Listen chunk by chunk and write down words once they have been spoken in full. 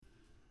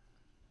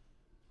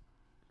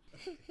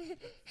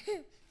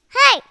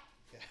Hey!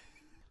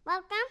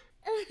 Welcome.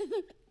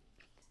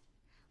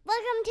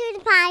 Welcome to the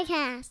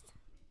podcast.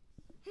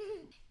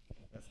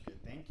 That's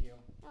good. Thank you. You're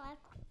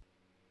welcome.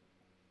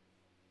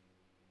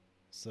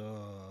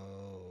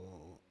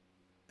 So,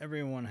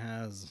 everyone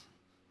has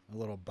a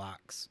little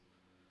box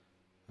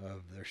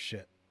of their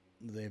shit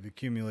they've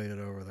accumulated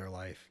over their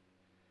life.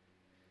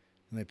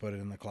 And they put it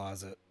in the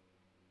closet.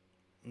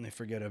 And they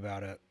forget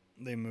about it.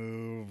 They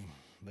move.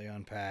 They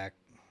unpack.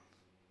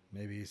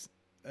 Maybe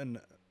a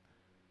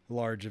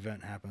large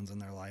event happens in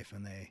their life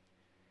and they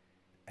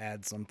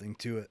add something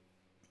to it.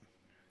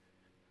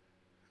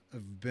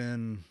 I've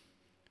been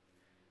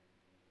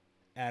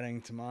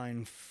adding to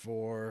mine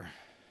for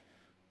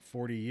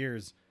 40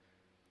 years.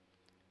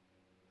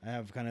 I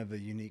have kind of a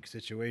unique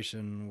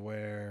situation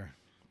where,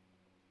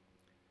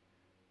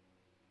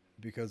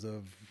 because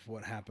of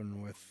what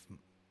happened with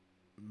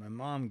my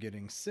mom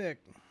getting sick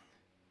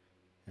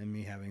and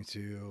me having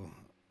to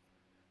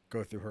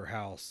go through her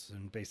house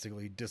and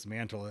basically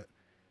dismantle it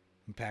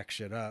and pack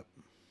shit up,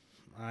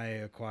 I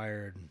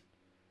acquired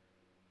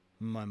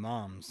my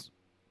mom's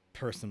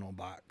personal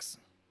box,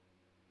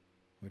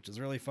 which is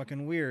really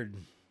fucking weird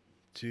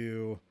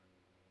to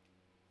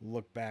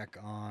look back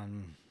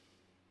on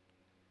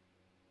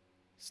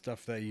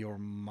stuff that your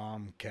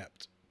mom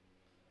kept.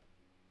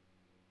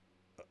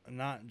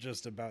 Not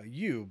just about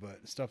you,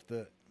 but stuff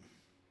that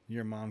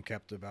your mom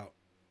kept about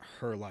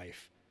her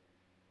life.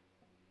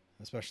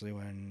 Especially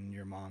when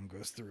your mom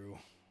goes through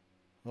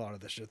a lot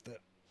of the shit that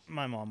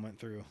my mom went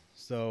through.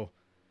 So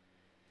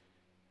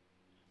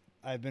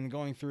I've been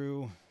going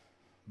through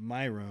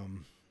my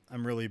room.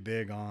 I'm really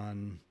big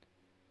on,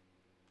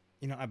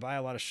 I buy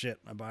a lot of shit.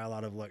 I buy a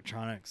lot of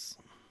electronics.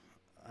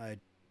 I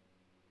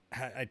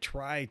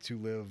try to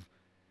live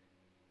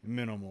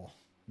minimal,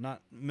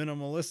 not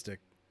minimalistic,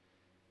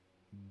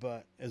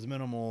 but as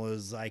minimal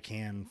as I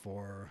can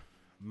for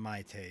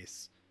my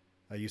tastes.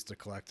 I used to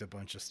collect a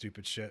bunch of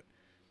stupid shit,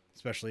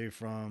 especially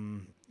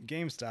from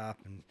GameStop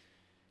and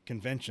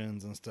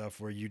conventions and stuff,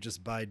 where you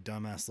just buy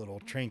dumbass little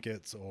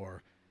trinkets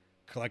or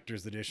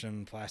collector's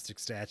edition plastic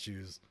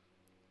statues.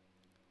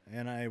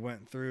 And I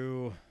went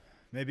through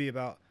maybe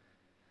about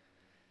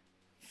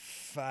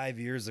 5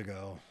 years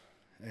ago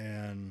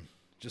and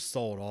just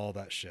sold all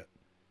that shit.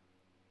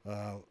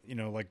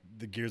 Like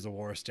the Gears of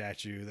War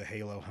statue, the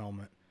Halo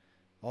helmet,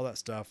 all that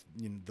stuff,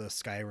 the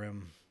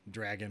Skyrim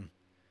dragon.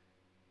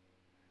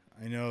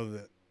 I know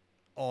that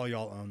all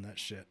y'all own that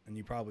shit, and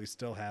you probably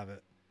still have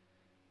it.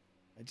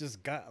 I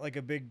just got like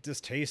a big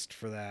distaste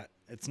for that.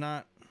 It's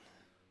not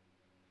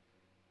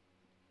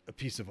a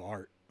piece of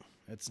art.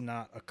 It's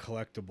not a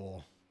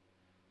collectible.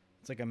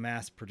 It's like a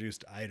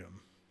mass-produced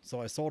item.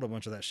 So I sold a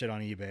bunch of that shit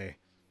on eBay.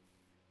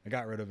 I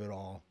got rid of it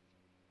all.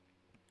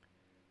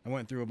 I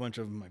went through a bunch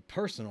of my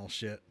personal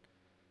shit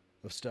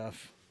of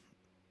stuff,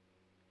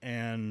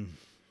 and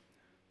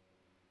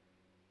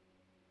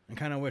I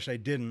kind of wish I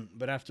didn't,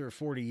 but after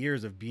 40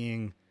 years of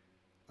being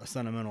a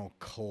sentimental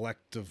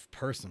collective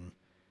person,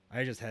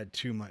 I just had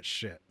too much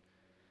shit.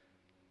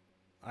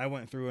 I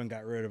went through and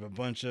got rid of a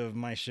bunch of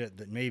my shit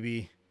that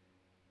maybe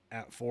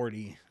at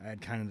 40 I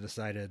had kind of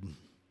decided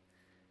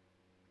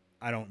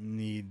I don't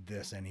need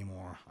this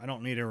anymore. I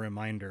don't need a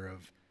reminder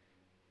of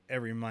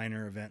every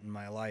minor event in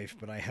my life,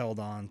 but I held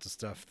on to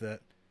stuff that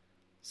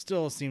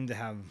still seemed to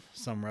have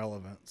some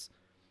relevance.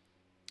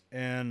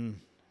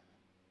 And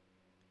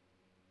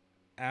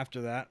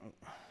after that,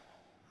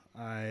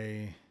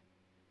 I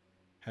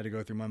had to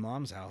go through my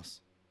mom's house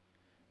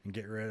and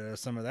get rid of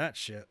some of that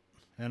shit.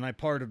 And I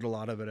parted a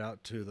lot of it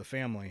out to the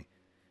family,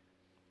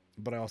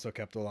 but I also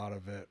kept a lot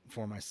of it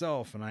for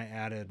myself, and I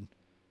added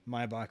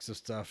my box of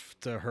stuff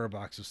to her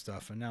box of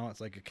stuff, and now it's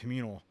like a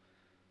communal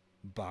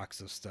box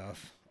of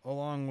stuff,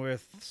 along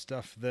with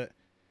stuff that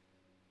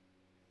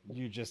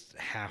you just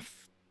have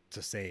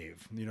to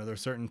save.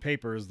 There's certain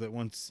papers that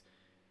once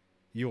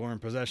you are in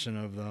possession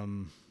of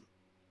them,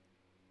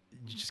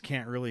 you just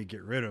can't really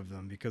get rid of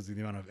them because of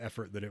the amount of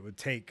effort that it would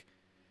take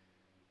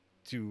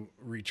to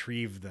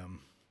retrieve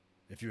them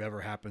if you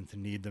ever happen to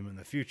need them in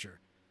the future.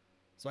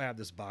 So I have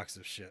this box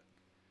of shit.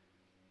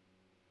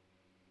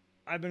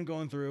 I've been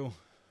going through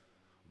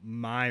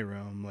my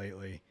room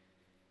lately,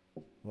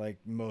 like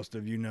most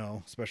of you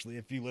know, especially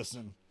if you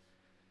listen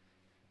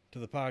to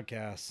the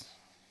podcast.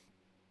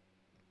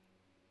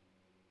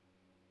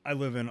 I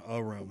live in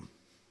a room,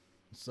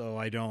 so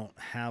I don't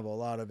have a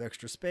lot of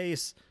extra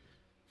space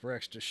for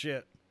extra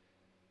shit.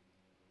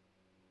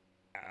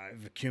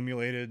 I've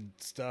accumulated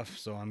stuff,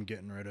 so I'm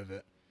getting rid of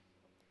it.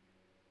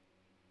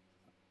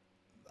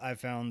 I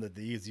found that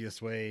the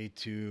easiest way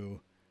to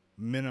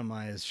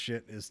minimize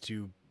shit is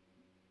to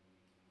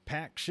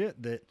pack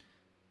shit that,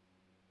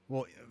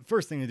 well,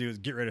 first thing to do is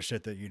get rid of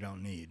shit that you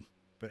don't need.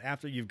 But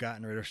after you've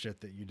gotten rid of shit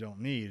that you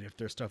don't need, if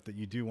there's stuff that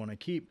you do want to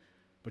keep,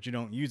 but you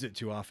don't use it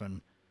too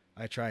often,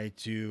 I try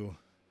to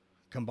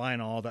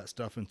combine all that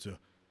stuff into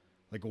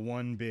like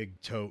one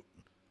big tote,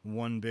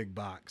 one big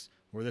box,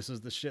 where this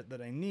is the shit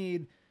that I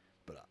need,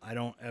 but I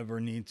don't ever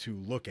need to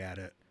look at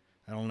it.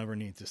 I don't ever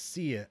need to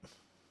see it.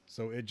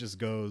 So it just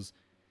goes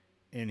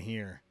in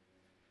here.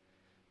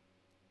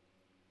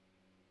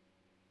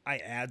 I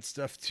add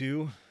stuff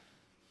to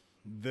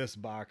this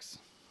box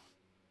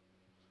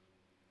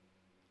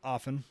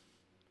often,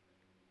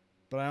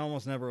 but I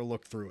almost never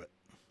look through it.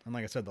 And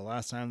like I said, the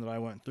last time that I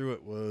went through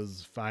it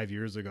was 5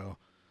 years ago,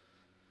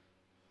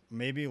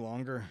 maybe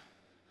longer.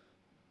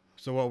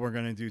 So what we're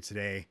going to do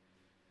today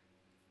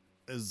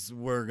is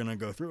we're going to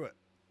go through it.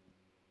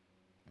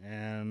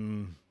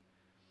 And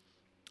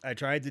I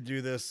tried to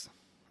do this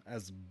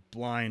as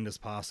blind as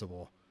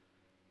possible,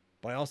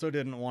 but I also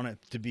didn't want it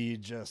to be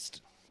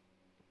just,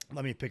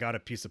 let me pick out a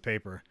piece of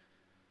paper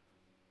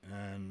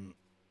and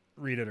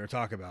read it or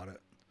talk about it.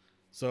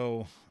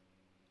 So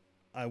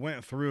I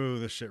went through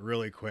this shit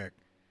really quick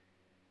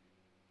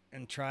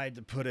and tried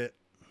to put it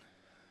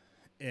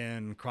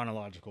in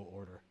chronological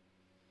order.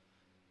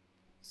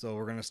 So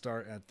we're going to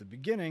start at the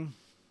beginning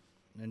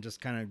and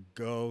just kind of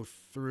go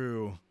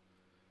through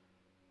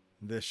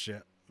this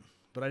shit.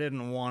 But I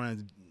didn't want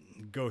to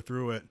go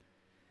through it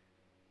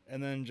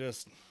and then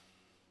just,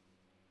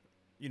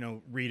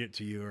 read it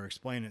to you or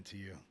explain it to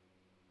you.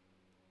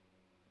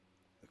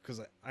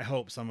 Because I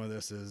hope some of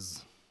this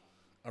is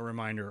a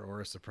reminder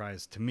or a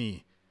surprise to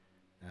me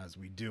as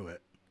we do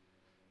it.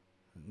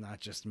 Not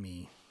just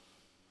me,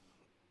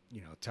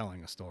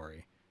 telling a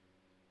story.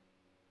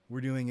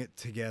 We're doing it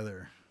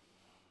together.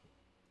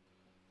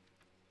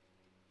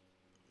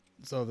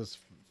 So this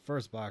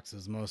first box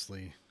is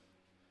mostly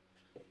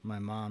my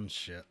mom's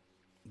shit.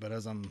 But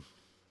as I'm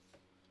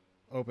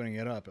opening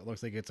it up, it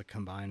looks like it's a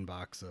combined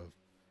box of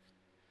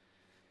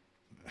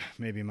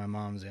maybe my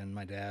mom's and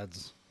my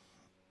dad's,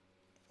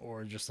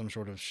 or just some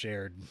sort of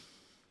shared.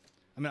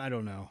 I mean, I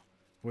don't know.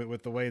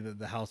 With the way that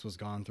the house was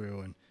gone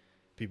through and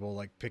people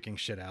like picking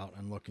shit out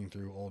and looking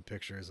through old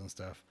pictures and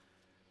stuff,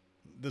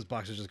 this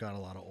box has just got a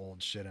lot of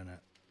old shit in it.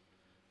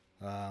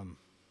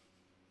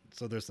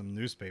 So there's some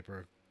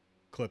newspaper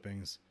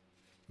clippings,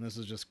 and this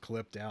is just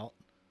clipped out.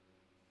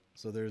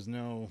 So there's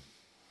no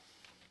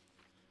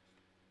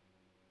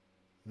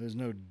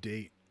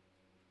date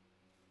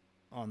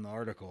on the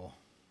article.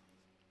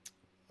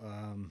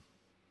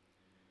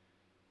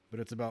 But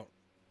it's about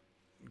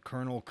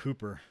Colonel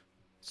Cooper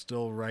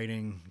still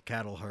riding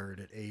cattle herd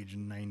at age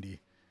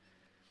 90.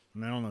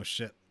 And I don't know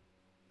shit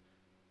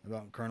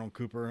about Colonel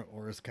Cooper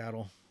or his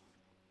cattle.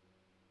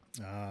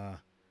 An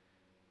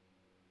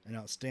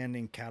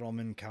outstanding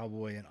cattleman,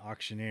 cowboy, and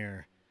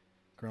auctioneer,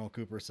 Colonel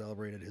Cooper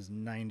celebrated his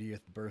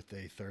 90th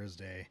birthday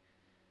Thursday.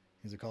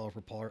 He's a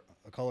colorful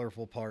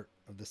part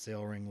of the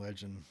sale ring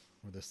legend,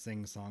 where the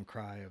sing-song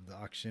cry of the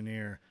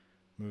auctioneer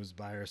moves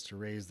buyers to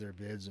raise their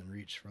bids and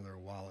reach for their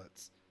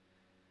wallets.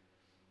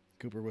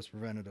 Cooper was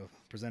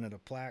presented a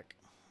plaque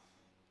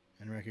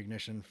in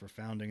recognition for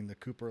founding the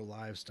Cooper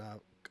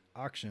Livestock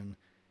Auction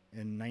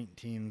in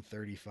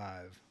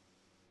 1935.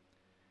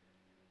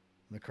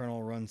 The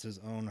Colonel runs his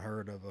own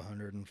herd of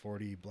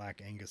 140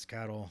 Black Angus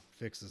cattle,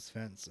 fixes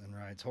fence, and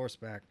rides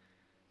horseback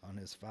on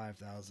his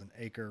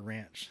 5,000-acre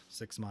ranch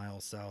 6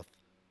 miles south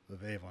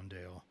of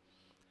Avondale.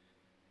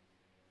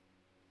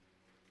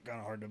 Kind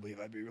of hard to believe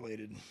I'd be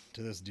related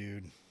to this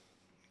dude.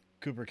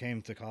 Cooper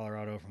came to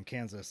Colorado from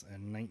Kansas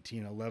in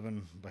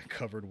 1911 by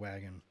covered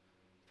wagon,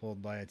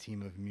 pulled by a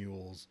team of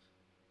mules.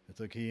 It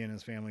took he and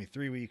his family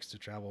 3 weeks to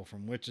travel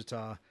from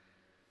Wichita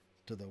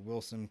to the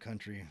Wilson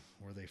country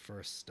where they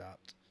first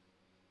stopped.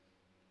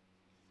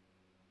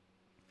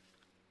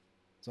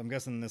 So I'm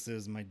guessing this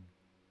is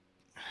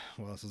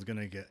this is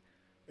gonna get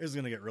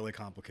really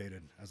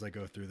complicated as I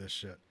go through this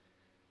shit.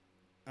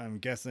 I'm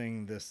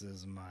guessing this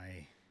is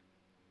my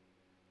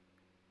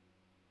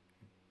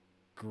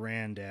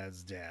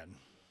granddad's dad.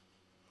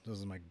 This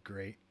is my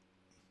great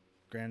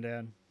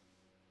granddad.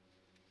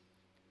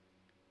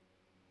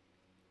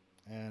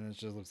 And it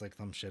just looks like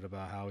some shit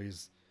about how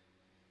he's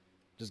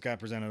just got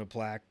presented a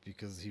plaque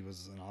because he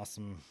was an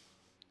awesome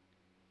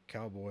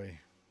cowboy.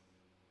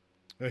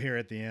 But here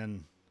at the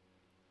end,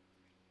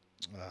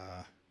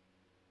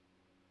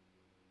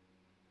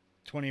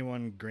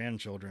 21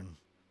 grandchildren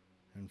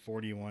and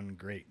 41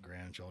 great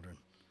grandchildren.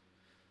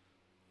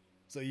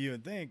 So you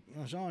would think,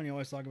 well, Sean, you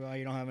always talk about how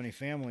you don't have any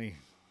family.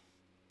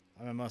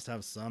 I must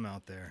have some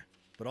out there.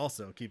 But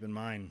also, keep in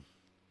mind,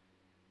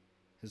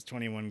 his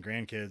 21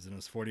 grandkids and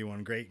his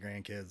 41 great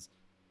grandkids,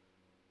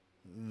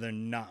 they're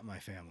not my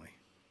family.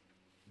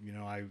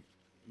 My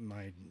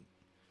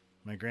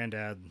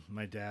granddad,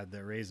 my dad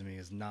that raised me,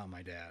 is not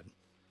my dad.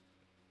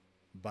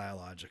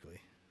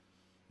 Biologically.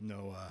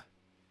 No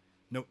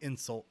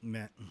insult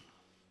meant.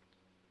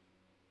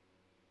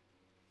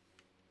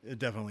 It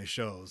definitely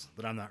shows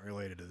that I'm not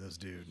related to this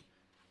dude.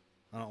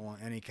 I don't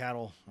want any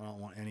cattle. I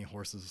don't want any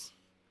horses.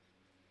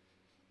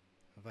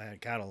 If I had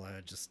cattle,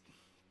 I'd just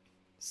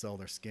sell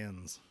their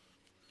skins.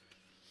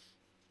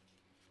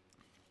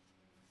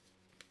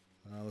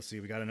 Let's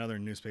see. We got another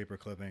newspaper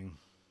clipping.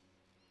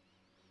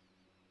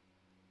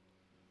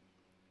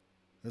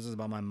 This is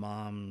about my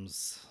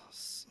mom's.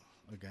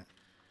 Again.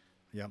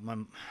 Yeah, my.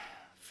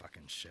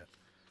 Fucking shit.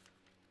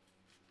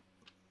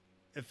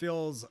 It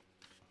feels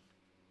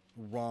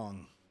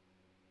wrong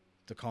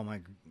to call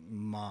my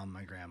mom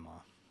my grandma.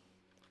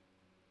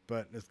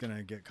 But it's going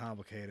to get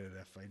complicated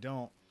if I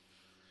don't.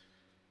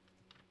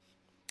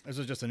 This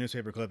is just a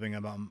newspaper clipping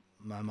about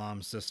my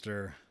mom's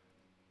sister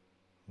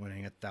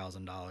winning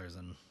 $1,000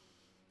 in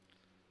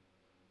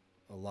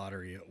a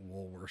lottery at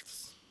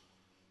Woolworths.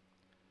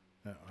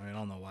 I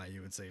don't know why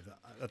you would save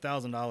that.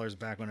 $1,000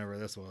 back whenever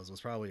this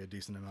was probably a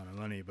decent amount of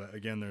money. But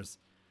again, there's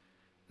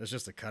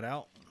just a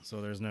cutout,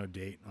 so there's no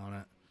date on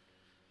it.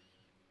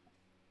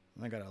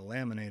 I got a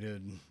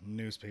laminated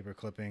newspaper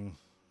clipping.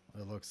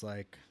 It looks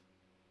like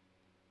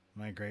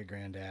my great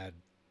granddad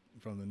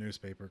from the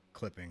newspaper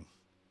clipping.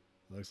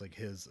 It looks like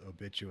his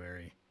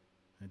obituary.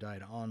 I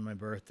died on my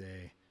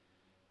birthday,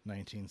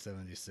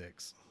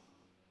 1976.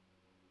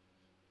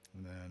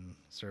 And then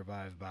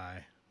survived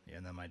by,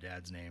 and then my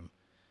dad's name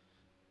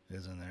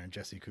is in there,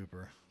 Jesse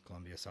Cooper,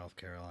 Columbia, South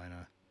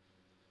Carolina.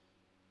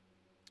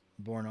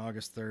 Born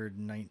August 3rd,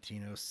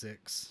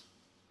 1906.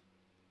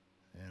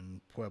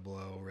 In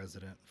Pueblo,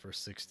 resident for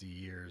 60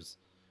 years.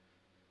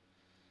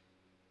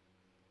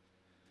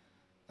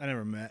 I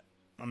never met,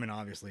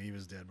 obviously he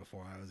was dead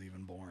before I was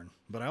even born,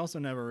 but I also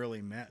never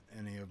really met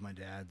any of my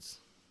dad's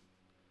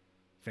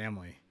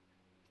family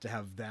to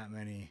have that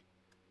many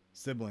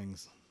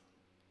siblings.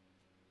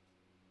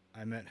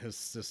 I met his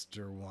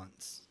sister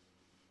once,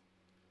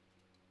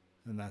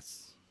 and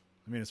that's,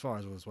 as far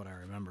as was what I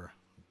remember.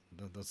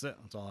 That's it.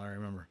 That's all I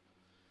remember.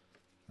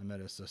 I met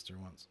his sister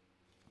once.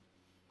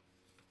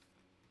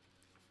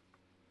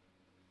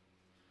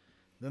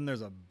 Then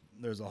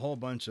there's a whole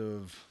bunch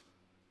of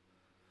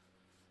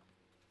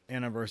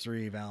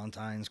anniversary,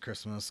 Valentine's,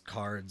 Christmas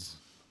cards.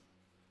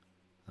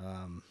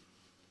 One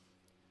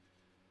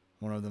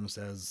of them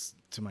says,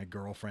 "To my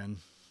girlfriend."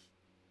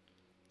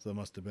 So it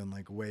must have been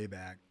like way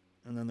back.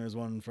 And then there's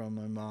one from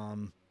my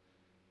mom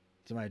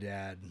to my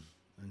dad,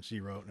 and she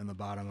wrote in the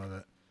bottom of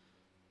it,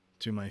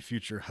 "To my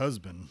future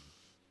husband."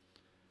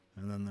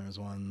 And then there's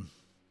one,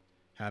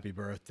 "Happy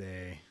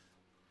birthday,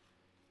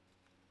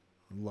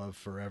 love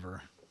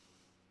forever,"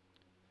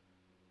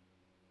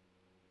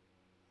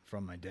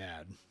 from my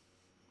dad.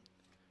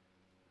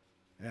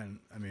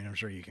 And I'm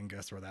sure you can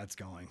guess where that's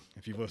going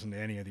if you've listened to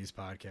any of these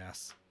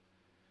podcasts.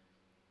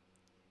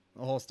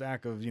 A whole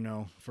stack of,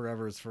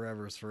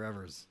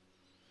 forevers.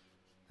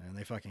 And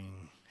they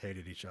fucking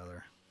hated each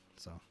other.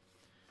 So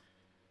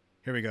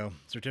here we go.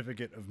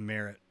 Certificate of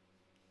Merit,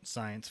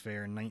 Science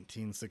Fair,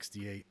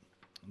 1968.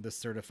 This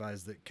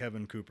certifies that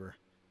Kevin Cooper,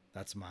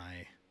 that's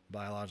my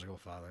biological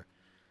father,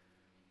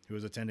 who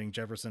was attending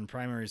Jefferson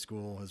Primary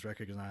School, is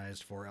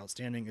recognized for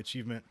outstanding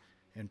achievement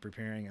in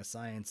preparing a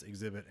science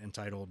exhibit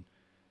entitled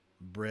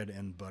Bread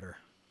and Butter.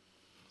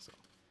 So,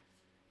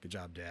 good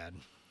job, Dad.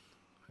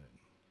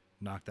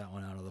 Knocked that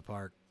one out of the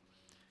park.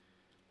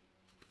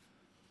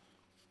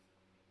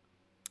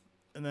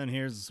 And then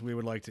we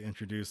would like to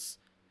introduce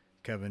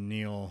Kevin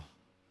Neal,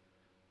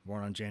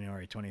 born on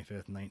January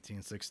 25th,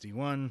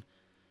 1961.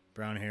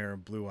 Brown hair,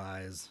 blue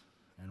eyes,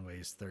 and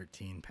weighs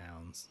 13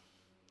 pounds.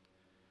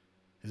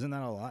 Isn't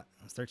that a lot?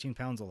 Is 13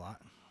 pounds a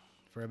lot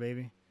for a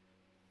baby?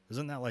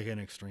 Isn't that like an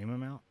extreme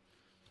amount?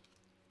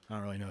 I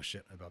don't really know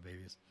shit about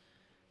babies.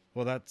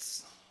 Well,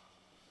 that's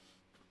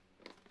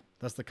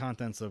the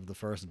contents of the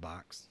first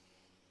box.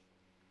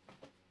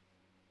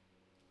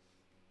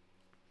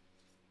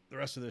 The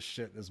rest of this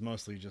shit is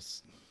mostly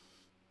just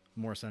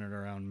more centered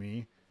around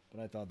me,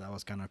 but I thought that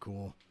was kind of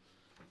cool.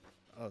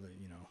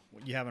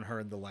 You haven't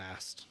heard the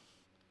last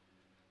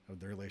of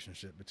the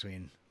relationship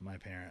between my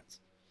parents.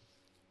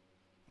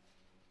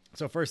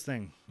 So first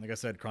thing, like I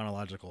said,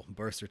 chronological,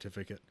 birth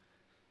certificate.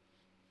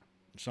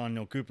 Sean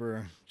Neal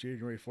Cooper,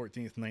 January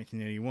 14th,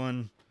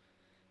 1981,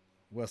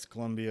 West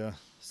Columbia,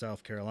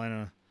 South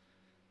Carolina.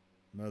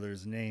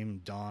 Mother's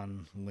name,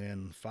 Dawn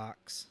Lynn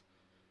Fox.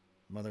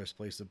 Mother's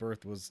place of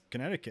birth was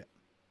Connecticut.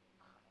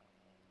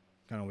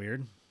 Kind of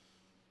weird.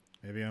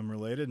 Maybe I'm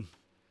related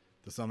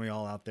to some of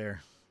y'all out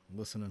there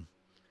listening.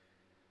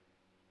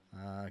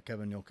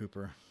 Kevin Neal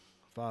Cooper,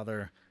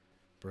 father,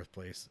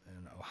 birthplace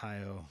in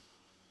Ohio.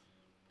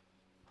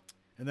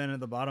 And then at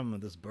the bottom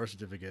of this birth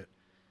certificate,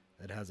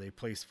 it has a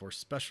place for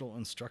special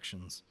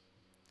instructions.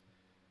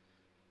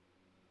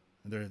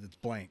 It's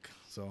blank,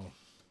 so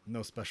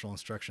no special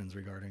instructions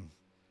regarding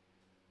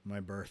my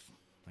birth.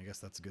 I guess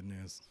that's good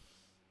news.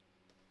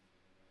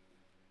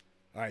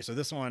 All right, so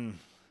this one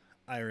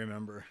I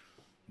remember.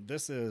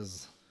 This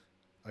is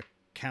a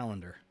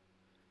calendar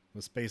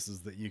with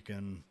spaces that you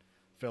can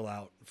fill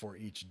out for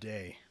each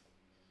day.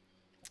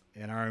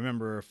 And I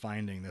remember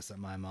finding this at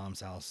my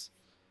mom's house,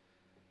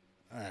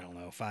 I don't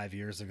know, 5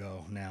 years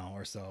ago now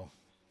or so.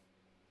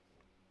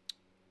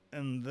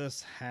 And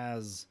this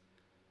has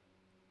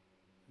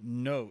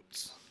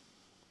notes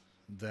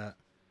that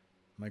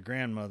my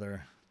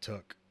grandmother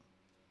took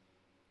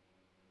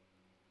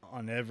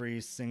on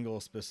every single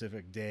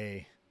specific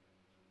day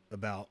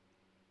about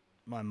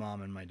my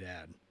mom and my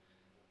dad.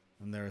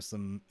 And there are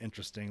some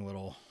interesting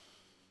little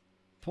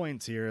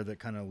points here that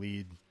kind of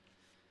lead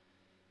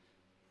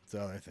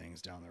to other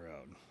things down the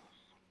road.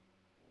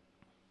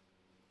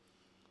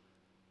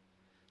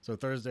 So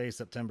Thursday,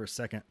 September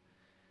 2nd,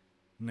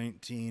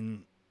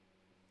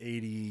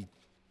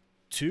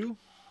 1982.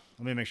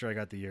 Let me make sure I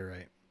got the year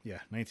right. Yeah,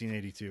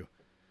 1982.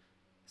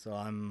 So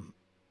I'm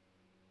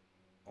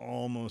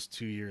almost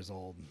 2 years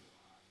old.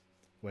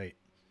 Wait.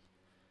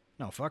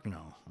 No, fuck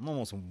no. I'm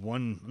almost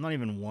one. I'm not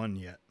even one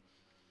yet.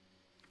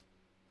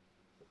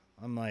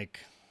 I'm like.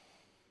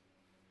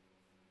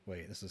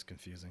 Wait, this is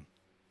confusing.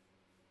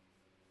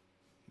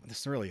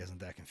 This really isn't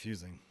that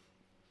confusing.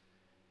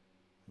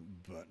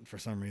 But for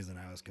some reason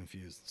I was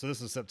confused. So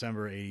this is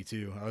September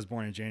 82. I was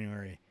born in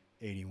January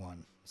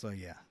 81. So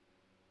yeah,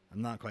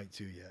 I'm not quite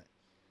 2 yet.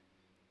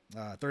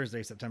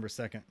 Thursday, September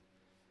 2nd,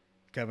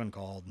 Kevin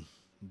called.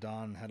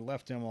 Dawn had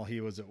left him while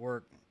he was at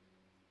work.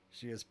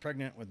 She is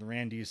pregnant with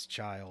Randy's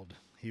child.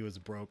 He was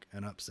broke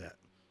and upset.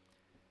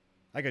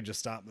 I could just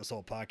stop this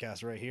whole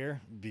podcast right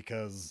here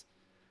because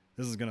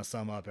this is going to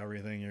sum up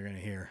everything you're going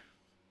to hear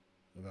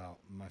about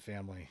my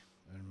family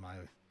and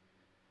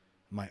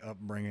my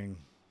upbringing.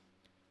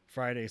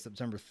 Friday,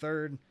 September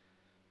 3rd,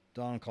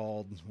 Dawn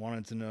called,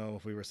 wanted to know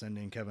if we were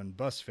sending Kevin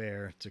bus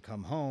fare to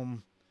come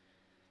home.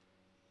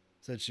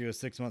 Said she was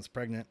 6 months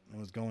pregnant and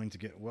was going to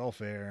get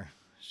welfare.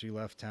 She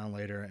left town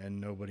later and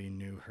nobody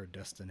knew her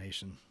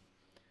destination.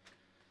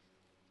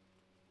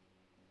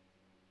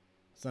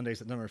 Sunday,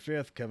 September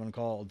 5th, Kevin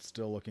called,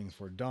 still looking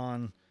for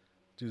Dawn.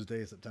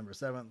 Tuesday, September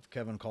 7th,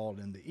 Kevin called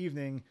in the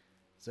evening,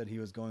 said he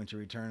was going to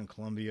return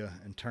Columbia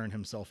and turn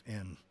himself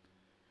in.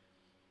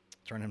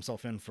 Turn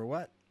himself in for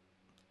what?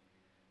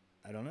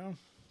 I don't know.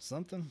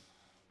 Something.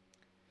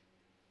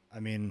 I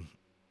mean,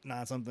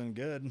 not something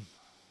good.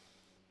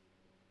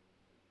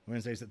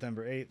 Wednesday,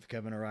 September 8th,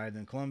 Kevin arrived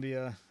in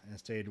Columbia and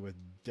stayed with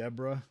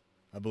Deborah.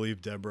 I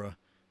believe Deborah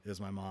is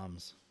my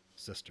mom's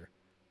sister.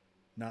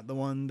 Not the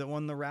one that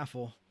won the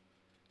raffle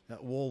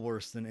at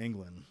Woolworths in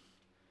England,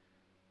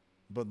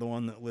 but the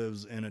one that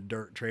lives in a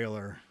dirt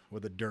trailer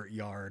with a dirt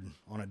yard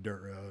on a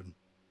dirt road.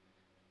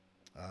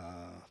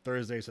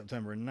 Thursday,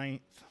 September 9th,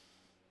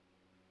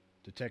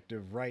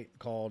 Detective Wright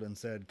called and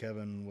said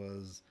Kevin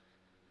was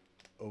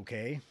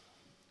okay.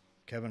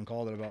 Kevin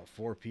called at about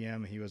 4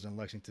 p.m. He was in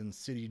Lexington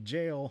City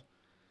Jail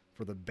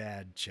for the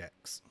bad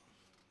checks.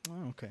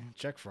 Oh, okay.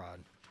 Check fraud.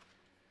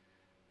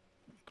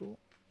 Cool.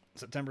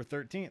 September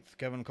 13th,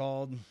 Kevin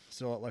called,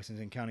 still at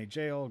Lexington County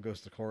Jail,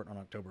 goes to court on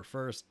October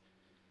 1st.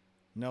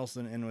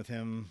 Nelson in with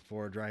him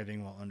for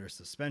driving while under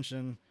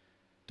suspension.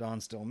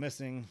 Dawn's still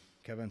missing.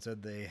 Kevin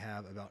said they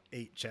have about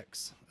 8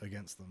 checks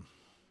against them.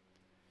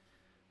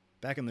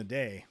 Back in the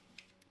day,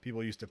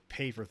 people used to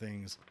pay for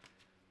things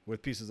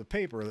with pieces of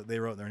paper that they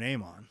wrote their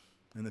name on.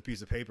 And the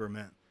piece of paper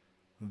meant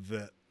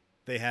that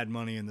they had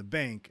money in the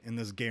bank and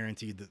this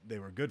guaranteed that they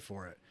were good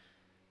for it.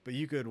 But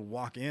you could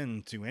walk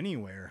into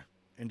anywhere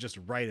and just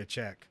write a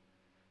check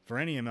for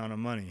any amount of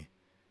money.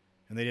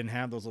 And they didn't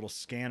have those little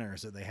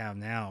scanners that they have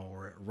now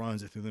where it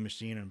runs it through the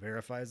machine and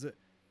verifies it.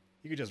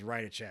 You could just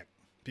write a check.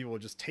 People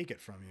would just take it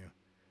from you.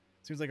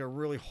 Seems like a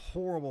really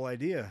horrible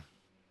idea.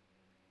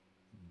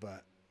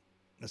 But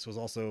this was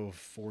also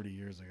 40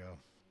 years ago.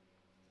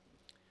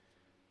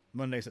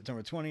 Monday,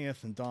 September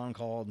 20th, and Dawn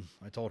called.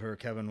 I told her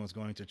Kevin was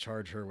going to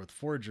charge her with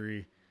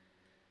forgery.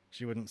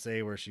 She wouldn't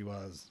say where she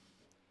was.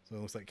 So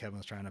it looks like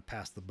Kevin's trying to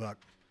pass the buck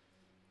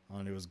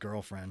onto his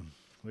girlfriend.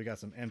 We got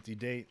some empty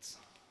dates.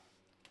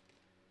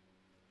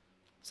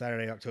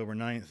 Saturday, October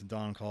 9th,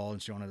 Dawn called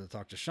and she wanted to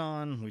talk to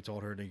Sean. We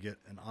told her to get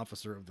an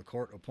officer of the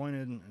court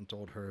appointed and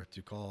told her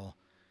to call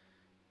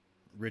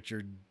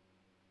Richard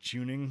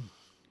Tuning.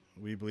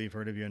 We believe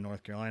her to be in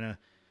North Carolina.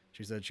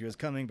 She said she was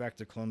coming back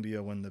to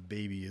Columbia when the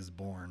baby is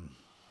born.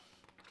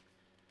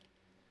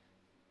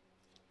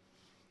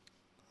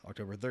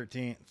 October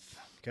 13th,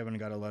 Kevin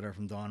got a letter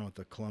from Dawn with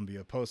the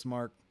Columbia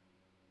postmark.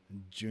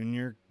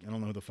 Junior, I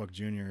don't know who the fuck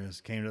Junior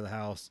is, came to the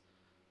house,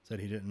 said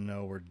he didn't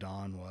know where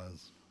Dawn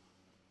was.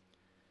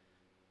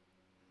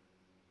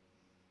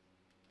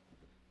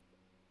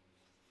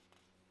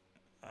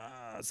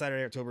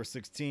 Saturday, October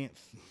 16th.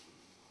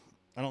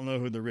 I don't know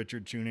who the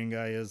Richard Tuning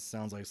guy is.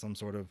 Sounds like some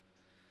sort of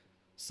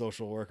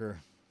social worker.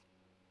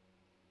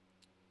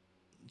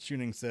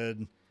 Tuning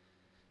said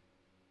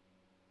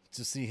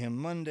to see him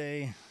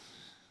Monday.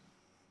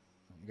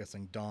 I'm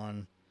guessing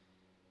Dawn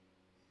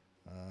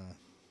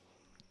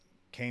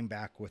came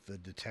back with the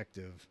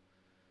detective.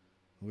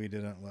 We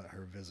didn't let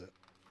her visit.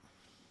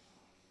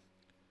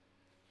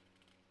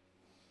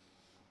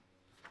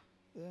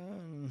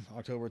 Then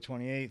October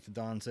 28th,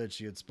 Dawn said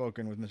she had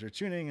spoken with Mr.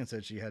 Tuning and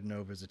said she had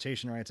no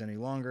visitation rights any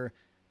longer.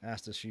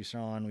 Asked if she's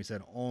Sean. We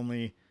said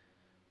only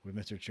with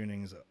Mr.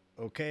 Tuning's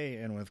okay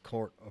and with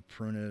court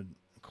appointed,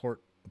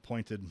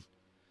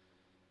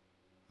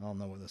 I don't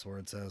know what this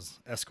word says,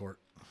 escort.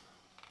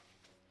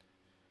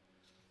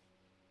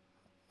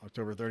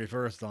 October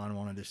 31st, Dawn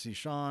wanted to see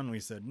Sean.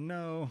 We said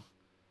no.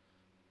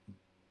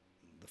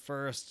 The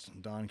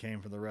 1st, Dawn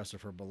came for the rest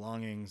of her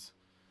belongings.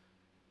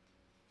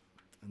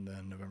 And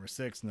then November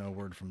 6th, no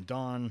word from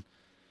Dawn.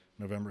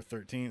 November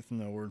 13th,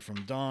 no word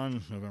from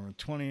Dawn. November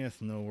 20th,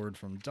 no word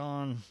from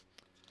Dawn.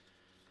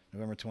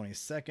 November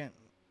 22nd,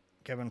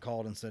 Kevin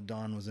called and said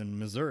Dawn was in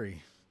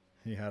Missouri.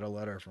 He had a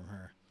letter from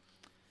her.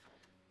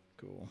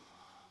 Cool.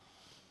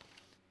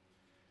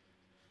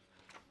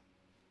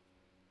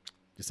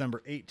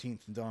 December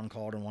 18th, Dawn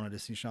called and wanted to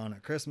see Sean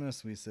at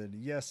Christmas. We said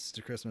yes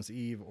to Christmas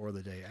Eve or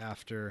the day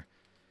after.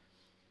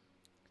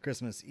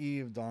 Christmas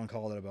Eve, Dawn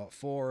called at about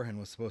 4 and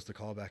was supposed to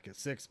call back at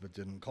 6 but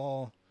didn't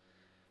call.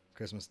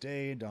 Christmas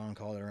Day, Dawn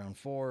called at around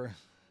 4,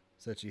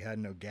 said she had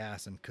no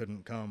gas and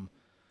couldn't come.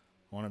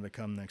 Wanted to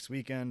come next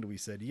weekend. We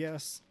said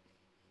yes.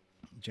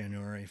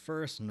 January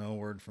 1st, no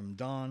word from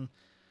Dawn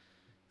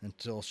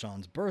until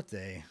Sean's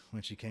birthday,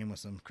 when she came with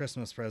some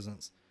Christmas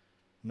presents.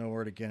 No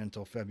word again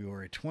until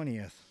February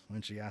 20th,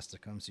 when she asked to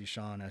come see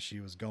Sean as she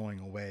was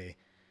going away.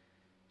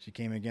 She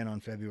came again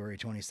on February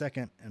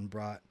 22nd and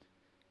brought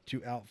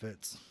 2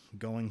 outfits,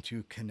 going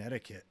to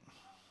Connecticut.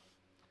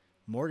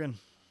 Morgan,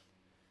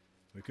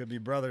 we could be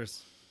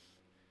brothers.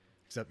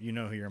 Except you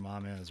know who your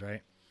mom is,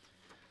 right?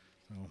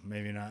 So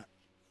maybe not.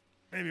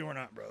 Maybe we're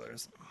not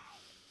brothers.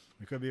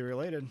 We could be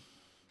related.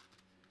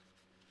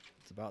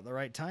 It's about the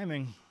right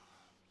timing.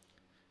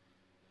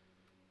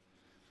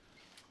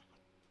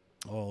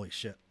 Holy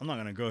shit. I'm not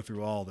going to go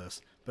through all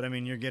this, but I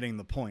mean, you're getting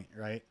the point,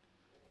 right?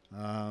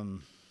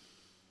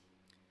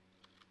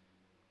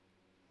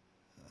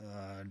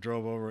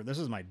 Drove over. This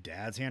is my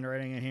dad's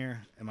handwriting in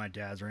here, and my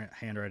dad's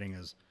handwriting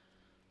is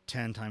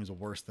 10 times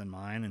worse than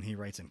mine, and he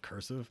writes in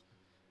cursive.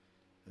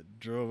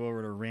 Drove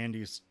over to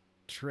Randy's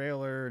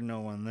trailer,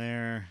 no one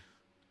there.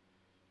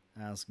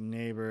 Asked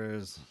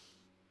neighbors.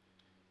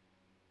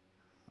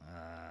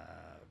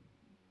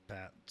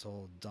 Pat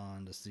told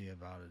Dawn to see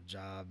about a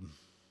job.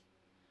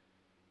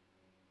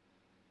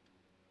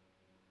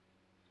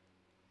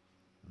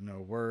 No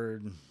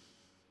word.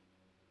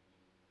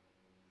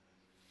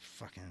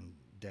 Fucking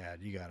dad,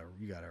 you gotta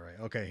write.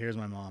 Okay, here's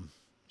my mom.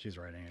 She's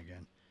writing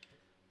again.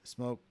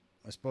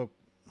 I spoke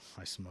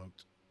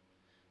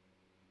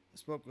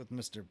with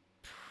Mr.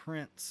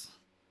 Prince.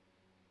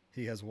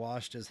 He has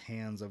washed his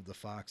hands of the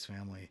Fox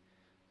family.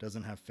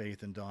 Doesn't have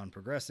faith in Dawn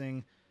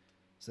progressing.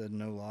 Said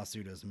no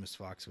lawsuit as Miss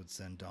Fox would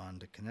send Dawn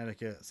to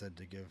Connecticut. Said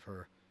to give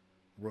her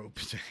rope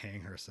to hang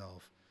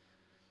herself.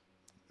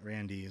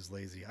 Randy is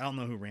lazy. I don't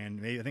know who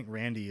Randy. I think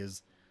Randy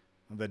is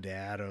the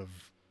dad of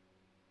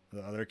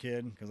the other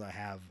kid, because I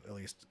have at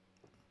least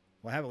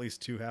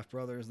 2 half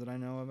brothers that I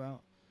know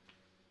about.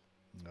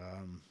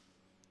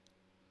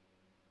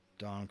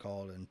 Dawn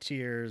called in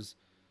tears.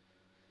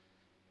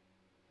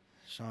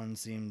 Sean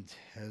seemed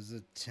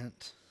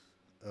hesitant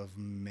of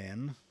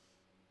men.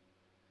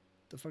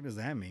 What the fuck does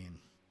that mean?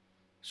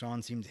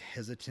 Sean seemed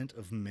hesitant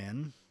of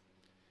men.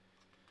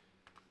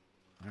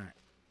 All right,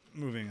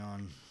 moving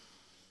on.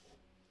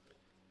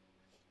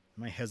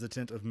 Am I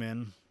hesitant of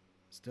men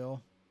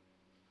still?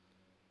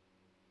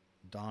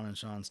 Dawn and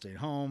Sean stayed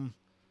home.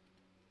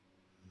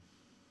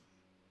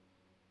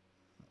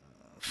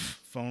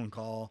 Phone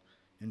call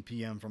in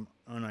PM from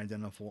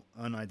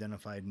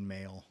unidentified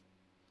male.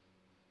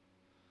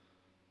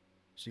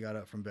 She got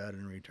up from bed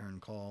and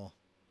returned call.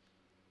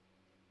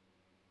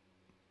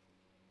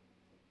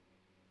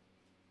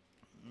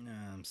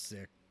 I'm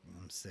sick.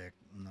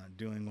 I'm not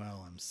doing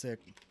well. I'm sick.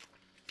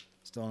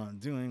 Still not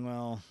doing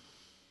well.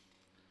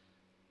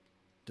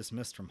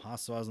 Dismissed from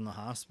hospital. I was in the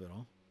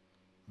hospital.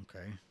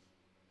 Okay.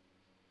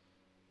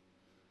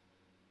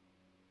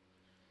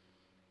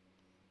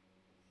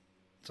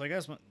 So I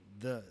guess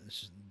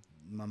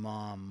my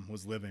mom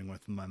was living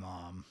with my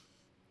mom.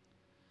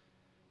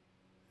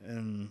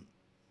 And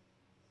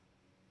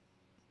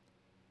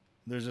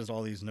there's just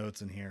all these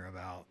notes in here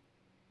about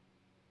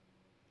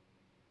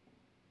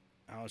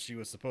how she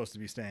was supposed to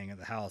be staying at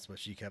the house, but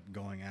she kept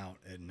going out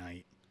at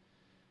night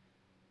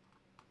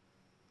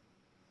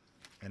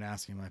and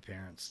asking my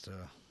parents to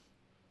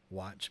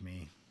watch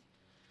me.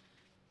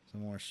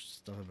 Some more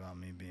stuff about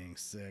me being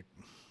sick.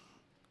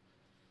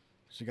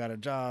 She got a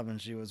job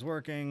and she was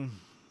working.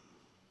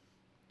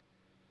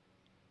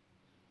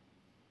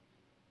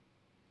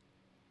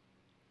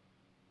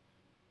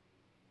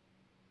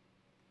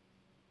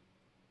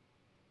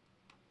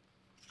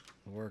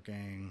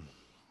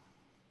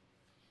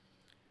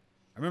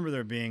 I remember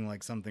there being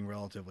like something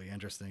relatively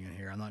interesting in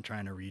here. I'm not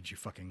trying to read you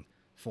fucking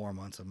 4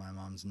 months of my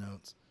mom's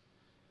notes.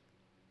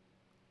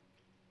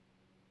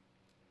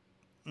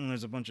 And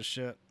there's a bunch of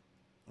shit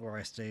where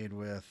I stayed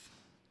with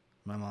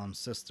my mom's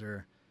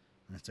sister.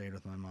 I stayed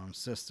with my mom's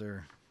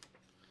sister.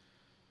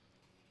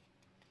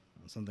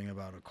 Something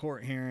about a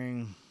court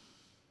hearing.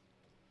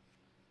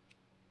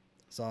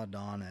 Saw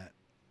Dawn at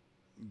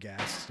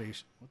gas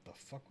station. What the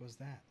fuck was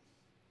that?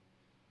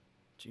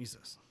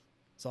 Jesus.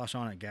 Saw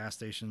Sean at gas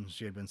station.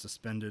 She had been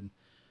suspended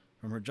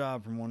from her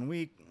job for 1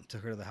 week.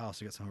 Took her to the house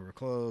to get some of her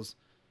clothes.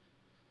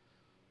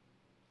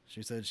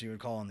 She said she would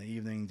call in the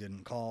evening.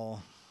 Didn't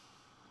call.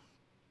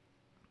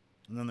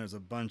 And then there's a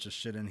bunch of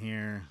shit in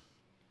here.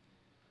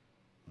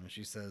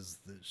 She says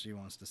that she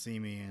wants to see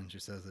me, and she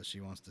says that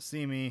she wants to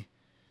see me,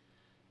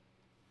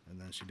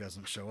 and then she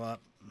doesn't show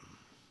up,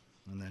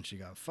 and then she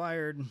got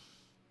fired.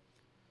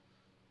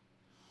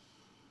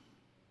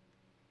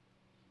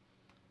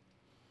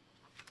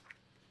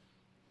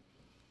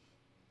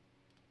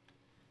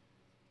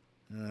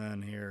 And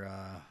then here,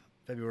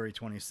 February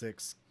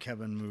 26th,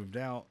 Kevin moved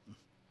out.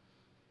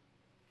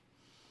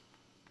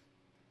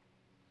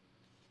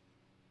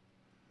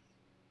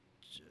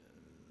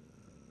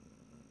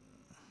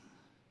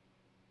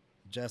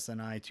 Jess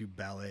and I to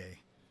ballet.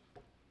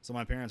 So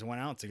my parents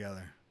went out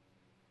together.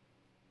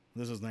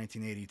 This was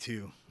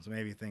 1982, so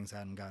maybe things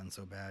hadn't gotten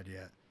so bad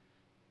yet.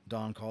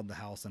 Dawn called the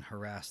house and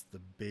harassed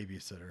the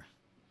babysitter.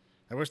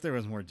 I wish there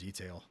was more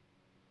detail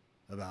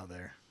about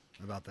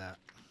that.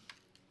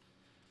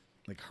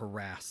 Like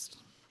harassed.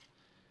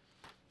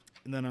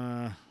 And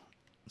then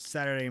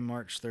Saturday,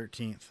 March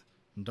 13th,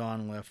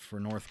 Dawn left for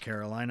North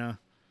Carolina.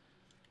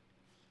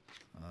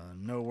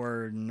 No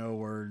word.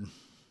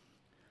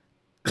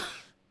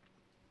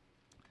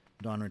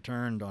 Dawn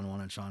returned. Dawn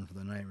wanted Sean for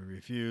the night. We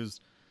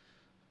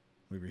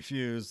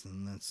refused,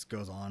 and this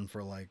goes on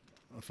for like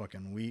a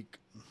fucking week.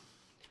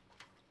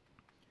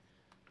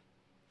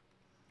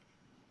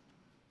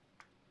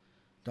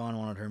 Dawn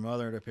wanted her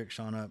mother to pick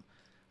Sean up.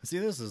 See,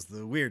 this is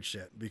the weird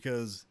shit,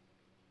 because,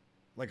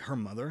 like, her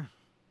mother,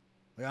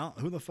 like,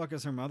 who the fuck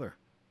is her mother?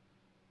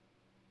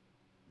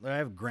 Like, I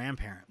have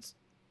grandparents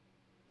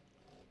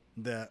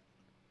that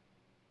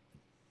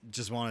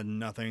just wanted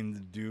nothing to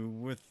do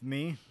with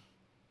me.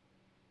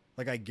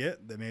 Like, I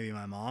get that maybe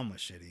my mom was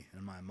shitty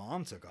and my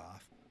mom took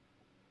off.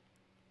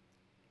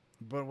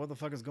 But what the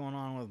fuck is going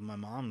on with my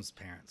mom's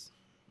parents?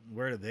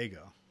 Where did they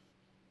go?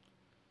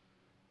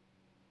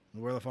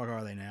 Where the fuck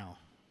are they now?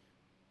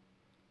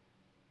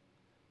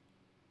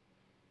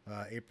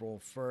 April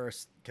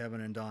 1st,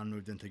 Kevin and Dawn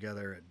moved in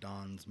together at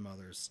Dawn's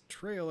mother's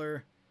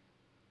trailer.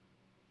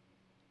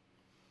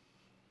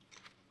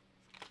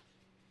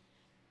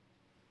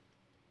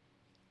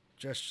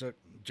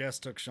 Jess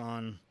took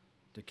Sean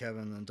to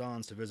Kevin and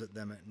Dawn's to visit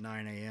them at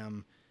 9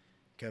 a.m.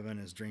 Kevin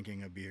is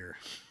drinking a beer.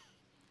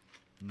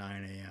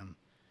 9 a.m.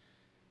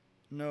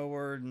 No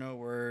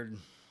word.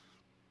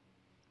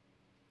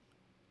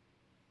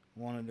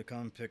 Wanted to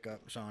come pick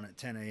up Sean at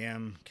 10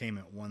 a.m. Came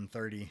at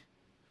 1:30.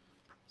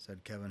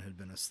 Said Kevin had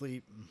been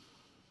asleep.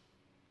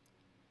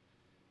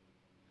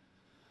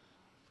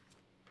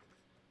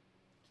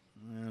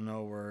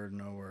 No word.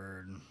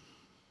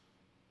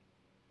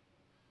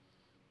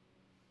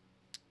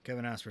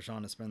 Kevin asked for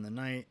Sean to spend the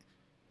night.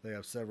 They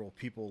have several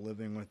people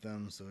living with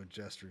them, so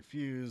Jess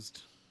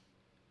refused.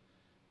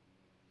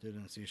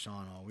 Didn't see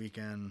Sean all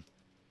weekend.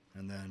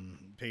 And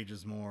then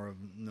pages more of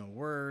no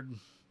word.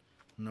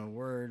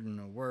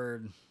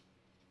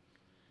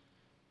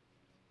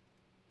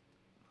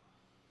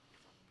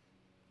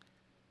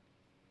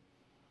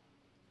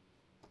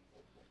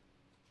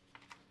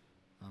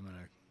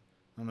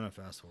 I'm gonna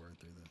fast forward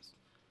through this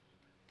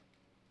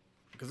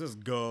because this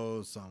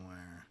goes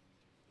somewhere.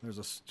 There's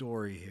a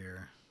story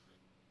here.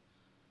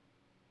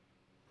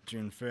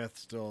 June 5th,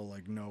 still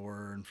like no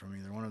word from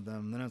either one of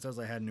them. Then it says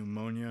I had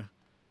pneumonia.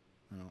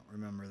 I don't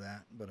remember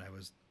that, but I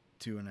was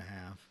 2.5.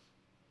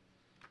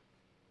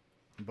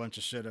 A bunch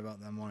of shit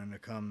about them wanting to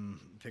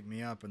come pick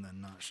me up and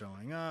then not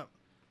showing up.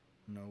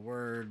 No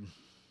word.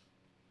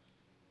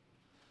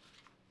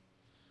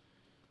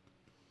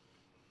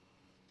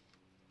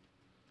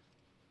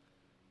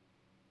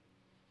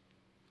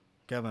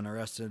 Kevin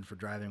arrested for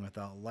driving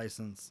without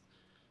license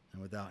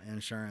and without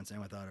insurance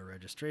and without a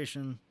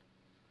registration.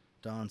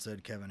 Dawn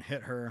said Kevin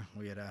hit her.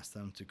 We had asked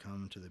them to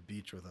come to the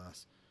beach with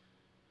us.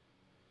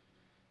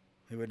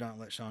 He would not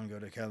let Sean go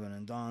to Kevin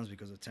and Dawn's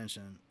because of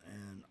tension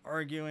and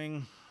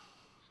arguing.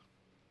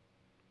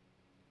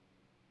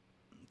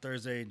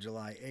 Thursday,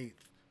 July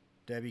 8th,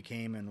 Debbie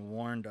came and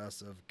warned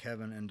us of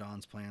Kevin and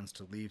Dawn's plans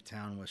to leave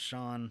town with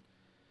Sean.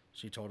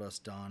 She told us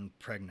Dawn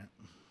pregnant.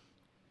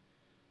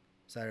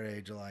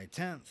 Saturday, July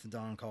 10th,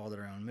 Dawn called at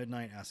around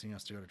midnight asking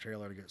us to go to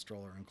trailer to get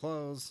stroller and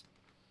clothes.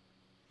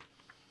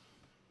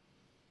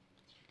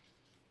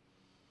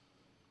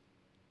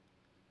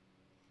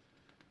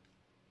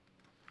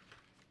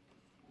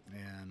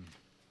 And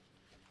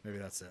maybe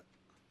that's it.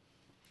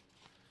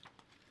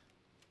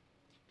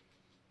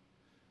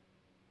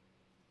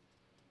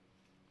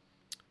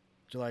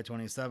 July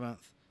 27th,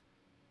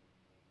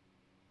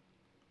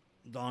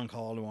 Dawn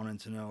called and wanted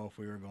to know if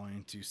we were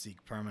going to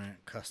seek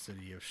permanent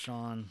custody of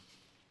Sean.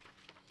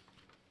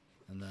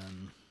 And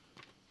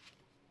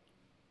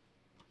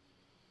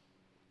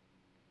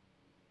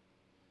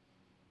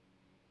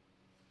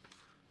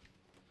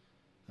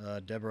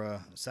then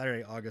Deborah,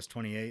 Saturday, August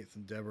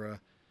 28th, Deborah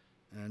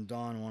and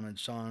Dawn wanted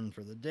Sean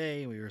for the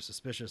day. We were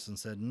suspicious and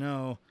said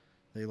no.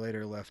 They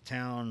later left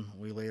town.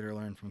 We later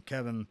learned from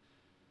Kevin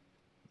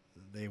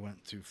they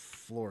went to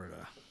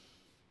Florida.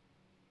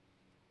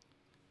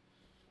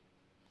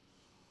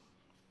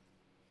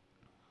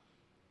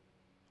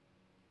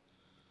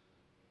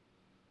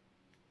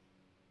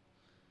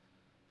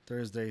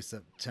 Thursday,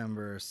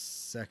 September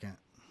 2nd.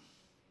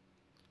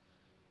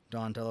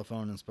 Dawn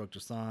telephoned and spoke to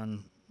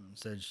Sean.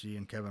 Said she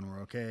and Kevin were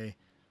okay.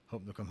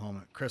 Hope to come home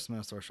at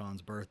Christmas or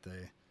Sean's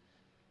birthday.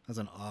 That's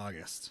in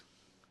August.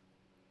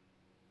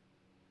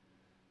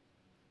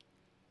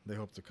 They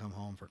hope to come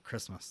home for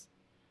Christmas.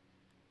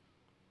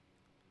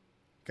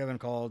 Kevin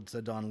called,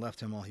 said Dawn left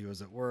him while he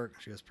was at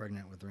work. She was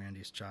pregnant with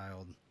Randy's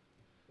child.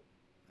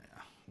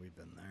 Yeah, we've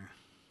been there.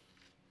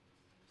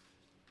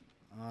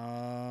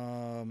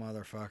 Oh,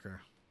 motherfucker.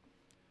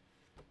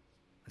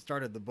 I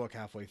started the book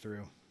halfway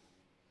through.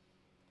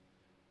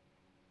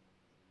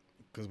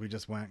 because we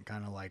just went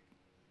kind of like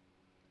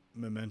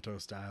Memento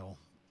style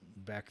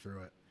back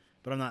through it.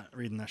 But I'm not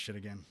reading that shit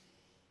again.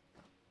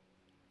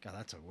 God,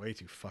 that's a way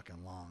too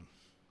fucking long.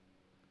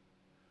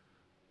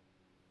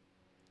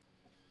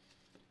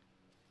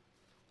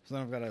 So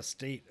then I've got a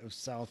state of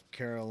South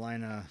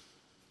Carolina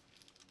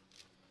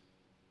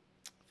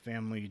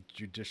family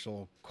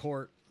judicial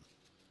court.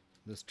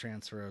 This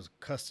transfer of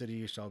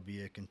custody shall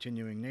be a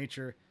continuing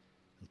nature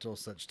until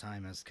such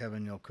time as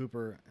Kevin Neal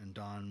Cooper and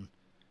Dawn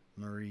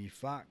Marie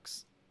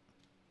Fox.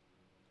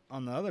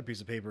 On the other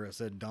piece of paper, it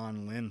said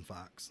Dawn Lynn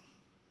Fox.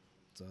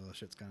 So the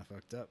shit's kind of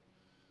fucked up.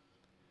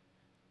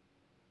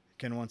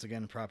 Can once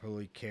again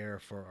properly care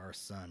for our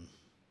son.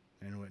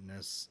 In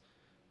witness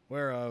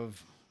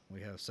whereof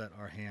we have set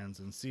our hands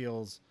and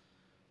seals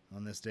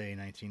on this day,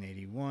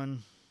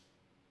 1981.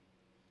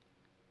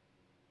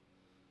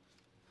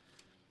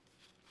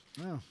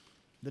 Well,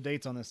 the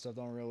dates on this stuff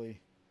don't really...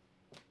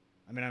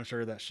 I mean, I'm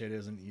sure that shit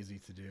isn't easy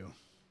to do.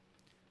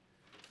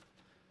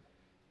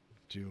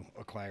 To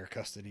acquire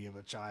custody of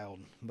a child.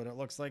 But it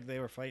looks like they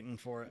were fighting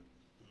for it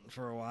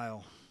for a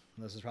while.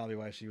 This is probably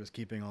why she was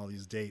keeping all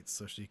these dates,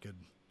 so she could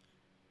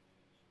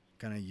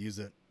kind of use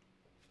it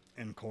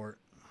in court.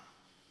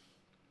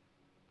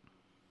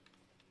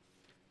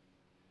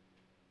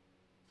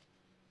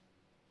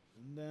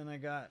 And then I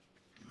got...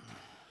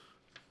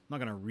 I'm not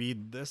going to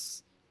read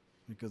this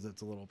because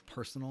it's a little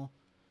personal.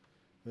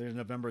 There's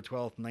November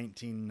 12th,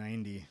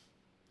 1990.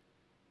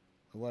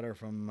 A letter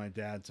from my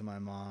dad to my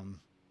mom.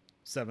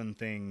 7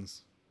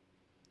 things.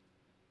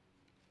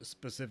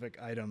 Specific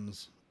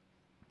items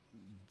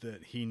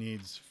that he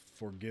needs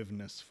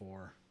forgiveness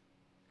for.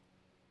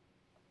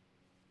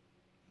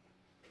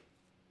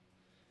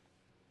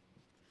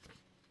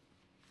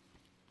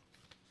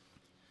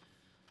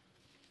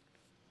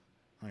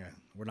 Okay,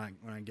 we're not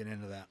getting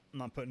into that. I'm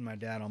not putting my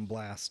dad on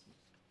blast.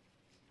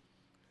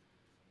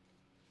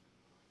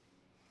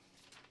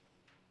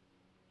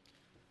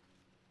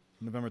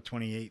 November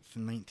 28th,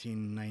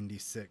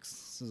 1996.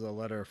 This is a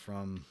letter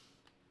from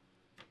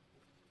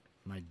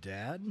my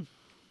dad.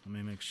 Let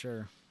me make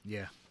sure.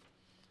 Yeah.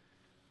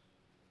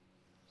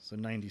 So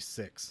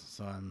 96.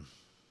 So I'm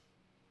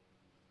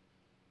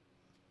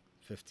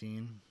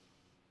 15.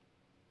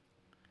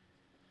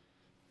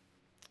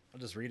 I'll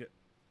just read it.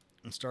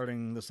 I'm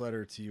starting this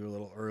letter to you a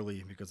little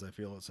early because I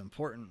feel it's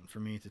important for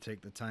me to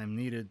take the time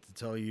needed to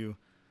tell you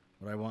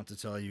what I want to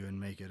tell you and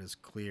make it as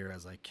clear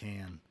as I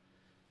can.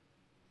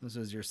 This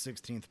is your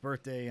 16th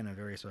birthday and a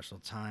very special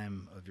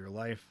time of your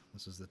life.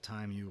 This is the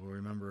time you will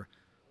remember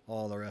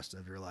all the rest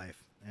of your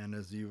life. And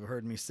as you've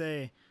heard me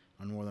say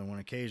on more than one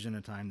occasion, a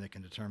time that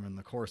can determine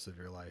the course of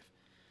your life.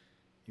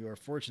 You are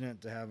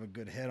fortunate to have a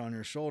good head on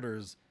your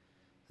shoulders,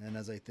 and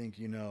as I think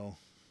you know,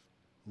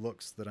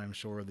 looks that I'm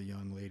sure the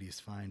young ladies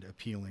find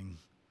appealing.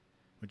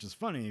 Which is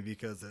funny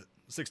because at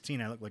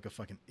 16 I looked like a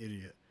fucking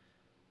idiot.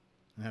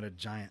 I had a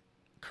giant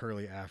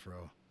curly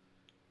afro.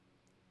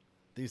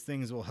 These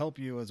things will help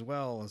you as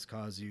well as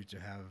cause you to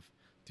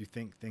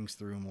think things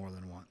through more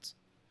than once.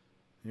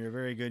 You're a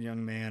very good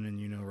young man and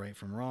you know right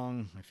from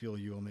wrong. I feel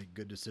you will make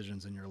good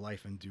decisions in your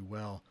life and do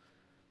well.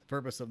 The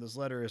purpose of this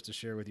letter is to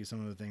share with you some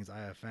of the things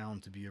I have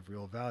found to be of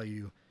real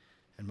value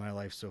in my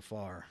life so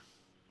far.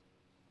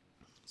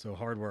 So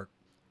hard work.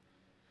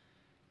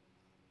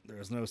 There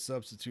is no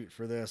substitute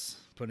for this,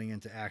 putting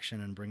into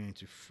action and bringing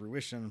to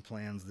fruition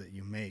plans that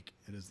you make.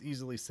 It is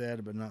easily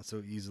said, but not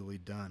so easily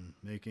done.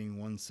 Making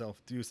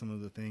oneself do some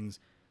of the things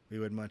we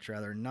would much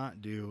rather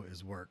not do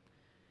is work.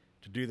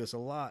 To do this a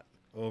lot,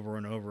 over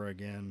and over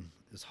again,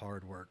 is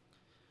hard work.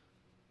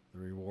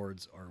 The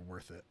rewards are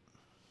worth it.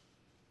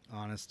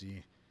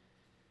 Honesty.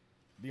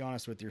 Be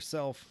honest with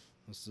yourself.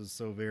 This is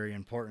so very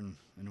important,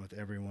 and with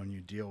everyone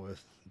you deal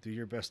with. Do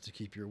your best to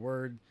keep your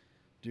word.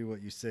 Do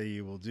what you say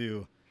you will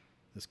do.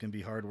 This can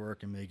be hard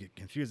work and make it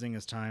confusing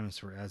at times,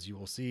 for as you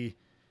will see,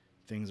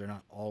 things are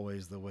not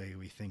always the way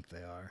we think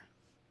they are.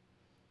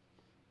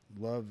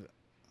 Love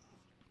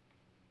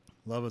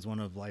is one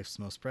of life's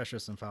most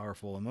precious and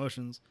powerful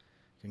emotions.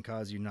 It can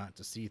cause you not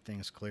to see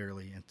things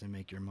clearly and to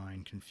make your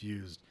mind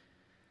confused.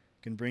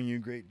 It can bring you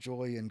great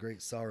joy and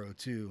great sorrow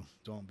too.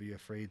 Don't be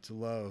afraid to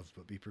love,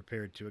 but be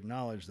prepared to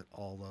acknowledge that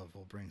all love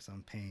will bring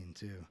some pain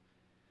too.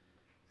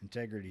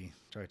 Integrity.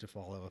 Try to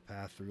follow a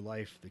path through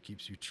life that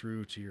keeps you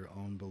true to your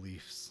own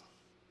beliefs.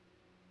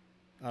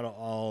 Out of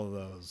all of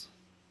those,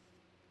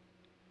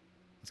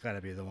 it's got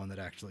to be the one that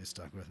actually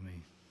stuck with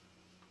me.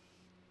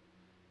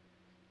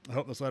 I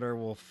hope this letter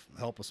will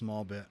help a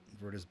small bit,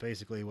 for it is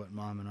basically what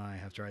Mom and I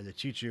have tried to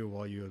teach you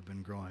while you have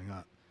been growing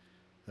up.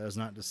 That is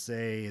not to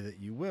say that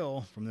you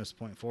will, from this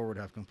point forward,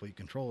 have complete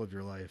control of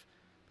your life,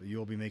 but you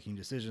will be making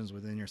decisions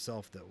within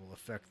yourself that will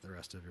affect the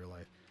rest of your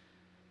life.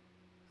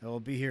 I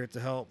will be here to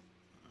help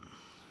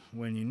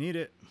when you need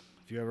it.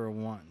 If you ever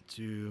want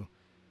to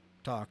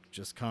talk,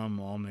 just come.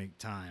 I'll make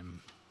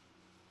time.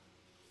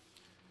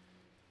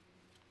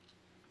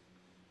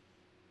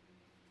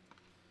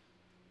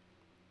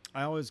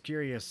 I was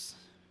curious.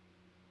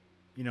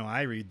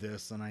 I read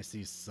this and I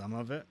see some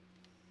of it.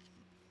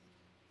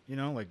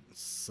 Like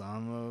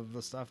some of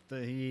the stuff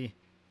that he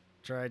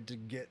tried to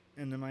get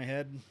into my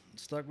head,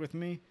 stuck with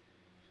me.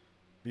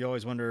 You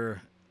always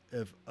wonder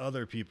if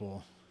other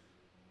people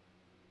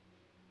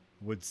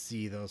would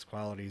see those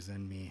qualities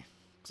in me,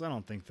 because I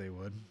don't think they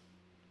would.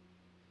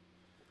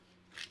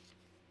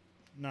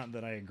 Not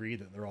that I agree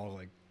that they're all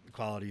like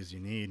qualities you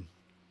need.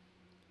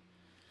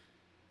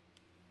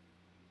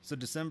 So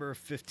December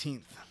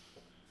 15th,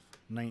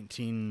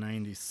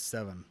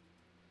 1997.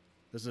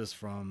 This is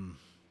from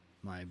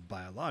my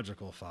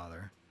biological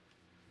father.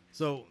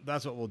 So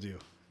that's what we'll do.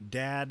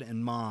 Dad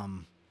and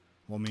mom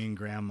will mean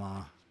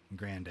grandma and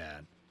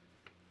granddad.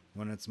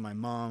 When it's my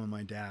mom and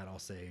my dad, I'll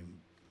say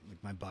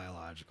like my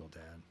biological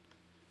dad.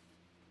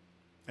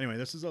 Anyway,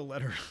 this is a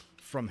letter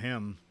from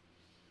him,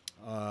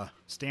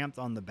 stamped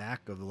on the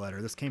back of the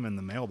letter. This came in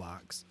the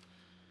mailbox.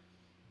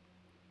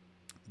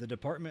 The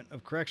Department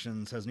of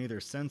Corrections has neither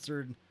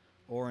censored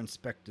or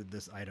inspected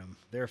this item.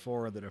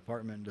 Therefore, the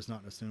department does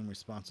not assume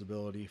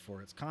responsibility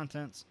for its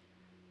contents.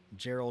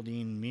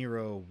 Geraldine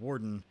Miro,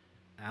 Warden,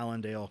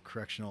 Allendale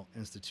Correctional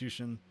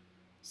Institution,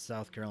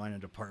 South Carolina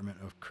Department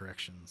of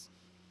Corrections.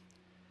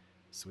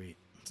 Sweet.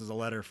 This is a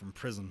letter from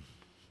prison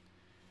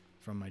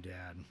from my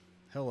dad.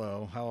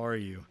 Hello, how are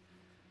you?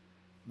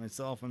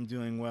 Myself, I'm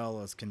doing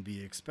well as can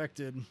be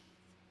expected.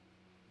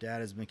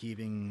 Dad has been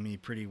keeping me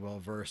pretty well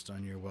versed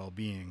on your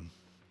well-being.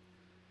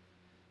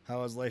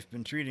 How has life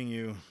been treating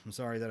you? I'm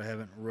sorry that I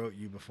haven't wrote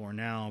you before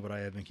now, but I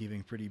have been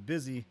keeping pretty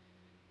busy,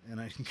 and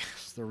I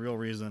guess the real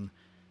reason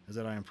is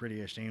that I am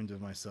pretty ashamed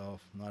of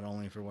myself, not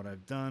only for what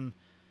I've done,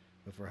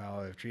 but for how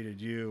I've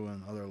treated you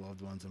and other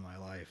loved ones in my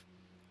life.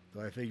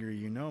 Though I figure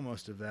you know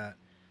most of that,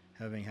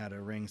 having had a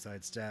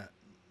ringside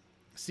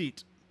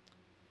seat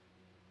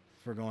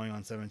for going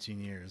on 17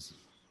 years.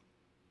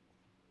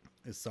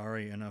 Is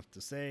sorry enough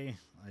to say?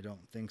 I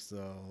don't think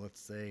so. Let's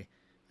say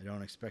I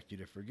don't expect you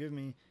to forgive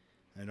me.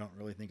 I don't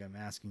really think I'm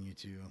asking you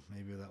to.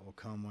 Maybe that will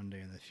come one day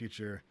in the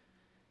future.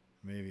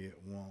 Maybe it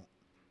won't.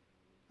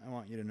 I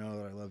want you to know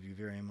that I love you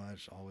very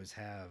much, always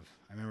have.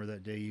 I remember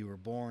that day you were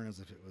born as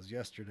if it was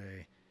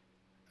yesterday.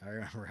 I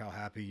remember how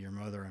happy your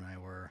mother and I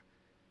were.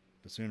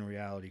 But soon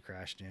reality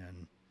crashed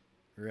in.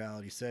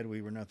 Reality said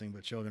we were nothing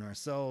but children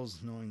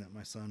ourselves, knowing that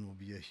my son will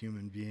be a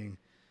human being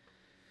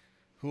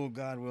who will,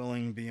 God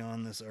willing, be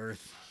on this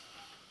earth.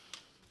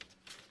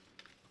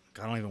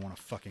 God, I don't even want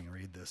to fucking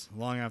read this.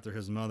 Long after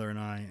his mother and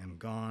I am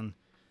gone,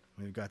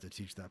 we've got to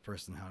teach that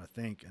person how to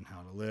think and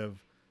how to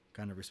live.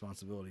 Kind of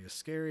responsibility is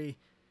scary.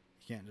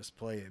 You can't just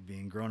play it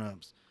being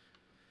grown-ups.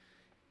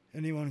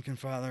 Anyone can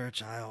father a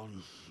child,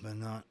 but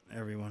not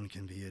everyone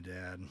can be a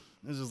dad.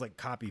 This is like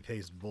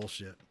copy-paste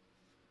bullshit.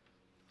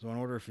 So in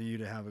order for you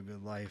to have a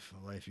good life,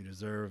 a life you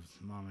deserve,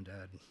 mom and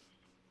dad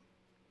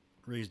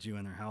raised you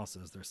in their house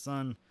as their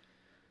son.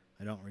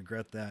 I don't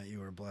regret that.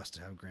 You were blessed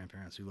to have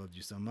grandparents who loved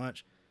you so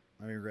much.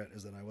 My regret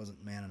is that I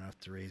wasn't man enough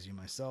to raise you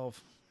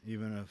myself.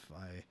 Even if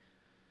I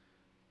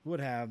would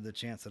have, the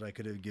chance that I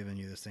could have given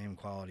you the same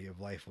quality of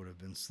life would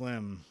have been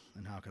slim.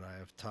 And how could I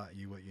have taught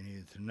you what you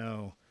needed to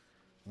know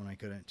when I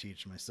couldn't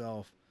teach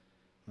myself?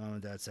 Mom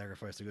and dad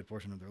sacrificed a good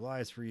portion of their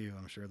lives for you.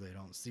 I'm sure they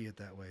don't see it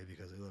that way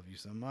because they love you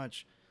so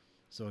much.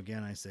 So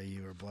again, I say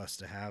you are blessed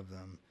to have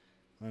them.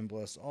 I'm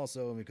blessed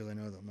also because I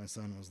know that my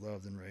son was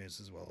loved and raised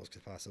as well as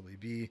could possibly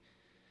be.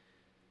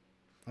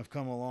 I've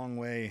come a long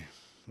way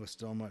with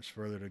still much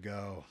further to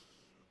go.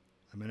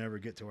 I may never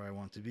get to where I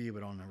want to be,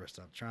 but I'll never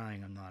stop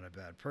trying. I'm not a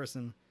bad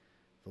person.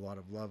 With a lot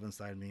of love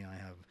inside me, I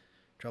have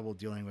trouble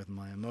dealing with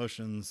my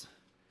emotions.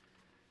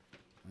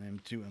 I am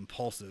too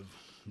impulsive.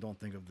 Don't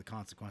think of the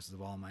consequences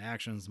of all my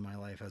actions. My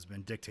life has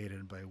been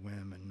dictated by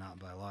whim and not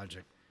by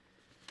logic.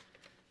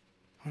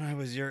 When I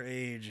was your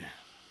age,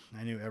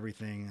 I knew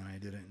everything and I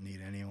didn't need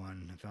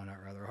anyone. I found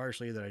out rather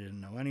harshly that I didn't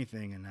know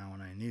anything, and now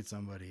when I need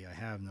somebody, I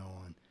have no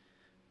one.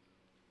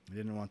 I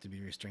didn't want to be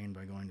restrained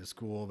by going to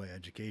school, by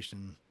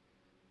education.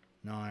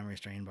 Now I'm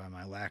restrained by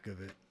my lack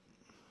of it.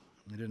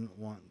 I didn't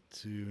want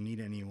to need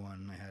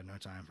anyone. I had no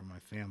time for my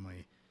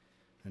family,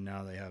 and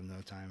now they have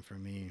no time for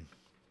me.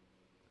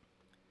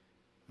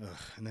 Ugh.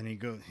 And then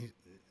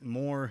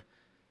more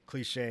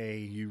cliche,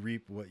 you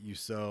reap what you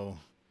sow.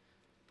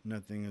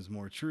 Nothing is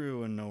more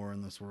true, and nowhere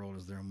in this world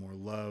is there more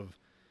love,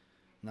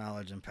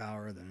 knowledge, and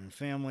power than in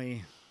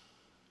family.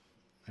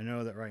 I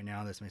know that right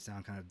now this may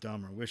sound kind of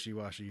dumb or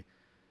wishy-washy.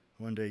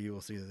 One day you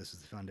will see that this is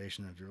the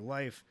foundation of your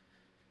life.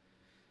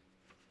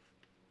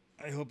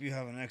 I hope you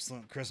have an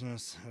excellent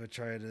Christmas. I would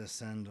try to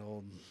send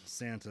old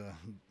Santa,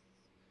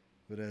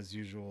 but as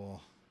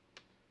usual,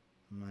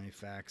 my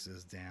fax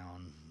is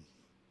down,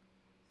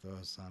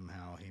 though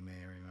somehow he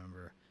may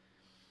remember.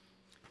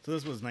 So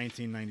this was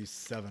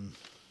 1997.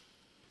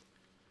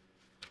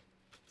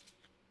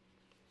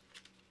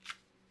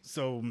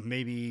 So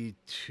maybe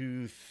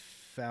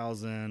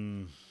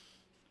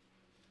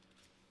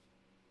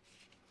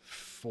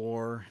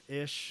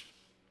 2004-ish,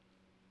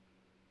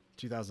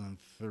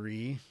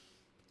 2003.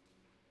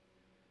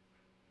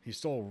 He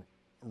stole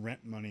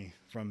rent money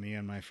from me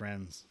and my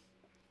friends,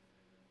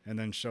 and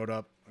then showed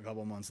up a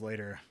couple months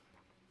later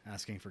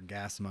asking for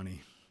gas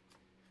money.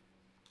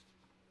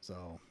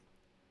 So,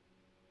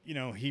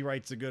 he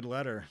writes a good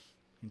letter.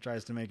 He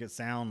tries to make it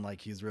sound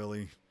like he's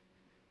really,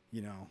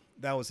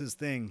 that was his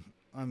thing.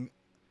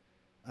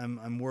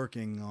 I'm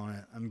working on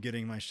it. I'm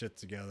getting my shit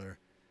together.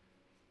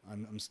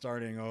 I'm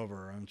starting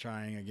over. I'm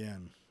trying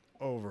again,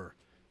 over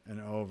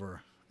and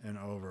over and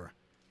over.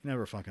 You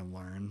never fucking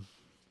learn.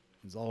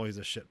 He's always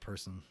a shit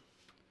person.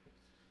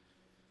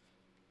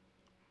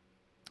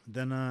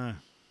 Then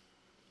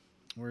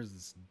where's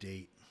this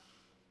date?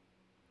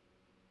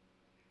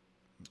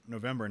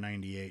 November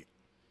 98.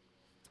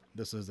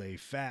 This is a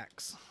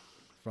fax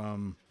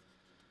from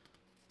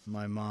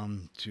my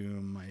mom to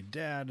my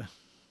dad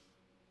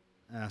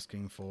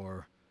asking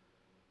for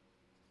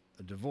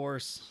a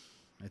divorce,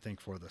 I think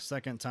for the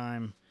second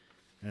time,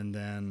 and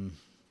then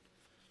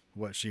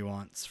what she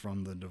wants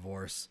from the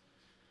divorce.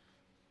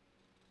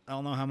 I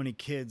don't know how many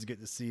kids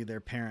get to see their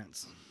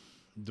parents'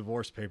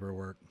 divorce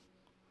paperwork.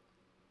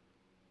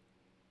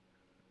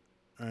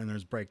 And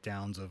there's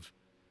breakdowns of,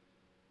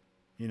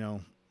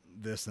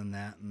 this and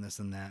that and this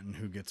and that and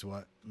who gets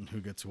what and who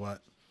gets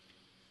what.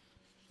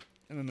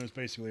 And then there's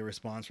basically a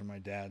response from my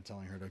dad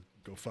telling her to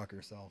go fuck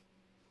herself.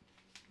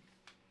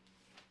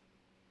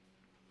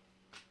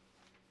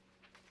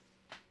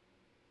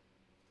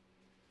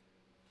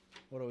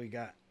 What do we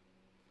got?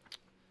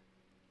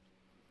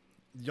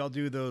 Did y'all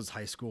do those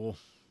high school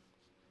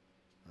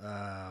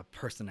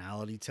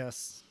personality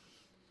tests?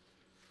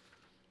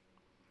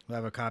 I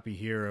have a copy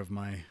here of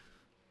my...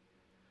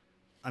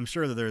 I'm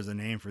sure that there's a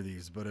name for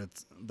these, but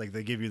it's like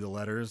they give you the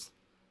letters.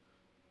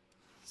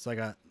 So I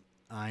got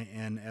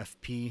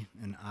INFP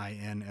and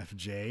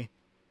INFJ.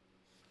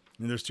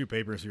 And there's two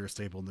papers here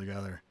stapled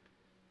together.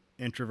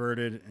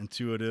 Introverted,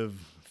 intuitive,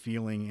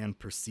 feeling, and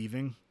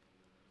perceiving.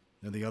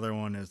 And the other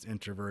one is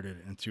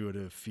introverted,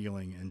 intuitive,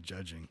 feeling, and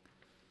judging.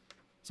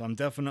 So I'm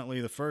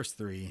definitely the first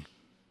three,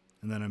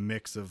 and then a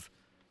mix of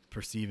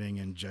perceiving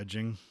and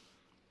judging.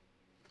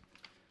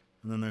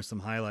 And then there's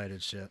some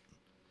highlighted shit.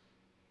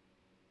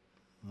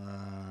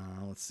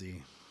 Let's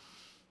see.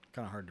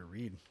 Kind of hard to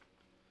read.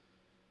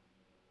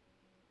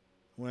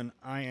 When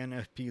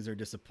INFPs are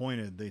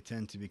disappointed, they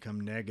tend to become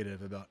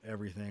negative about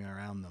everything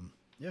around them.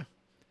 Yeah.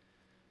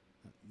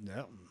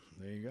 Yep,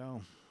 there you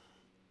go.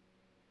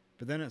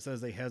 But then it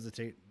says they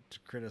hesitate to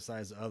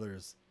criticize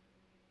others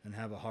and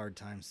have a hard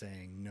time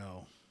saying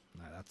no.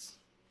 No, that's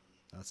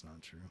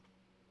not true.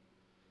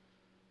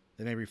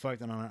 They may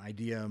reflect on an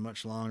idea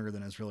much longer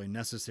than is really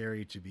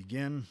necessary to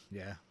begin.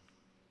 Yeah,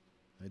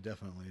 they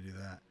definitely do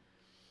that.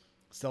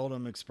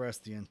 Seldom express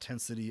the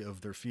intensity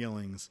of their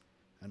feelings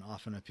and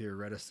often appear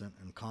reticent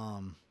and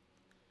calm.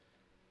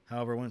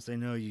 However, once they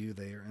know you,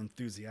 they are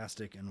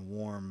enthusiastic and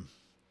warm.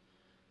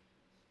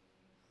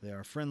 They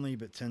are friendly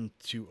but tend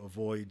to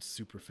avoid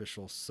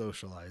superficial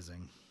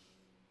socializing.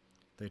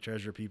 They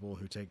treasure people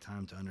who take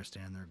time to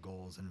understand their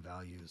goals and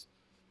values.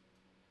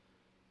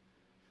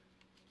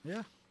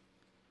 Yeah.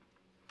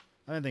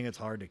 I don't think it's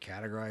hard to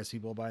categorize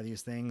people by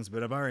these things,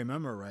 but if I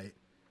remember right,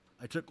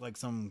 I took like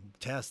some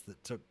test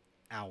that took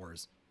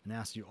hours and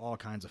asked you all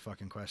kinds of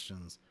fucking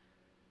questions.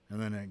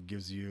 And then it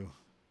gives you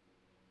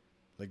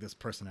like this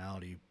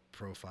personality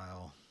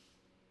profile.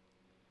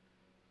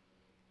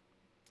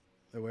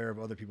 Aware of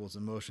other people's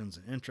emotions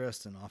and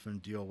interests and often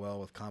deal well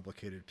with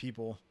complicated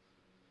people.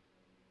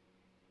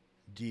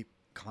 Deep,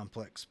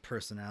 complex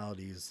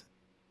personalities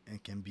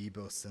and can be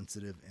both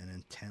sensitive and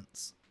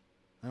intense.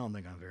 I don't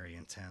think I'm very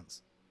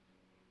intense.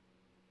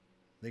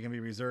 They can be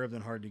reserved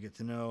and hard to get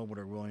to know, but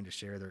are willing to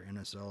share their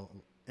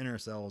inner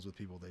selves with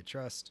people they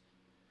trust.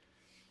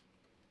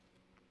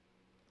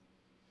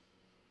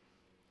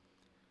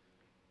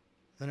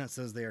 Then it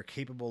says they are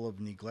capable of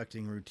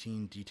neglecting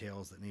routine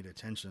details that need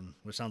attention,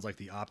 which sounds like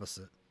the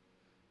opposite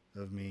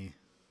of me.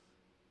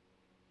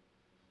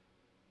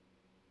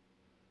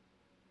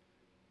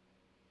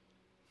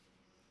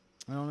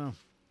 I don't know.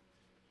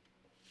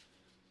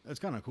 It's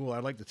kind of cool.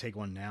 I'd like to take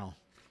one now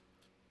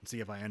and see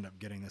if I end up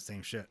getting the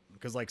same shit.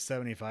 Because like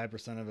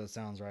 75% of it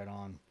sounds right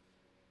on.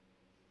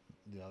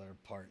 The other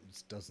part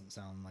just doesn't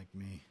sound like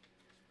me.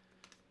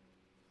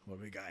 What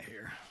do we got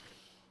here?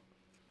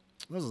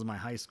 This is my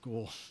high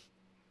school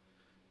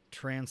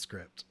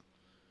transcript.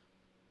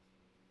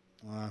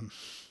 All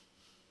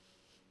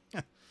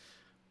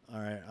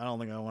right, I don't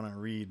think I want to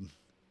read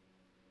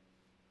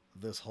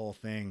this whole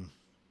thing.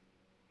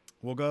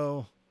 We'll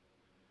go...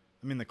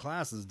 I mean, the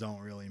classes don't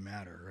really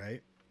matter,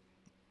 right?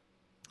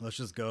 Let's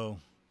just go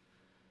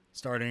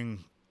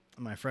starting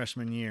my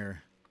freshman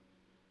year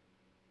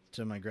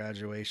to my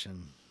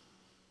graduation.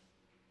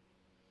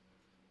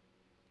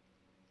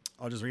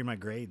 I'll just read my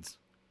grades.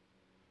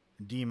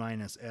 D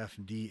minus F,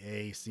 D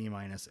A, C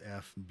minus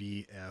F,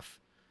 B F,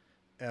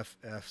 F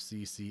F,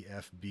 C C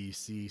F, B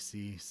C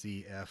C,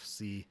 C F,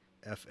 C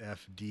F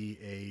F, D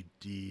A,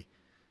 D,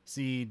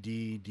 C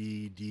D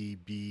D D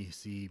B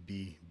C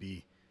B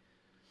B.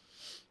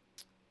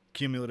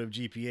 Cumulative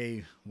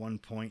GPA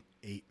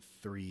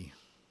 1.83.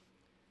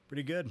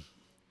 Pretty good.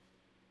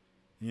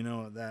 You know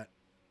what that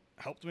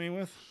helped me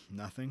with?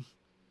 Nothing.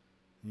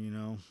 You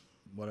know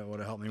what it would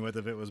have helped me with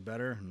if it was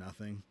better?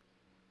 Nothing.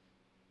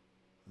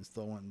 I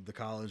still went to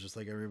college just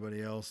like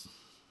everybody else.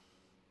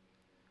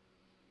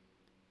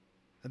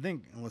 I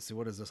think, let's see,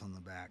 what is this on the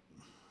back?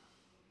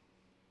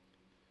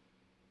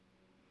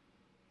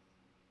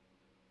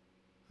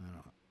 I don't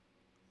know.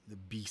 The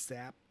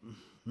BSAP.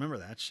 Remember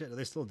that shit? Do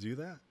they still do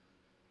that?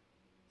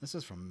 This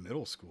is from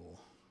middle school.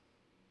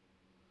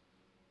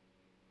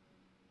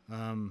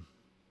 I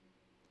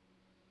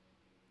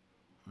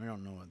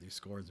don't know what these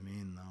scores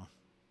mean, though.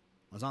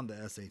 I was on the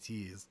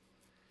SATs.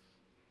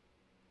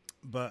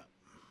 But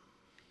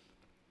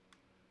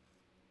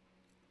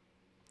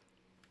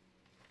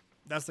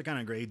that's the kind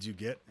of grades you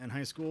get in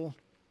high school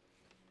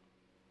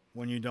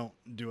when you don't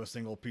do a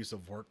single piece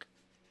of work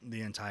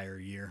the entire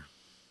year.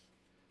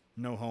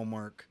 No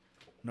homework,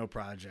 no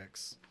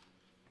projects,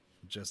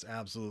 just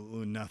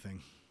absolutely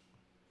nothing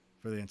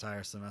for the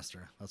entire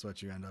semester. That's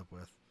what you end up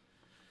with.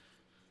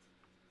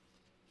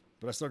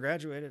 But I still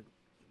graduated,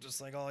 just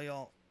like all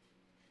y'all.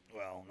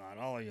 Well, not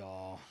all of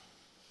y'all.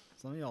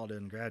 Some of y'all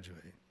didn't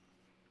graduate.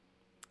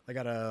 I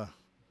got a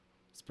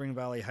Spring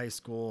Valley High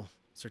School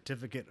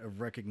Certificate of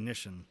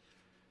Recognition.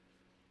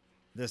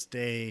 This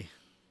day,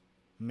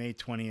 May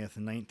 20th,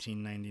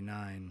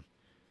 1999,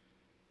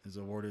 is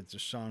awarded to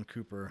Sean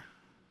Cooper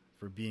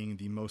for being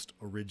the most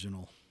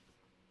original.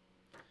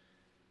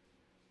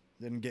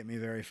 Didn't get me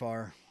very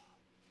far.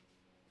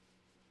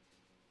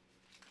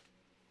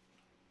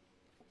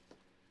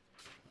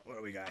 What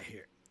do we got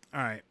here?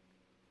 All right.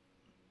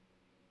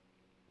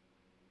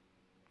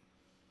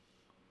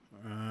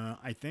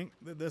 I think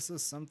that this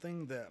is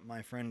something that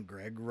my friend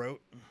Greg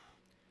wrote.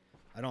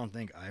 I don't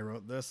think I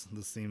wrote this.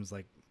 This seems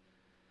like...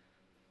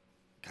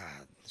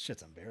 God, this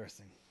shit's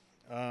embarrassing.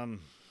 But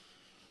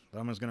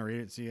I'm just going to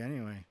read it to you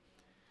anyway.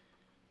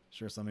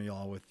 Sure, some of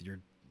y'all with your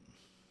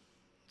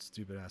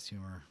stupid ass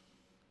humor.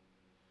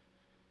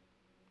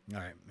 All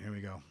right, here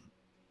we go.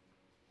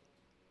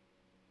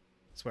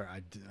 I swear,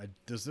 I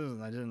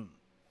didn't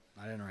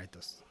write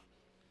this.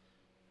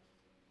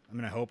 I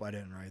mean, I hope I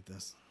didn't write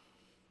this.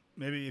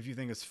 Maybe if you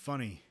think it's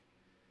funny,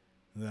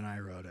 then I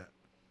wrote it.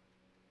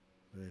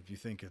 But if you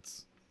think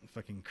it's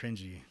fucking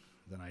cringy,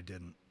 then I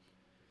didn't.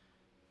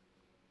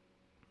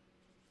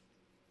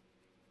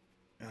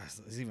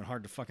 It's even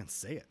hard to fucking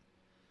say it.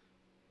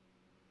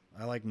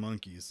 I like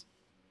monkeys.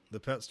 The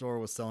pet store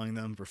was selling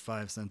them for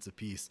 5 cents a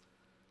piece.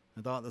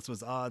 I thought this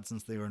was odd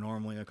since they were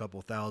normally a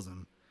couple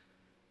thousand.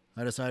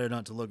 I decided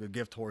not to look a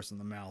gift horse in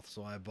the mouth,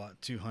 so I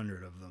bought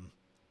 200 of them.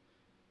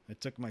 I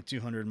took my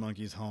 200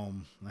 monkeys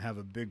home. I have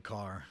a big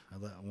car. I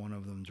let one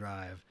of them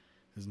drive.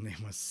 His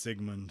name was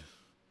Sigmund.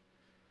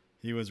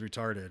 He was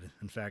retarded.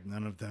 In fact,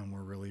 none of them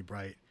were really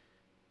bright.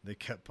 They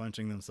kept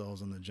punching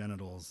themselves in the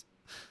genitals.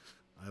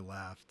 I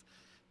laughed.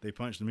 They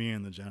punched me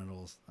in the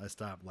genitals. I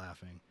stopped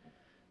laughing.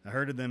 I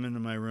herded them into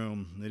my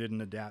room. They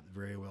didn't adapt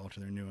very well to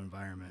their new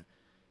environment.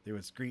 They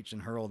would screech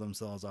and hurl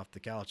themselves off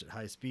the couch at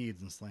high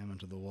speeds and slam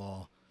into the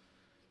wall.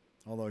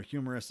 Although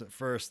humorous at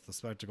first, the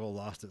spectacle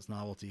lost its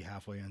novelty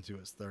halfway into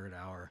its third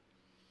hour.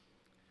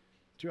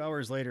 2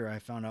 hours later, I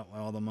found out why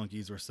all the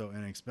monkeys were so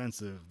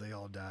inexpensive. They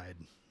all died.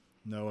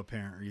 No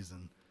apparent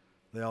reason.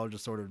 They all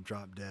just sort of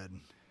dropped dead.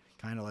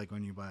 Kind of like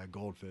when you buy a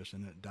goldfish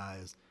and it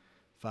dies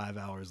 5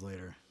 hours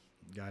later.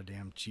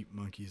 Goddamn cheap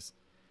monkeys.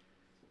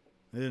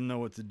 I didn't know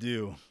what to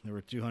do. There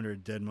were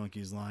 200 dead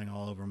monkeys lying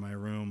all over my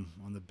room,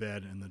 on the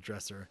bed and the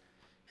dresser,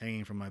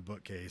 hanging from my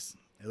bookcase.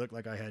 It looked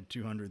like I had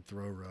 200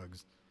 throw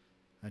rugs.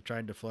 I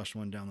tried to flush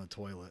one down the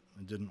toilet.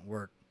 It didn't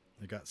work.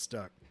 It got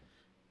stuck.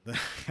 Then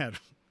I had...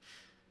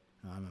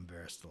 Oh, I'm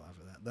embarrassed to laugh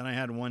at that. Then I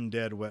had one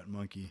dead wet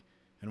monkey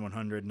and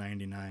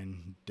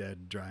 199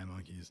 dead dry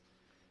monkeys.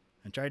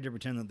 I tried to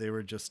pretend that they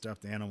were just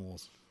stuffed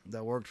animals.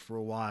 That worked for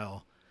a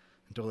while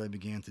until they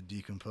began to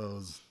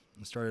decompose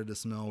and started to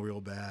smell real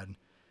bad.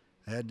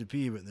 I had to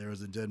pee, but there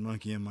was a dead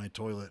monkey in my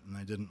toilet and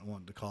I didn't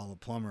want to call a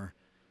plumber.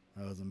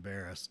 I was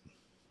embarrassed.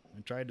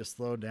 I tried to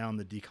slow down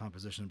the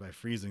decomposition by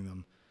freezing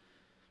them.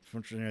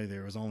 Fortunately,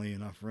 there was only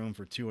enough room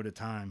for 2 at a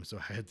time, so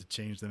I had to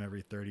change them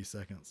every 30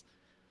 seconds.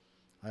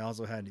 I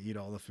also had to eat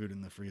all the food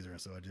in the freezer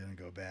so it didn't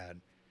go bad.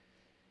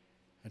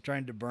 I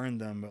tried to burn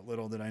them, but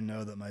little did I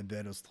know that my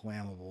bed was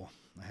flammable.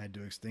 I had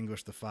to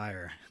extinguish the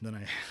fire. Then I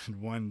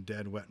had one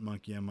dead wet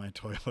monkey in my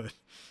toilet,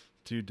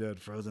 2 dead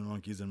frozen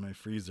monkeys in my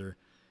freezer,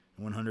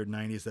 and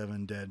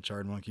 197 dead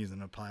charred monkeys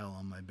in a pile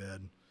on my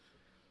bed.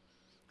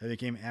 I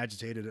became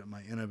agitated at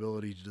my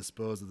inability to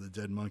dispose of the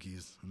dead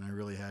monkeys, and I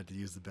really had to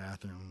use the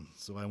bathroom,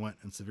 so I went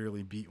and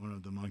severely beat one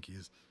of the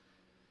monkeys.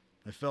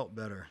 I felt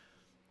better.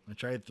 I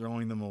tried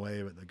throwing them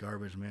away, but the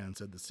garbage man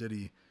said the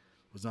city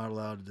was not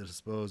allowed to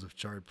dispose of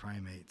charred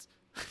primates.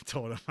 I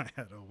told him I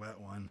had a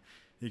wet one.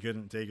 He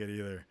couldn't take it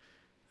either.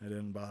 I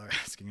didn't bother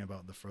asking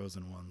about the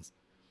frozen ones.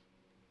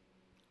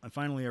 I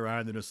finally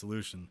arrived at a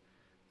solution.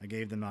 I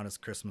gave them out as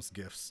Christmas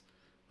gifts.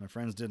 My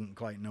friends didn't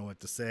quite know what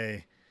to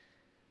say.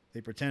 They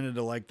pretended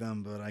to like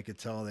them, but I could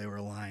tell they were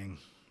lying,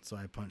 so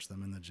I punched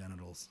them in the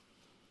genitals.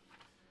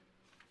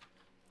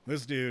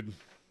 This dude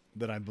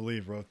that I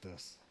believe wrote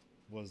this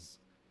was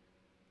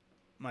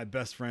my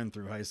best friend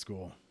through high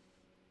school.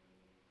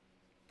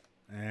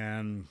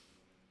 And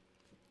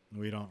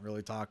we don't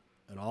really talk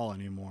at all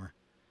anymore.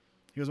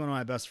 He was one of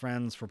my best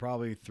friends for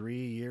probably 3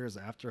 years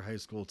after high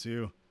school,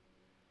 too.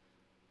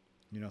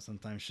 You know,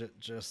 sometimes shit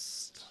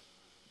just...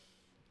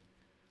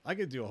 I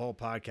could do a whole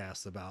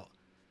podcast about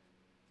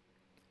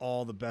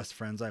all the best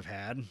friends I've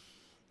had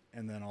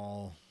and then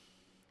all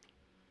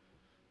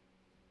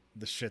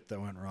the shit that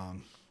went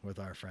wrong with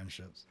our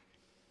friendships.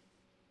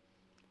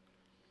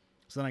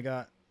 So then I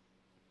got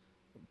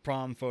a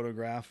prom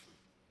photograph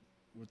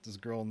with this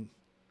girl,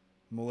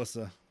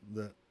 Melissa,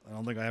 that I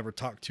don't think I ever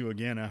talked to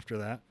again after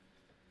that.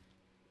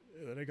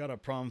 Then I got a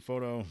prom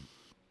photo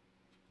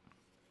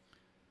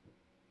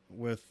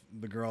with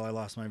the girl I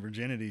lost my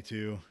virginity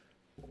to,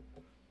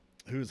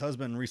 whose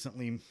husband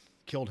recently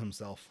killed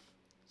himself.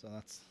 So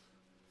that's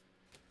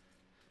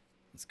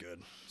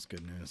good. It's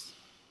good news.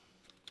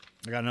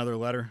 I got another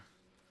letter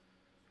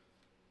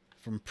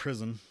from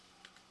prison.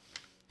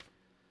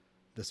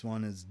 This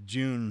one is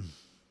June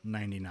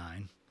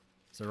 99.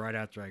 So right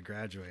after I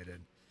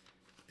graduated.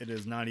 It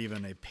is not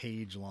even a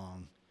page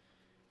long.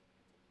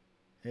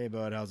 Hey,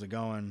 bud, how's it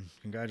going?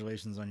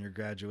 Congratulations on your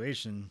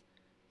graduation.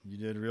 You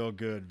did real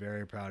good.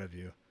 Very proud of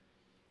you.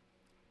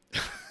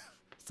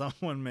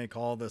 Someone may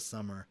call this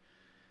summer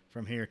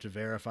from here to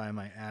verify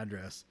my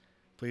address.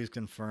 Please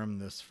confirm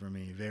this for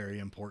me. Very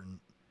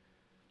important.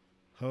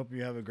 Hope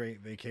you have a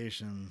great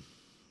vacation.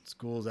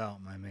 School's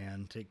out, my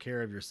man. Take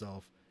care of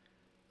yourself.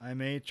 I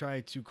may try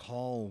to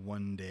call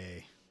one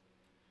day.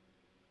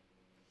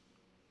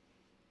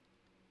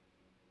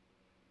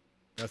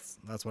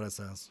 That's what it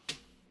says.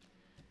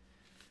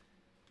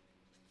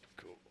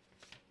 Cool.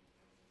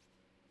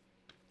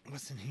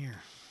 What's in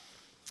here?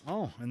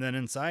 Oh, and then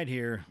inside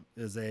here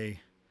is a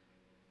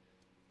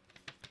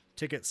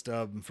ticket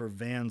stub for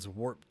Vans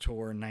Warped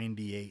Tour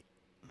 98.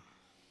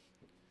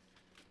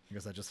 I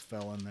guess I just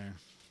fell in there.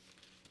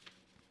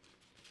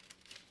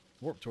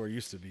 Warped Tour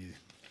used to be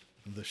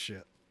the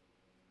shit.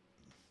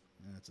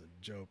 That's a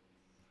joke.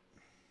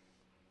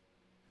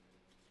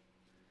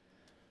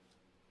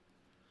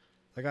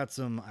 I got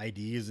some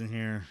IDs in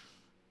here.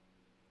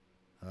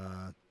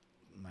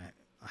 My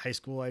high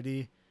school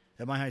ID.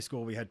 At my high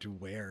school, we had to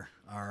wear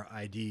our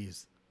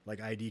IDs, like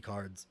ID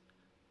cards,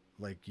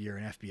 like you're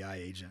an FBI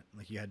agent.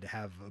 Like you had to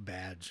have a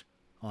badge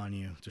on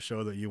you to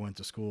show that you went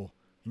to school,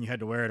 and you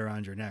had to wear it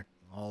around your neck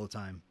all the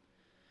time.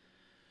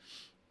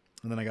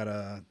 And then I got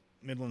a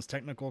Midlands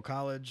Technical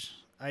College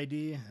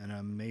ID and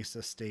a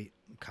Mesa State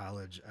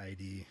College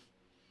ID.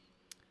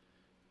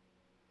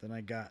 Then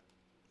I got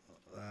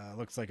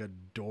looks like a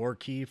door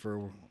key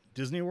for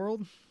Disney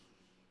World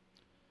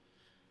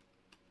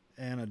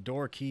and a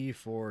door key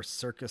for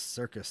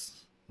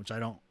Circus, which I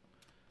don't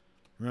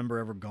remember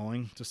ever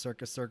going to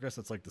Circus.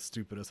 It's like the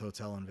stupidest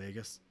hotel in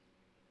Vegas,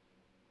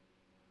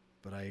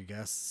 but I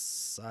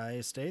guess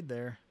I stayed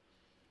there.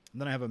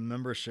 And then I have a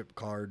membership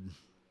card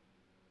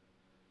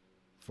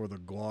for the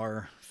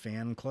Guar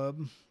fan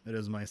club. It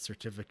is my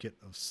certificate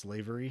of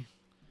slavery.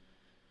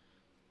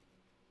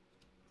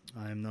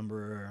 I'm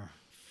number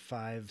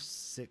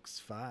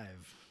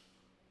 565.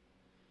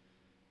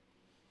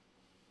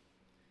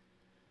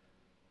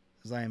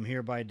 As I am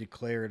hereby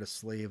declared a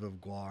slave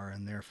of Guar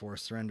and therefore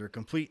surrender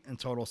complete and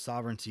total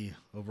sovereignty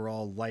over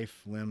all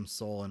life, limb,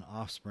 soul, and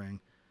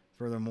offspring.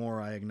 Furthermore,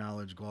 I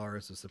acknowledge Guar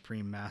as the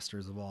supreme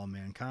masters of all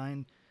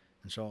mankind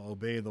and shall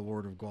obey the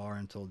word of Guar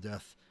until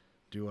death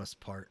do us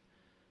part.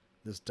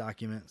 This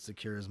document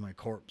secures my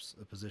corpse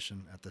a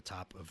position at the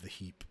top of the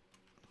heap.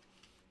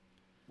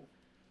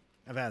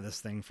 I've had this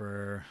thing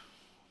for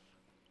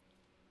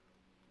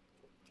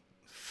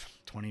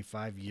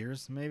 25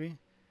 years, maybe.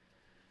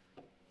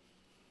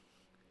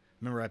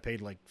 Remember I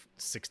paid like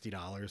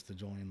 $60 to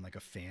join like a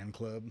fan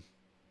club.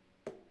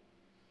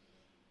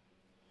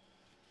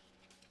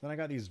 Then I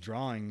got these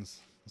drawings.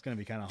 It's going to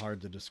be kind of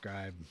hard to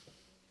describe.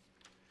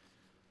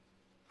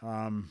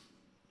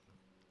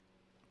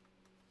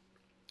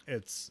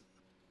 It's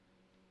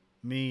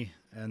me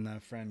and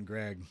that friend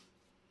Greg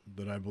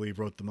that I believe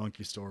wrote the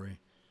monkey story,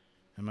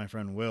 and my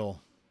friend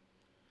Will,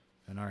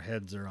 and our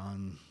heads are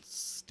on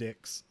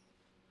sticks,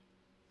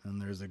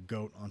 and there's a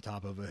goat on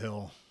top of a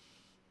hill,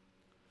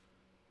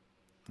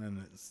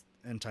 and it's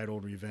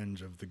entitled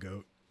Revenge of the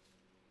Goat.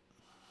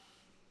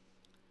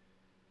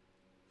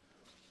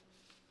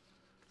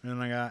 And then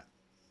I got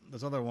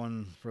this other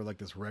one for like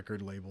this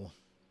record label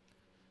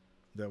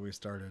that we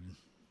started,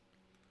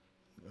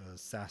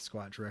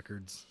 Sasquatch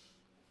Records.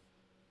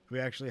 We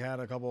actually had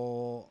a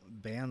couple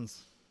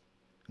bands,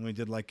 and we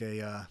did like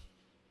a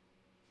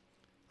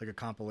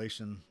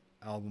compilation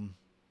album.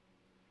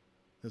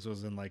 This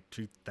was in like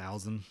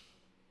 2000,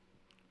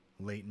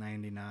 late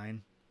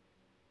 99,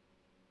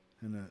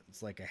 and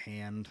it's like a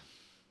hand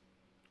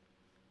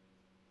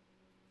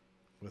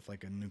with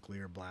like a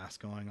nuclear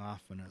blast going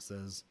off, and it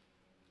says,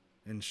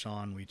 "In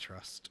Sean we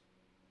trust."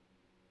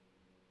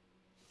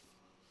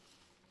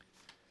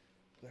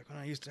 Back when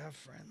I used to have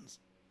friends.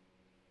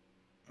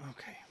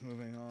 Okay,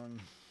 moving on.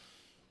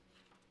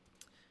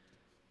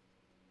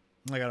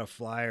 I got a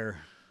flyer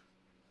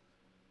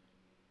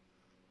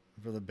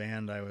for the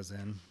band I was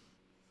in.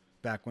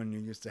 Back when you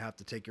used to have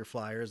to take your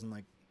flyers and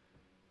like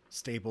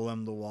staple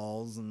them to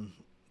walls and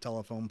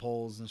telephone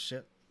poles and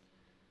shit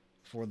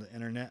for the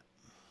internet.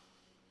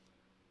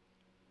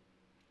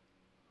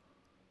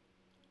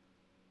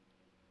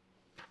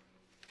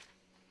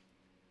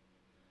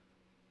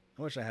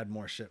 I wish I had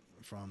more shit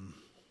from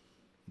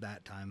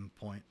that time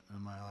point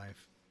in my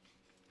life.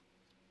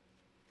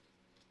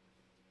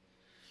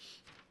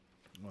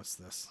 What's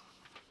this?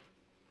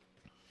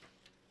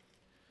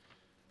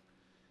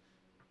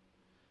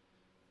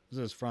 This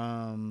is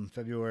from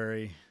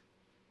February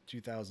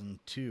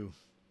 2002.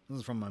 This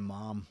is from my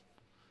mom.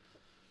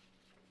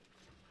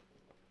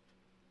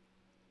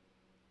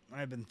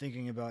 I've been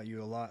thinking about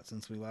you a lot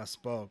since we last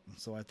spoke,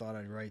 so I thought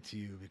I'd write to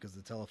you because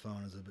the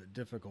telephone is a bit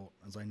difficult,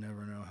 as I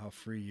never know how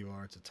free you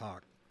are to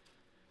talk.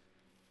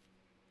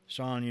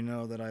 Sean, you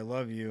know that I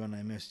love you and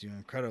I miss you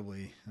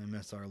incredibly. I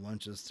miss our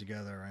lunches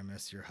together. I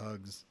miss your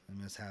hugs. I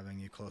miss having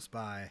you close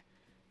by.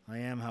 I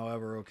am,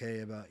 however,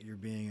 okay about your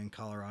being in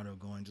Colorado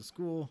going to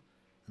school,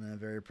 and I'm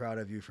very proud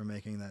of you for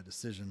making that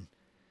decision.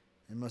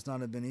 It must not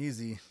have been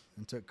easy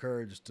and took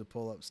courage to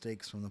pull up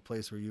stakes from the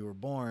place where you were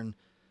born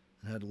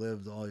and had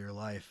lived all your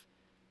life.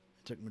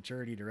 It took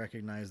maturity to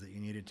recognize that you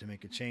needed to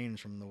make a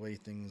change from the way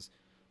things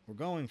were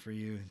going for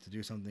you to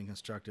do something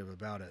constructive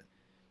about it.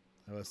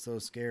 I was so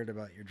scared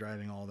about you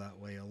driving all that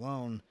way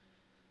alone,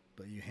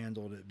 but you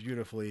handled it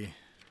beautifully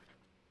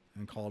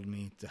and called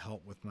me to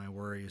help with my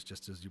worries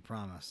just as you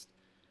promised.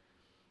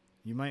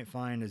 You might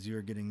find as you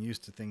are getting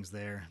used to things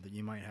there that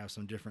you might have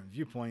some different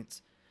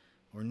viewpoints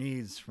or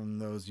needs from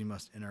those you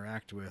must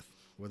interact with,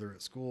 whether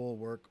at school,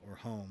 work, or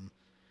home.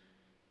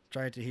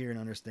 Try to hear and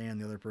understand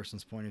the other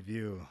person's point of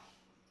view,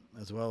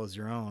 as well as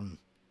your own,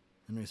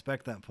 and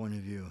respect that point of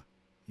view,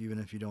 even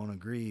if you don't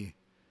agree,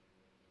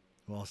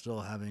 while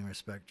still having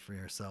respect for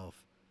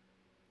yourself.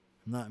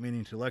 I'm not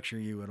meaning to lecture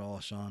you at all,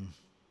 Sean.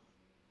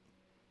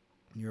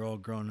 You're all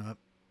grown up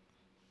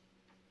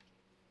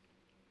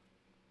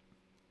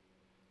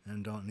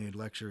and don't need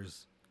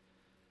lectures.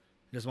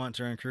 I just want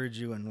to encourage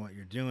you in what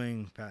you're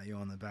doing, pat you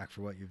on the back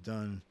for what you've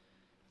done,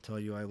 tell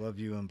you I love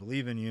you and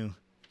believe in you.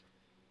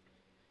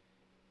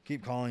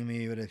 Keep calling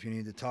me, but if you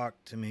need to talk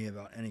to me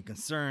about any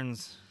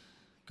concerns,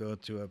 go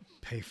to a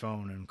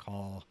payphone and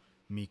call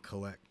me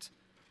collect.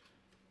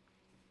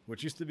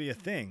 Which used to be a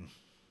thing.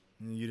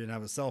 You didn't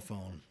have a cell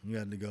phone. You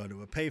had to go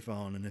to a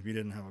payphone, and if you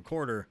didn't have a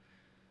quarter,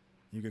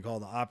 you could call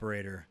the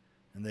operator,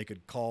 and they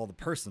could call the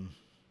person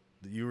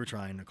that you were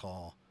trying to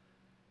call,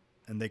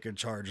 and they could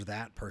charge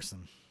that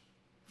person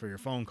for your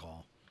phone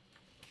call.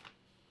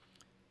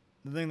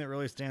 The thing that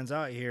really stands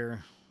out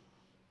here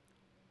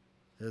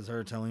is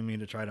her telling me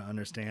to try to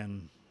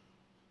understand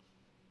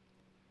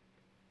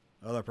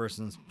other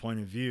person's point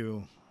of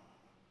view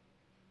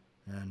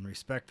and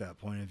respect that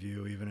point of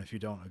view even if you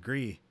don't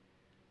agree,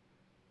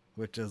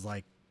 which is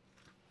like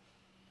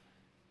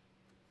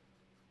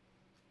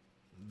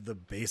the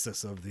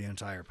basis of the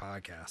entire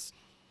podcast.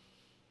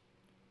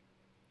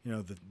 You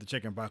know, the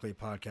Chicken Broccoli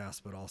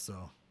podcast, but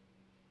also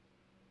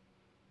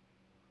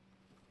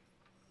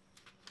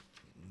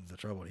the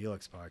Troubled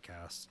Helix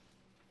podcast.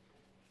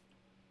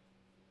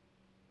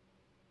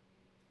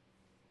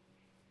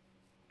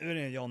 If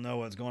any of y'all know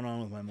what's going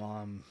on with my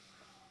mom,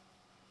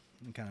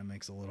 it kind of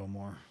makes a little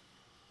more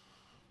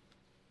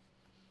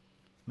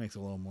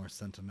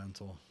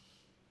sentimental.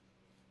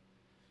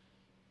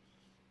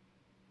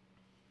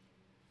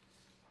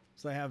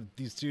 So I have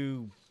these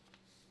two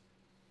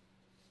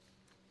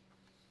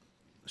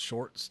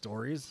short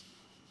stories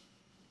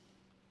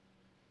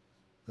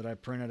that I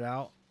printed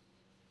out.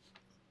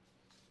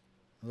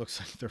 It looks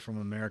like they're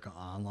from America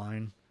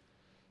Online.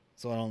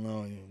 So I don't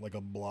know, like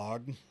a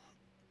blog.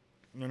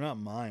 They're not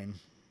mine.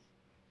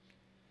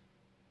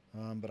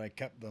 But I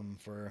kept them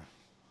for,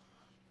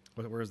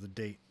 where's the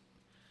date?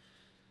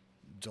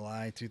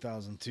 July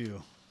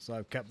 2002. So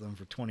I've kept them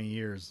for 20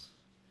 years.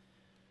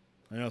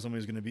 I know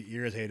somebody's going to be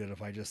irritated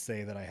if I just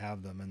say that I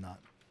have them and not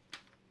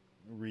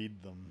read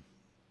them.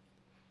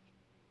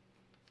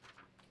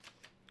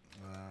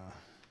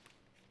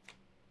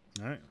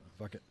 Alright,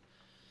 fuck it.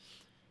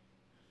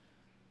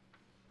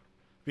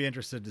 Be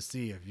interested to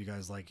see if you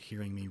guys like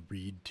hearing me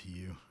read to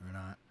you or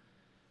not.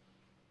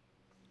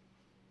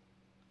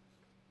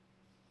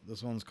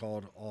 This one's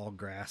called All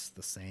Grass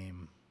the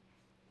Same.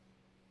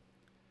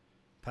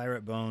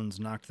 Pirate bones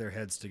knocked their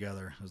heads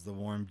together as the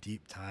warm,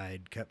 deep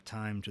tide kept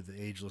time to the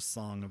ageless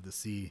song of the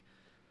sea.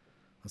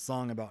 A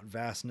song about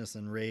vastness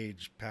and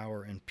rage,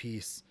 power and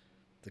peace,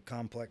 the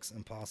complex,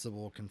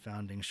 impossible,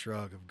 confounding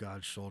shrug of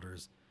God's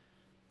shoulders.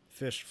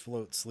 Fish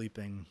float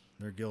sleeping,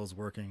 their gills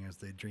working as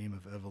they dream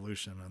of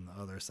evolution on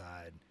the other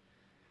side.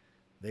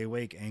 They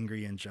wake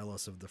angry and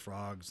jealous of the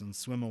frogs and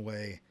swim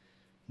away,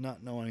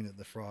 not knowing that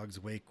the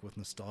frogs wake with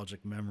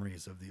nostalgic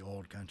memories of the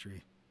old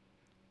country.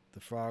 The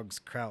frogs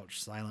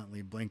crouch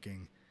silently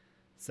blinking,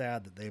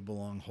 sad that they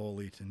belong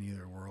wholly to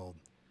neither world.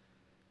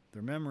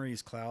 Their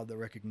memories cloud the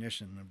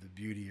recognition of the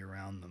beauty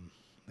around them.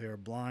 They are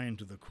blind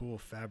to the cool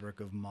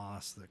fabric of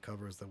moss that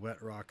covers the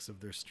wet rocks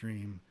of their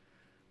stream,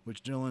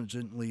 which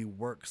diligently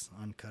works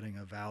on cutting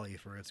a valley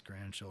for its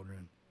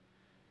grandchildren.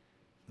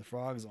 The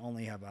frogs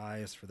only have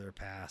eyes for their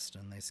past,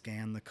 and they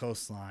scan the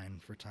coastline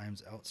for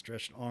time's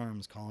outstretched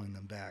arms calling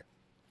them back.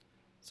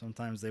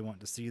 Sometimes they want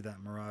to see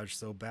that mirage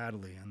so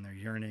badly, and their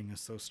yearning is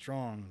so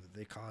strong that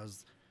they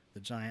cause the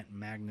giant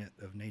magnet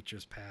of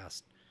nature's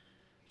past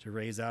to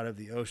raise out of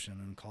the ocean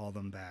and call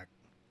them back.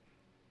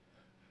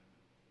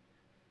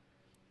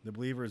 The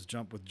believers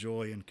jump with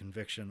joy and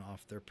conviction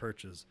off their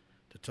perches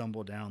to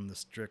tumble down the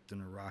strict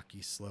and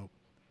rocky slope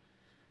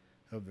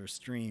of their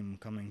stream,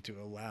 coming to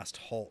a last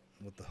halt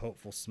with the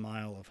hopeful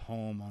smile of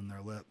home on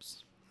their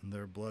lips and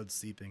their blood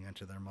seeping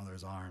into their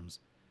mother's arms.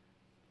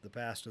 The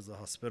past is a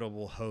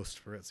hospitable host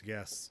for its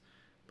guests,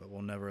 but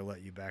will never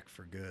let you back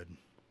for good.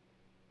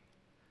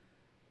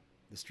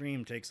 The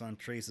stream takes on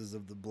traces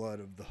of the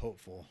blood of the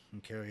hopeful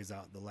and carries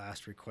out the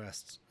last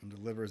requests and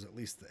delivers at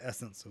least the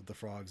essence of the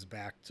frogs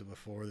back to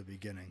before the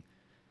beginning.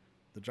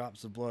 The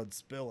drops of blood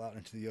spill out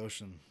into the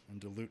ocean and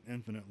dilute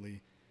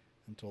infinitely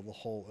until the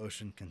whole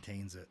ocean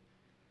contains it.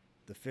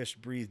 The fish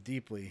breathe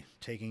deeply,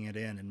 taking it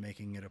in and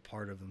making it a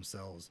part of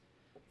themselves,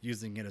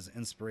 using it as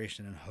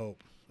inspiration and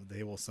hope that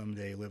they will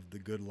someday live the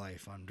good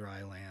life on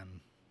dry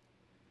land.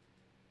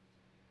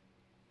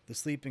 The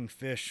sleeping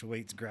fish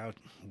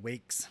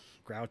wakes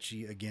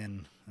grouchy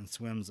again and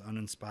swims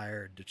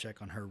uninspired to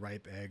check on her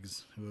ripe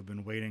eggs who have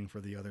been waiting for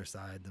the other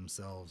side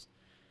themselves.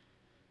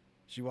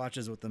 She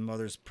watches with the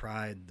mother's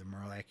pride the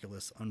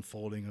miraculous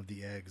unfolding of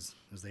the eggs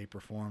as they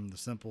perform the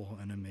simple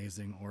and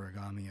amazing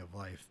origami of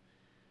life.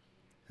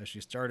 As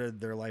she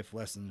started their life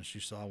lessons, she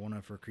saw one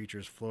of her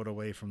creatures float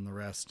away from the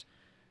rest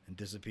and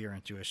disappear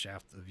into a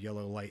shaft of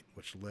yellow light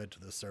which led to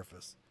the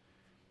surface.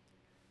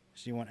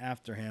 She went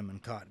after him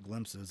and caught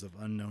glimpses of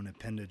unknown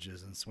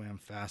appendages and swam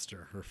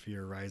faster, her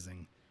fear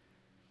rising.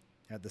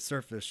 At the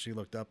surface, she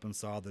looked up and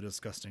saw the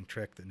disgusting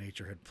trick that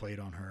nature had played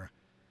on her.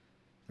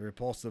 The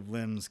repulsive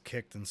limbs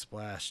kicked and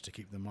splashed to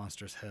keep the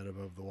monster's head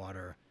above the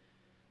water.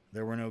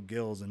 There were no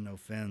gills and no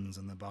fins,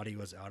 and the body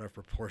was out of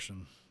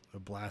proportion, a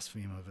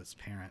blaspheme of its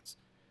parents.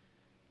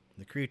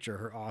 The creature,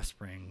 her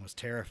offspring, was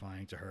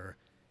terrifying to her,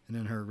 and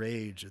in her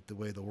rage at the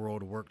way the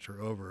world worked her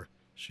over,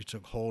 she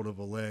took hold of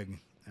a leg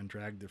and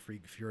dragged the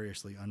freak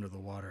furiously under the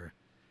water.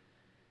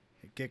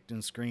 It kicked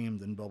and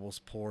screamed, and bubbles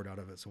poured out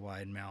of its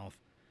wide mouth,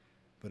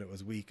 but it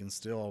was weak and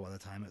still by the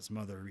time its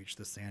mother reached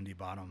the sandy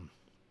bottom.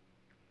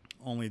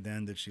 Only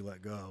then did she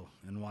let go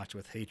and watch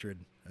with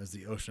hatred as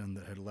the ocean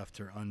that had left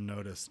her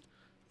unnoticed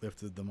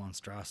lifted the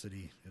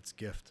monstrosity, its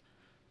gift,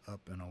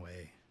 up and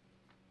away.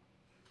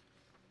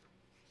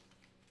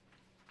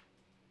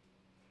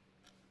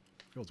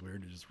 Feels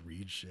weird to just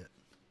read shit.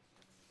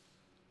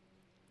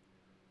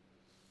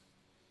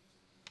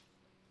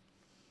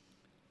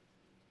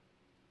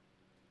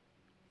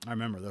 I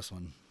remember this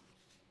one.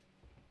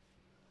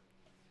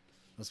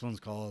 This one's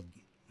called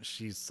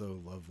She's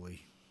So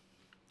Lovely.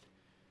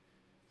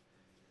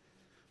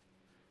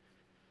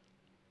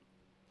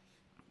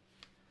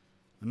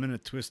 I'm in a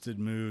twisted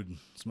mood,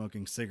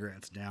 smoking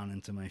cigarettes down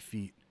into my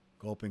feet,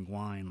 gulping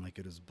wine like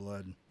it is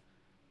blood.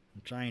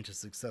 I'm trying to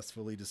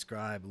successfully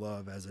describe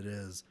love as it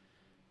is,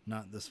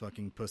 not this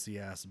fucking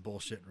pussy-ass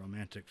bullshit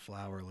romantic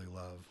flowery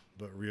love,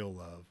 but real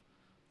love.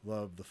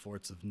 Love the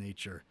force of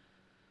nature.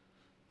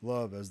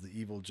 Love as the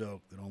evil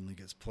joke that only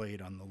gets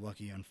played on the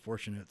lucky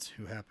unfortunates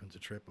who happen to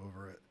trip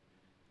over it.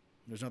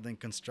 There's nothing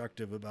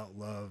constructive about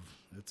love.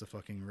 It's a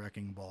fucking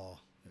wrecking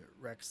ball. It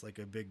wrecks like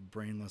a big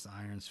brainless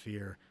iron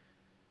sphere,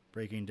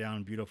 breaking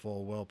down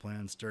beautiful,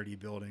 well-planned, sturdy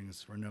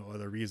buildings for no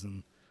other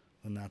reason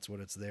than that's what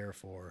it's there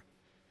for.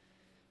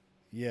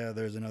 Yeah,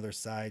 there's another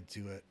side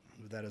to it,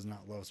 but that is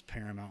not love's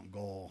paramount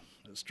goal.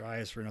 It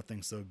strives for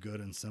nothing so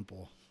good and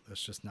simple.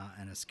 That's just not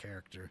in its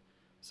character.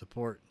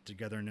 Support,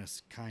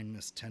 togetherness,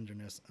 kindness,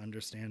 tenderness,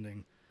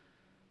 understanding,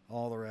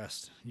 all the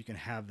rest, you can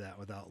have that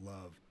without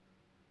love.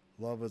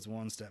 Love is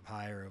one step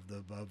higher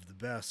above the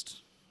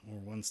best, or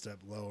one step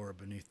lower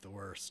beneath the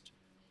worst.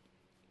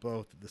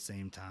 Both at the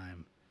same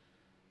time.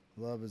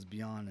 Love is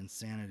beyond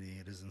insanity.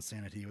 It is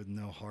insanity with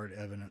no hard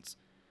evidence,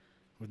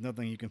 with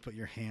nothing you can put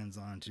your hands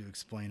on to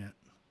explain it.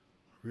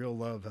 Real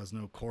love has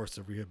no course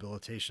of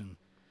rehabilitation,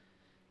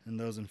 and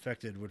those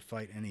infected would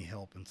fight any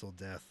help until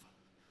death.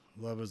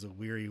 Love is a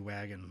weary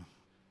wagon,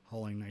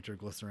 hauling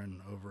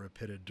nitroglycerin over a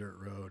pitted dirt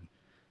road.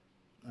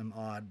 I'm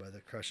awed by the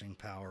crushing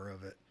power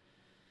of it.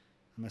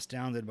 I'm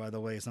astounded by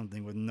the way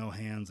something with no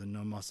hands and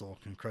no muscle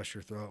can crush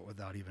your throat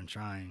without even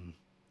trying.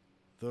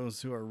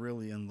 Those who are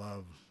really in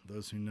love,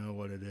 those who know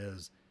what it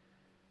is,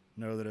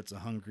 know that it's a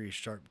hungry,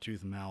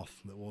 sharp-toothed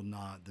mouth that will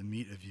gnaw at the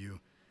meat of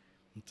you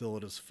until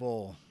it is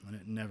full, and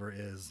it never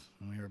is,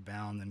 and we are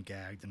bound and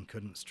gagged and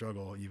couldn't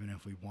struggle even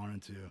if we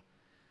wanted to,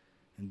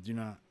 and do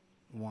not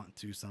want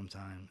to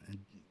sometime. And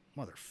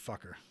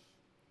motherfucker,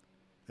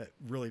 that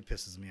really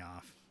pisses me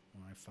off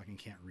when I fucking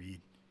can't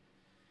read.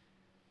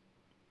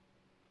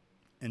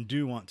 And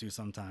do want to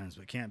sometimes,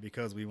 but can't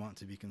because we want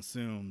to be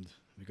consumed,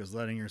 because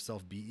letting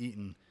yourself be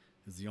eaten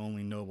is the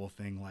only noble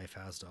thing life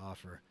has to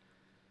offer.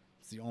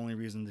 It's the only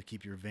reason to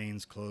keep your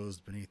veins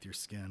closed beneath your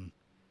skin.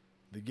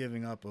 The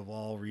giving up of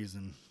all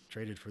reason,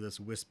 traded for this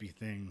wispy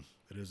thing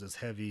that is as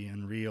heavy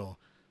and real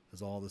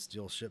as all the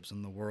steel ships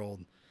in the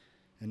world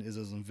and is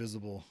as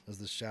invisible as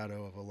the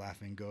shadow of a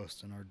laughing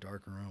ghost in our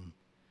dark room.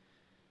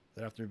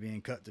 That after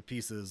being cut to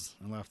pieces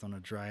and left on a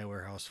dry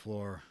warehouse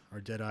floor,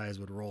 our dead eyes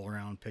would roll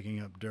around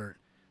picking up dirt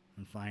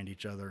and find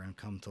each other and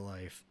come to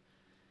life.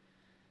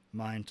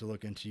 Mine to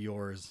look into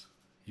yours,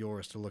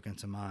 yours to look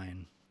into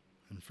mine,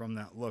 and from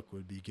that look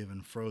would be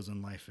given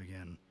frozen life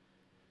again.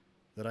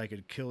 That I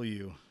could kill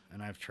you,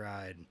 and I've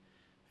tried,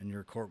 and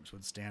your corpse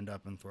would stand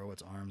up and throw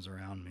its arms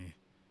around me.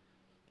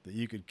 That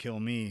you could kill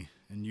me,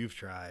 and you've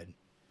tried,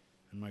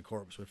 and my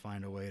corpse would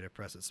find a way to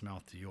press its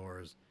mouth to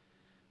yours.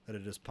 That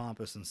it is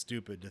pompous and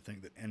stupid to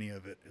think that any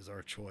of it is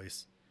our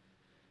choice.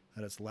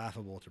 That it's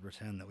laughable to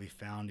pretend that we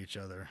found each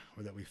other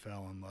or that we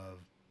fell in love.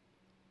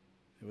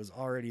 It was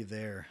already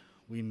there.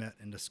 We met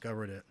and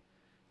discovered it,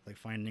 like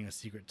finding a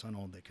secret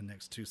tunnel that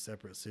connects two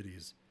separate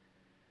cities.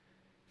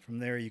 From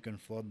there you can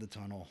flood the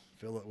tunnel,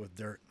 fill it with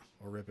dirt,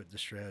 or rip it to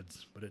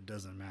shreds, but it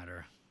doesn't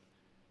matter.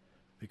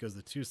 Because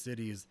the two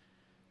cities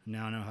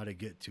now know how to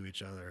get to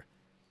each other,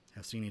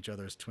 have seen each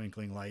other's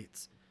twinkling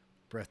lights,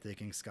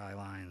 breathtaking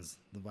skylines,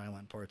 the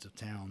violent parts of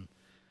town,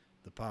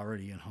 the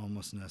poverty and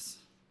homelessness,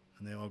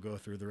 and they all go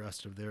through the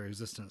rest of their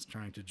existence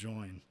trying to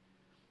join,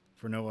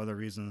 for no other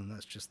reason than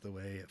that's just the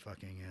way it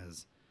fucking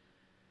is.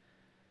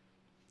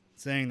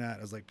 Saying that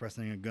is like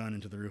pressing a gun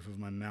into the roof of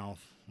my mouth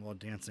while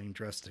dancing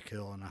dressed to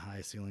kill in a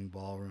high-ceiling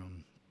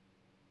ballroom.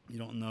 You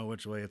don't know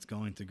which way it's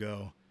going to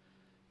go.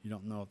 You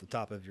don't know if the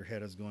top of your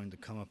head is going to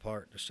come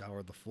apart to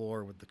shower the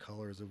floor with the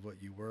colors of what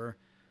you were,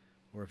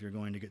 or if you're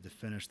going to get to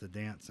finish the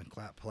dance and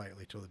clap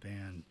politely to the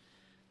band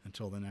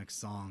until the next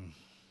song.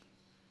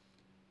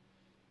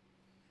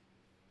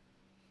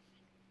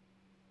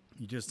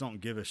 You just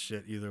don't give a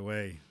shit either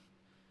way.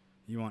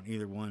 You want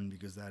either one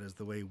because that is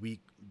the way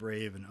weak,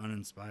 brave, and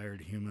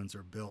uninspired humans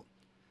are built.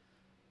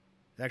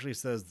 It actually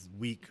says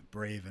weak,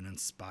 brave, and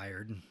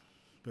inspired,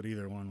 but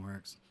either one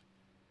works.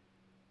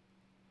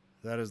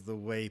 That is the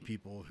way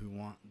people who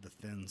want the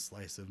thin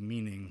slice of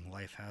meaning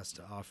life has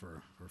to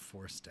offer are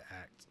forced to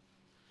act.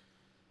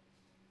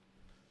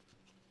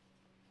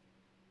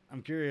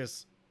 I'm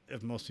curious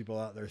if most people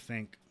out there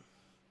think,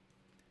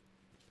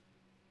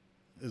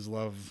 is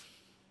love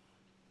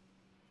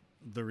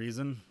the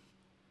reason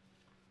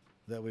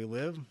that we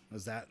live?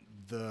 Is that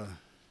the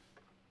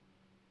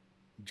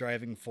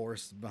driving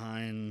force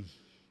behind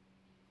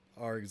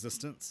our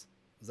existence?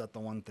 Is that the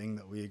one thing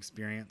that we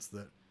experience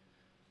that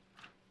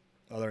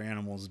other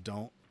animals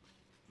don't?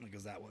 Like,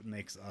 is that what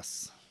makes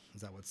us?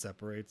 Is that what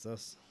separates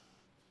us?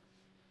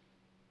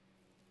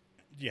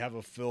 Do you have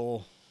a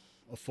full,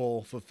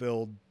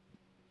 fulfilled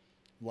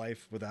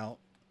life without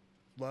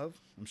love?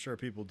 I'm sure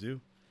people do.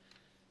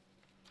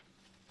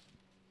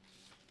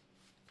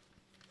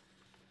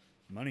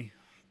 Money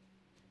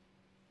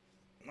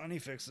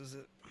fixes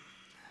it.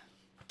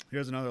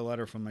 Here's another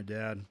letter from my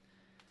dad.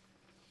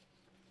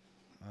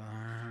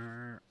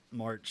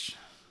 March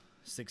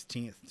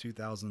 16th,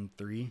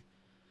 2003.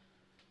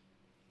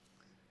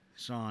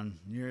 Sean,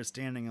 you were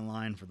standing in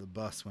line for the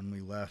bus when we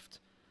left.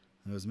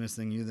 I was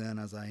missing you then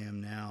as I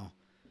am now.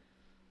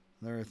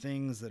 There are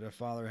things that a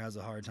father has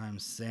a hard time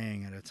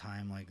saying at a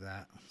time like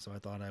that, so I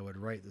thought I would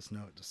write this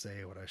note to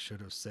say what I should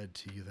have said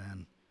to you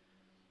then.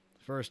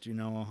 First, you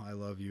know I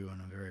love you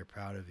and I'm very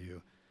proud of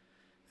you.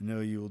 I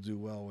know you will do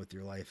well with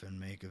your life and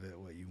make of it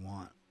what you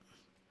want.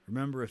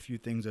 Remember a few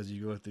things as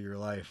you go through your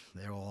life.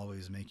 They will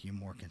always make you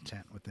more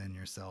content within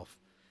yourself.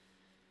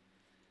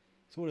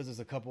 So what is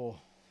this,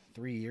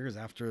 3 years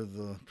after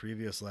the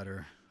previous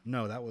letter?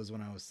 No, that was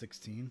when I was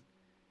 16.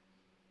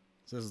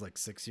 So this is like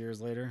 6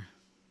 years later.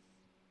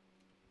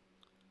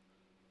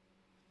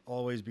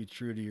 Always be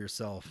true to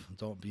yourself.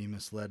 Don't be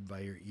misled by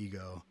your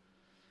ego.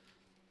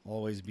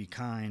 Always be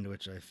kind,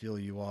 which I feel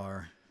you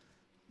are.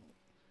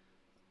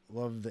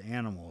 Love the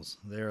animals.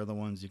 They are the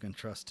ones you can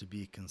trust to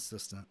be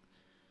consistent.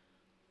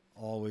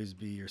 Always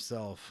be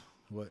yourself.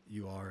 What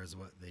you are is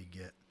what they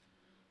get.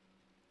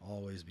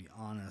 Always be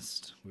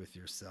honest with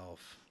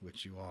yourself,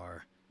 which you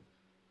are.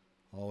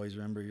 Always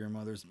remember your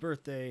mother's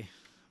birthday,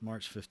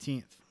 March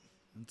 15th.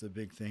 It's a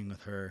big thing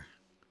with her.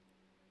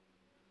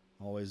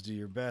 Always do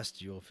your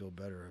best. You'll feel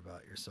better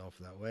about yourself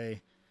that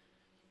way.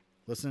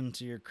 Listen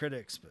to your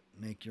critics, but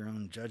make your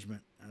own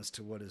judgment as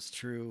to what is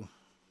true.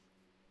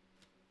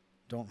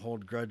 Don't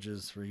hold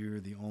grudges, for you're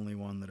the only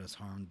one that is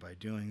harmed by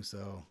doing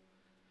so.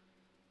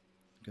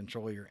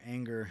 Control your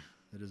anger.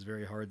 It is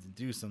very hard to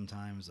do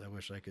sometimes. I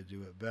wish I could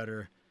do it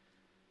better.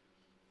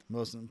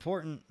 Most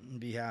important,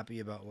 be happy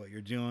about what you're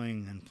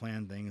doing and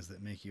plan things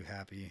that make you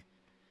happy.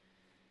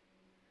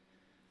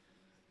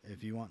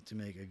 If you want to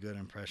make a good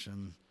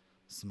impression,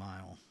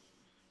 smile.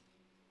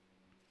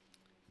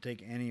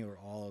 Take any or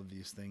all of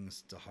these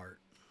things to heart.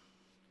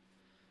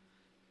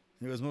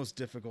 It was most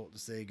difficult to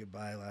say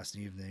goodbye last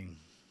evening.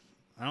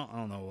 I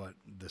don't know what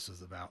this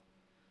is about.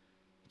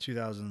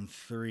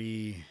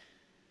 2003,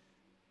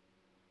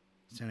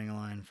 standing in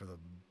line for the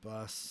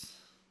bus.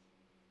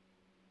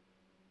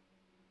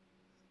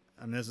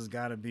 And this has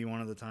got to be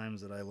one of the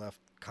times that I left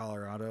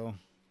Colorado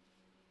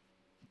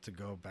to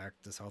go back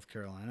to South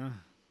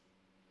Carolina.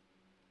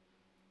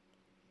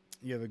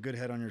 You have a good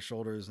head on your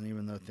shoulders, and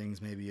even though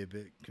things may be a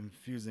bit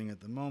confusing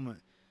at the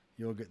moment,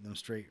 you'll get them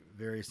straight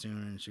very soon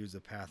and choose a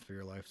path for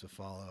your life to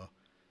follow.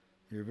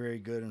 You're a very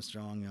good and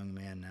strong young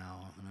man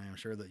now, and I am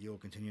sure that you'll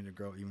continue to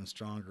grow even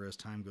stronger as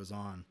time goes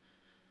on.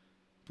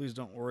 Please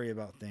don't worry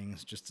about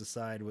things, just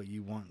decide what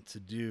you want to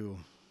do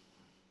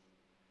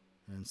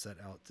and set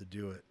out to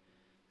do it.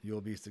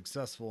 You'll be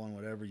successful in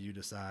whatever you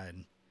decide.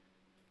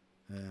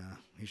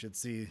 You should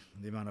see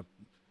the amount of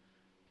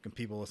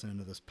people listening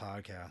to this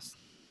podcast.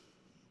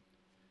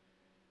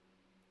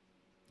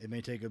 It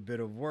may take a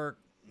bit of work,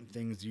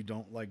 things you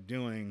don't like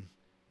doing,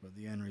 but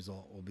the end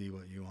result will be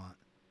what you want.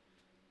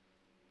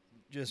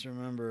 Just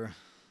remember,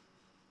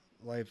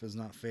 life is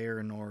not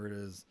fair, nor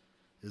is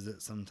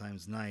it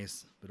sometimes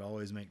nice, but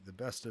always make the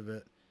best of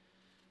it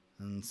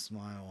and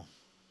smile.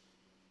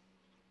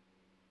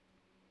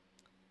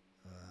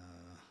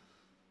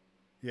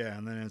 Yeah,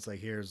 and then it's like,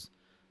 here's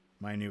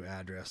my new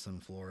address in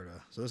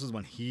Florida. So this is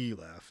when he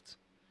left,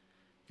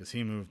 because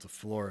he moved to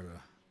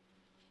Florida.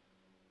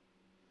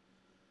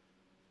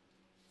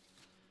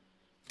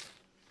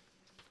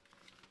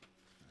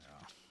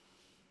 Yeah.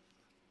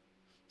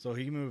 So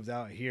he moved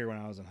out here when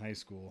I was in high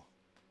school.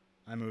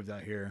 I moved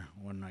out here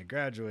when I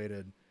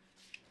graduated,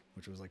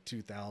 which was like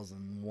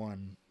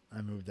 2001.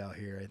 I moved out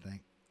here, I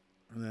think.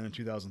 And then in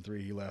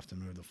 2003, he left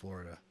and moved to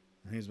Florida.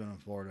 And he's been in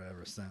Florida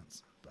ever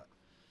since. But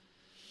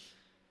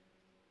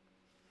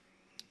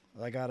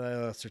I got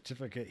a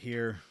certificate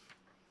here.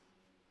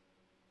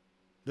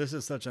 This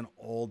is such an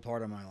old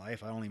part of my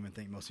life. I don't even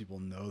think most people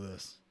know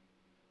this.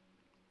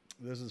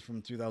 This is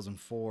from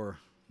 2004,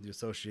 the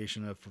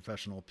Association of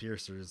Professional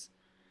Piercers.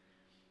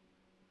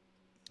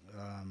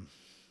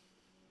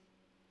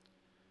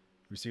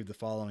 Received the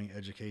following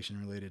education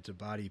related to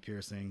body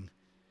piercing,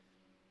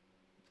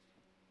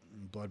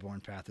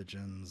 bloodborne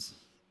pathogens,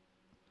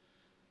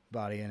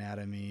 body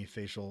anatomy,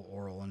 facial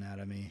oral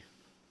anatomy.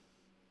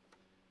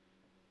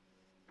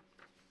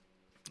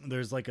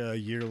 There's like a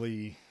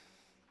yearly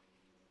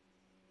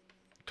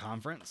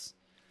conference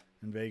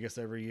in Vegas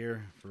every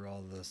year for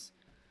all this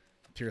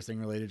piercing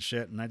related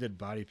shit, and I did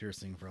body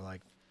piercing for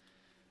like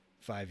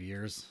 5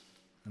 years,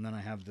 and then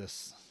I have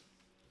this,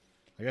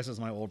 I guess it's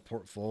my old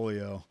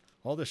portfolio.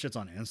 All this shit's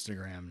on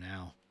Instagram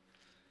now,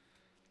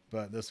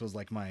 but this was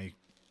like my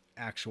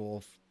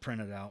actual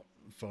printed out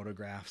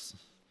photographs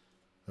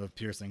of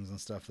piercings and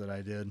stuff that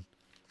I did.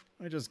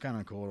 It's just kind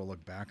of cool to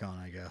look back on,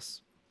 I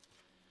guess,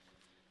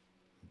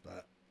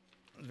 but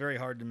it's very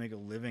hard to make a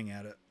living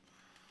at it.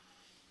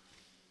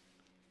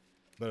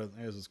 But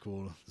it was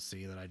cool to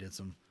see that I did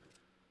some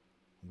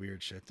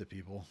weird shit to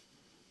people.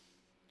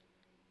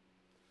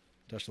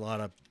 Touched a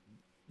lot of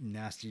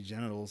nasty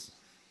genitals.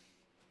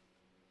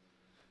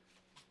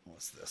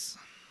 What's this?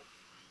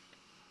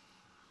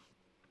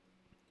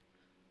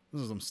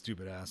 This is some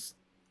stupid ass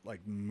like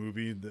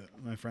movie that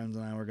my friends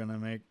and I were gonna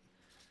make.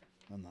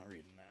 I'm not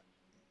reading that.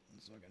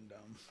 It's fucking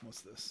dumb.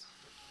 What's this?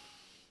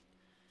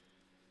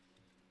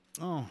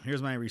 Oh,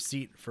 here's my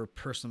receipt for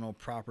personal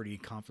property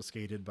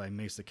confiscated by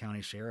Mesa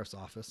County Sheriff's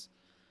Office.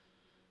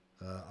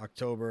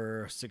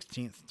 October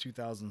 16th,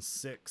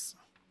 2006.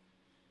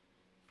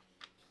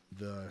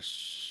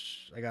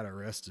 I got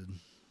arrested.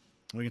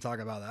 We can talk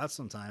about that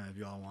sometime if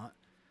y'all want.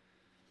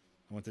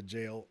 I went to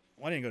jail.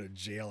 Well, I didn't go to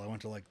jail. I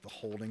went to like the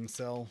holding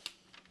cell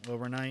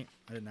overnight.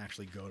 I didn't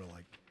actually go to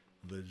like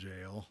the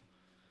jail.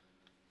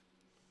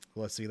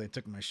 Let's see. They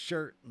took my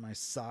shirt, my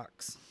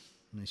socks,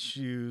 my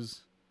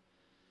shoes,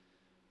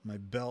 my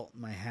belt,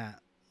 my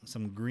hat,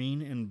 some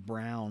green and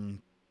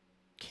brown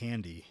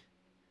candy.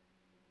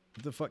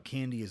 What the fuck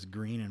candy is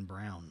green and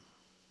brown?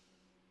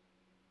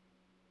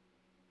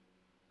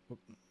 What?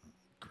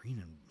 Green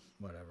and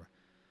whatever.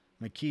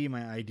 My key,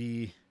 my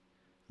ID,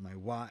 my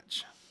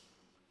watch,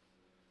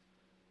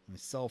 my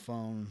cell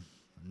phone,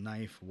 a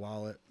knife,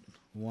 wallet,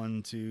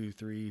 1, 2,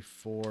 3,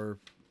 4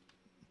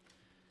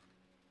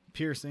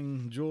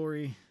 piercing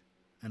jewelry,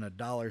 and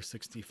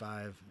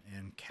 $1.65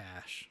 in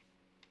cash.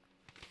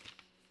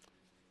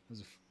 It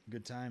was a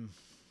good time.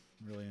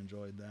 Really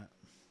enjoyed that.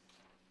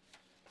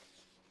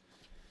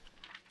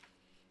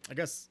 I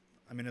guess,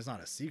 I mean, it's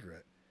not a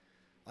secret.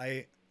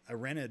 I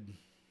rented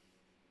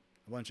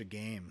a bunch of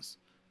games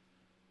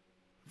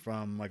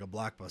from like a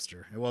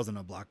Blockbuster. It wasn't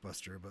a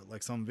Blockbuster, but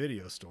like some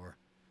video store.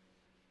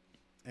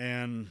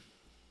 And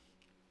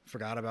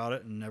forgot about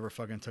it and never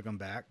fucking took them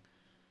back.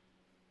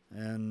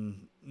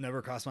 And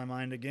never crossed my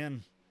mind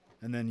again.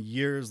 And then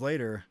years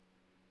later,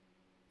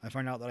 I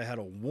find out that I had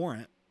a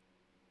warrant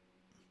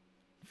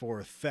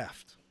for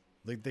theft.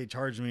 Like they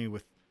charged me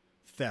with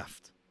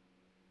theft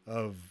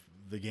of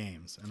the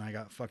games. And I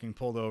got fucking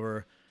pulled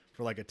over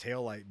for like a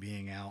taillight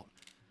being out.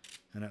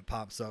 And it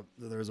pops up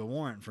that there's a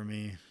warrant for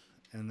me.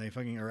 And they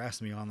fucking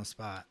arrest me on the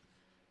spot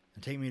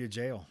and take me to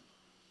jail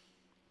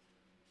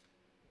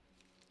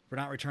for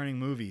not returning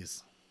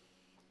movies.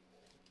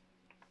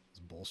 It's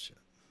bullshit.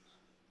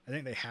 I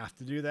think they have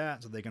to do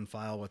that so they can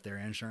file with their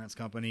insurance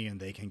company and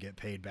they can get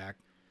paid back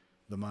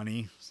the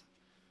money.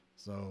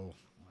 So,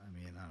 I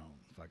mean, I don't,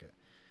 fuck it.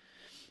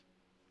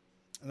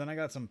 And then I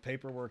got some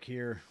paperwork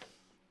here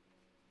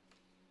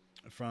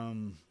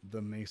from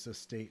the Mesa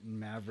State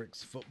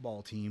Mavericks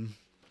football team,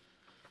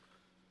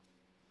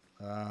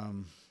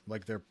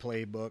 like their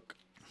playbook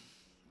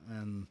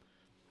and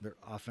their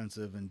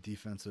offensive and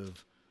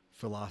defensive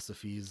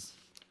philosophies.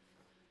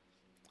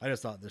 I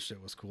just thought this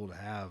shit was cool to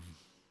have.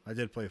 I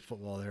did play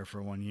football there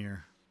for 1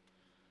 year,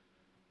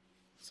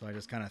 so I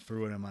just kind of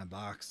threw it in my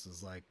box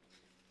as like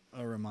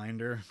a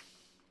reminder.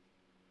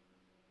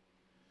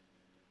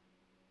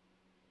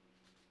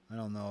 I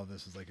don't know if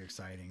this is like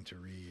exciting to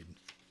read,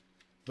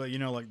 but you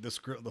know, like the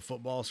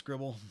football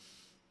scribble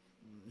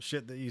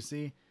shit that you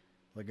see,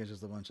 like it's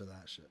just a bunch of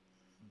that shit.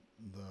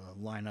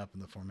 The lineup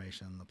and the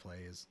formation, the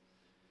plays.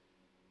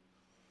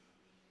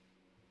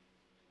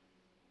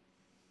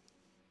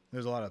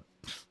 There's a lot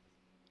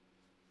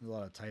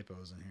of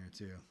typos in here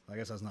too. I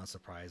guess that's not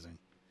surprising,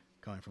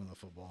 coming from the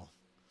football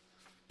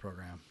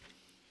program.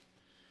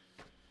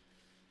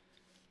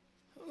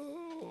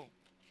 Oh.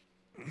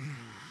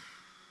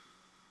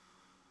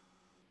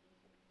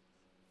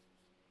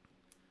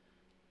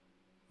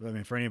 But I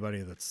mean, for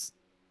anybody that's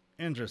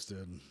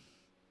interested,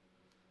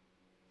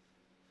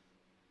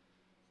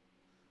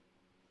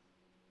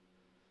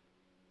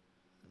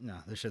 no,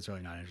 this shit's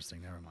really not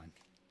interesting. Never mind.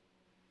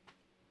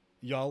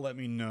 Y'all let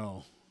me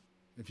know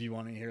if you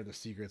want to hear the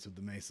secrets of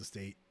the Mesa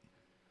State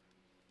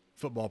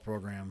football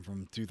program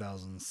from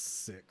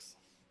 2006.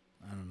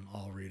 And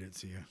I'll read it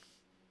to you.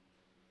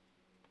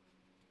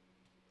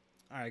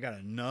 All right, I got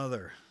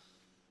another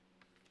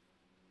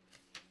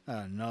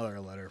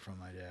letter from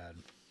my dad.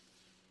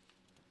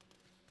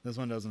 This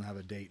one doesn't have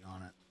a date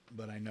on it,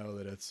 but I know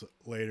that it's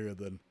later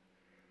than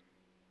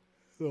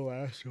the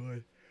last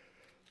one.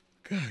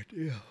 God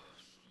damn.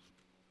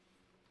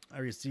 I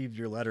received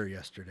your letter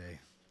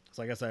yesterday,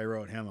 so I guess I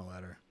wrote him a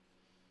letter.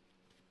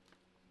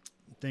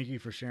 Thank you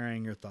for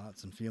sharing your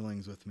thoughts and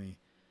feelings with me.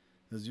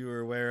 As you are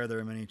aware, there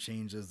are many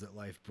changes that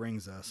life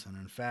brings us, and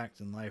in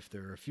fact, in life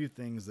there are a few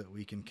things that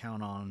we can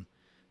count on,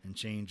 and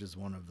change is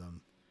one of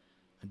them.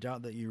 I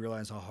doubt that you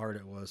realize how hard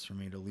it was for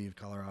me to leave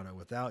Colorado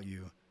without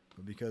you,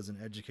 but because an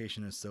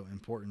education is so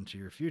important to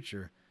your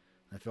future,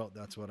 I felt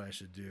that's what I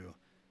should do.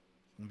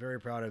 I'm very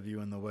proud of you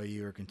and the way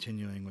you are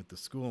continuing with the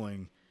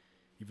schooling,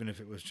 even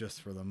if it was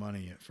just for the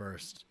money at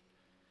first.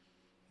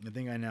 I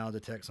think I now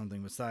detect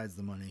something besides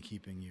the money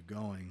keeping you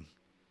going.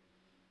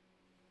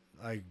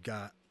 I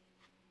got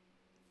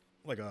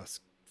like a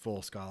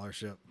full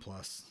scholarship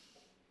plus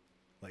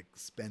like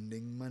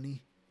spending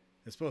money.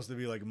 It's supposed to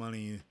be like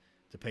money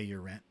to pay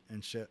your rent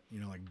and shit, you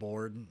know, like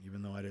board,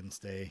 even though I didn't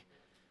stay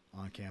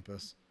on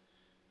campus.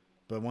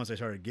 But once they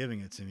started giving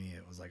it to me,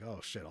 it was like,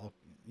 oh shit,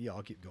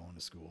 I'll keep going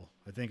to school.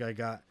 I think I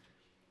got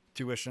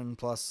tuition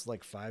plus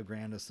like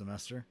 $5,000 a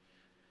semester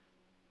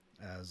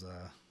as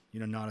a, you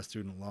know, not a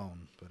student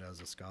loan, but as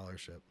a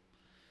scholarship.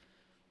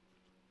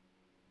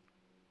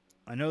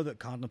 I know that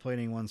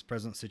contemplating one's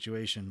present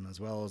situation as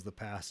well as the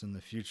past and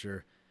the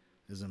future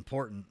is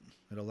important.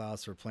 It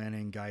allows for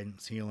planning,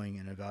 guidance, healing,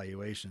 and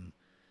evaluation.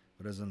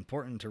 But it is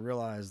important to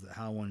realize that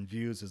how one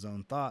views his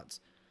own thoughts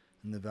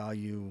and the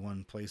value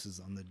one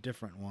places on the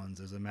different ones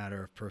is a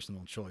matter of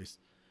personal choice.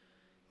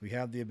 We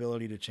have the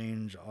ability to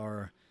change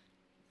our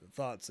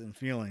thoughts and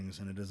feelings,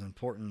 and it is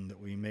important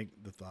that we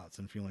make the thoughts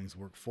and feelings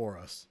work for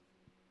us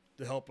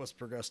to help us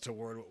progress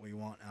toward what we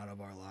want out of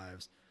our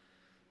lives.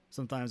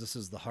 Sometimes this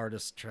is the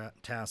hardest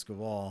task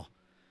of all,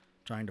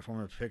 trying to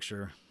form a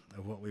picture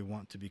of what we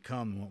want to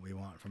become and what we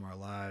want from our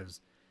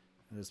lives.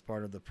 It is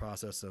part of the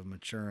process of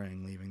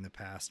maturing, leaving the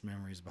past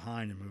memories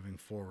behind and moving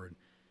forward.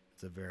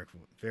 It's a very,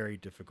 very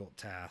difficult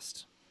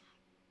task.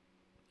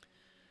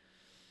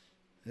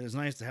 It is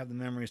nice to have the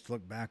memories to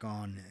look back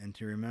on and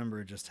to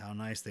remember just how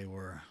nice they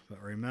were.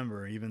 But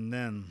remember, even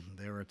then,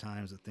 there were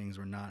times that things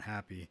were not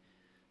happy.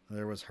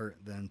 There was hurt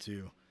then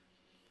too.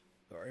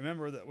 But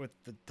remember that with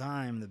the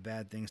time, the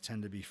bad things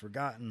tend to be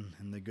forgotten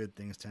and the good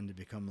things tend to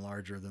become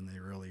larger than they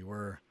really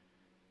were.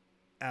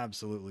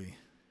 Absolutely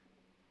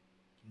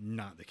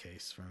not the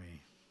case for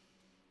me.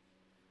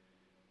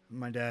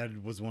 My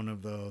dad was one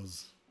of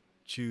those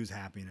choose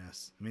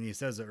happiness. I mean, he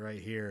says it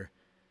right here.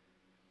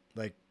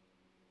 Like,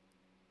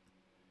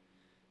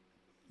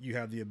 you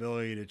have the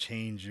ability to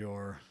change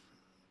your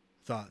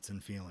thoughts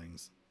and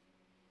feelings.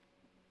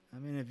 I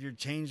mean, if you're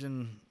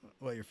changing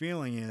what your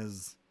feeling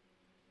is,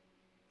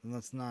 then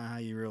that's not how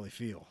you really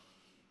feel.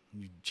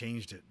 You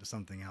changed it to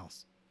something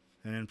else.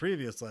 And in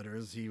previous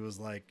letters, he was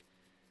like,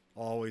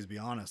 always be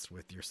honest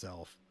with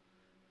yourself.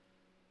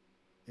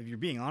 If you're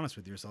being honest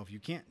with yourself, you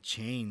can't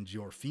change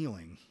your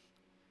feeling.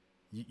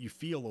 You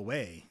feel a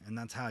way, and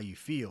that's how you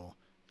feel.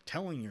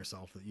 Telling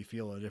yourself that you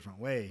feel a different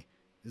way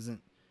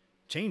isn't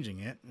changing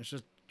it. It's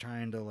just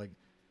trying to, like,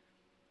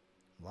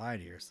 lie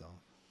to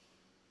yourself.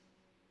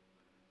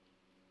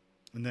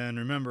 And then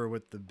remember,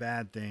 with the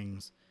bad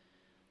things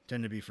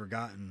tend to be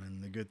forgotten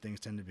and the good things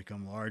tend to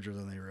become larger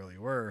than they really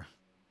were.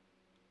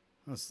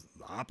 That's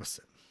the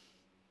opposite.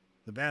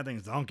 The bad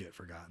things don't get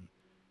forgotten.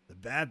 The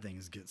bad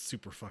things get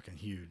super fucking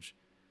huge.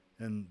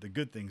 And the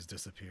good things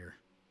disappear.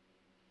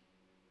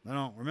 I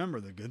don't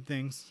remember the good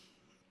things.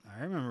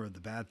 I remember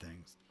the bad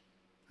things.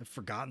 I've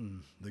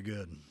forgotten the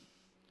good.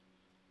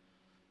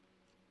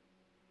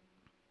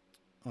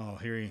 Oh,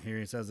 here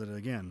he says it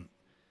again.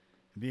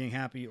 Being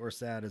happy or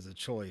sad is a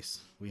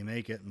choice. We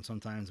make it, and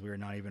sometimes we are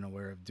not even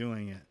aware of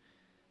doing it.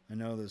 I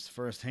know this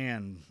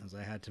firsthand, as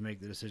I had to make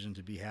the decision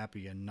to be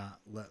happy and not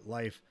let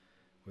life,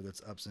 with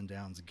its ups and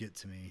downs, get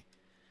to me.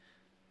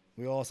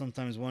 We all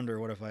sometimes wonder,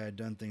 what if I had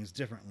done things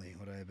differently?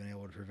 Would I have been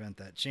able to prevent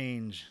that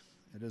change?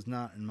 It is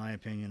not, in my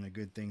opinion, a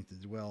good thing to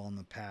dwell on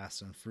the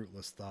past and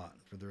fruitless thought,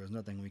 for there is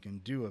nothing we can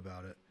do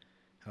about it.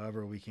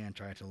 However, we can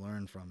try to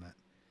learn from it.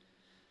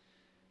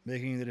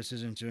 Making the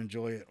decision to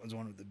enjoy it was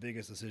one of the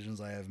biggest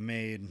decisions I have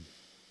made.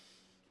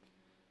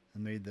 I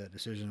made that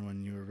decision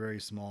when you were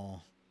very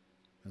small.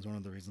 It was one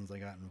of the reasons I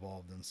got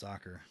involved in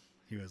soccer.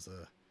 He was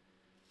a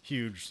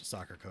huge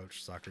soccer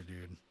coach, soccer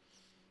dude.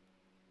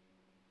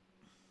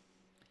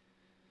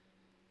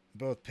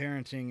 Both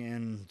parenting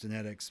and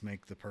genetics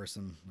make the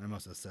person. I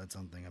must have said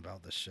something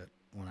about this shit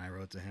when I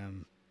wrote to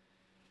him.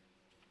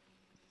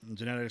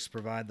 Genetics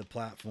provide the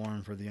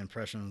platform for the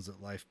impressions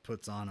that life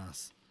puts on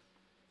us.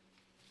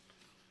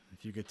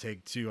 If you could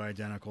take two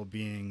identical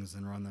beings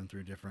and run them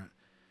through different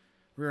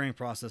rearing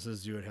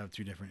processes, you would have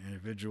two different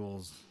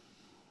individuals.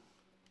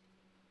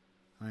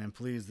 I am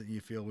pleased that you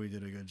feel we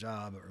did a good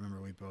job, but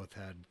remember we both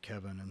had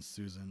Kevin and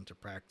Susan to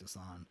practice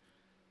on.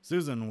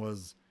 Susan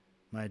was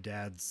my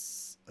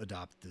dad's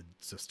adopted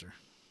sister.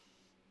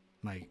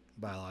 My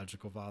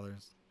biological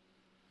father's.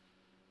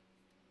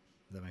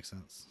 Does that make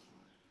sense?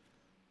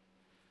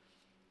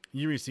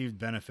 You received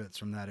benefits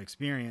from that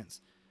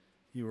experience.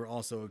 You were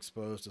also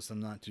exposed to some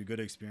not too good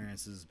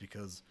experiences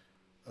because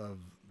of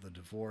the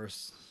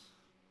divorce.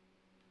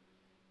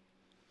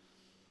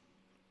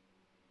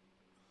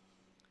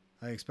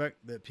 I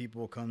expect that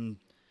people come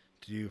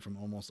to you from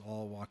almost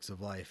all walks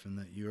of life and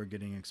that you are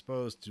getting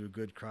exposed to a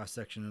good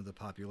cross-section of the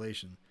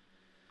population.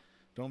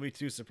 Don't be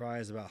too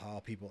surprised about how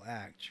people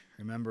act.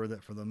 Remember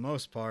that for the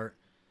most part,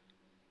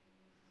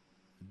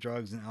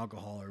 drugs and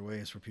alcohol are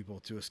ways for people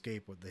to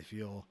escape what they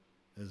feel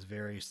is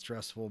very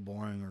stressful,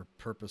 boring, or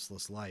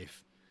purposeless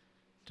life.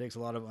 It takes a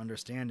lot of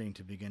understanding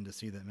to begin to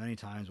see that many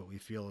times what we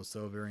feel is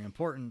so very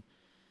important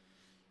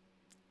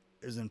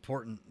is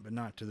important, but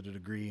not to the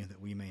degree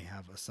that we may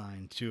have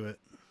assigned to it.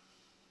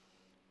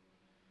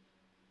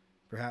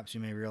 Perhaps you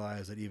may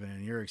realize that even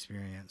in your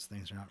experience,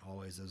 things are not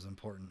always as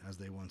important as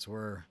they once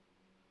were.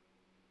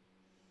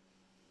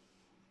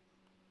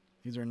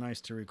 These are nice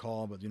to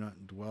recall, but do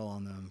not dwell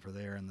on them, for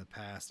they are in the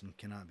past and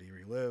cannot be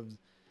relived.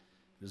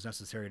 It is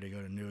necessary to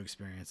go to new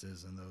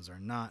experiences, and those are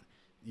not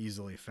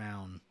easily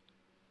found.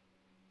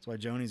 That's why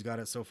Joni's got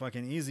it so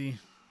fucking easy,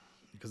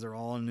 because they're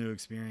all new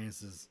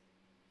experiences.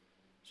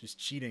 She's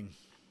cheating.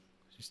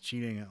 She's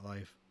cheating at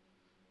life.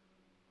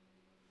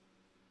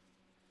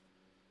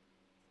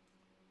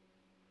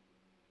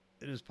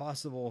 It is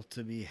possible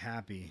to be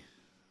happy,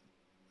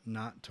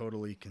 not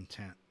totally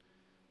content,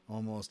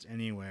 almost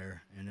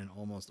anywhere and in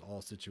almost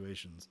all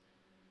situations.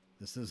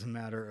 This is a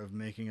matter of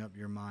making up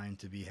your mind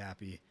to be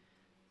happy,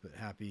 but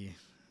happy,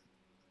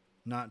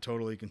 not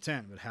totally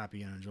content, but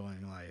happy and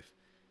enjoying life.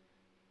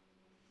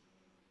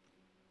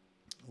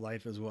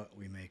 Life is what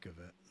we make of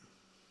it.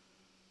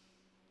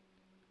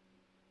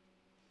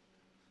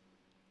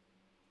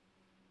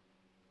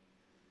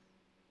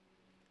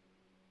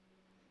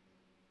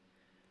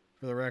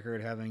 For the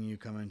record, having you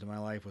come into my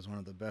life was one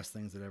of the best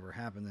things that ever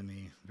happened to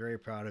me. Very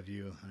proud of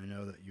you, and I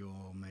know that you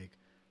will make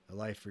a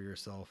life for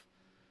yourself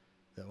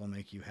that will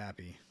make you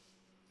happy.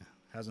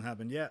 Hasn't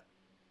happened yet.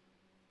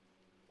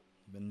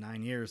 It's been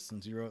 9 years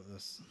since you wrote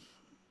this.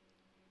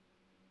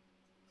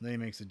 And then he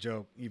makes a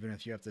joke, even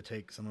if you have to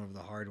take some of the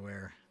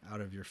hardware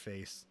out of your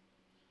face.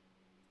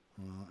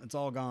 Well, it's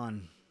all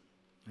gone,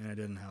 and it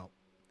didn't help.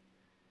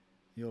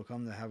 You'll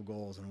come to have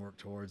goals and work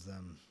towards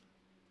them,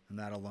 and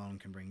that alone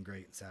can bring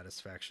great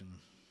satisfaction.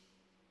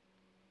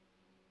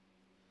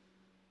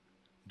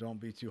 Don't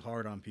be too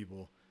hard on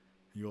people.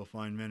 You will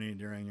find many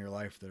during your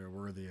life that are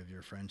worthy of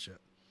your friendship.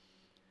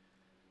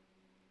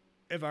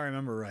 If I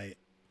remember right,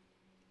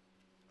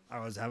 I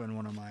was having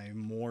one of my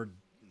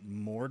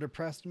more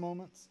depressed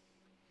moments.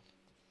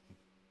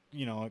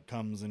 You know, it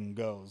comes and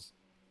goes.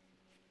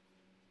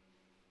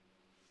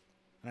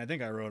 And I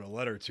think I wrote a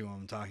letter to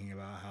him talking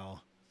about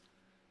how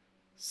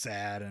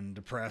sad and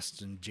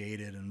depressed and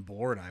jaded and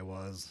bored I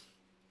was.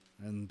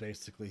 And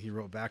basically he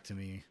wrote back to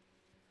me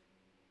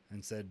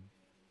and said,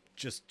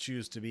 just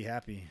choose to be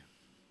happy.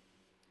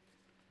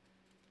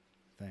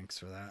 Thanks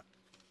for that.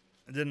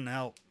 It didn't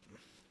help.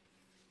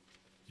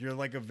 You're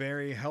like a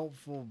very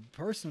helpful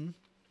person,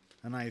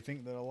 and I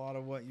think that a lot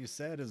of what you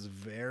said is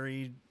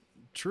very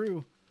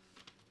true,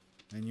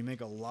 and you make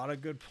a lot of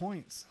good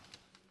points,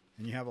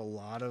 and you have a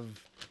lot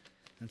of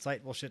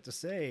insightful shit to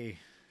say,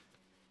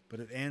 but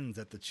it ends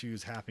at the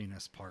choose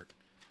happiness part.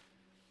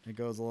 It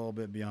goes a little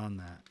bit beyond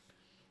that.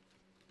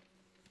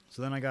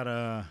 So then I got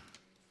a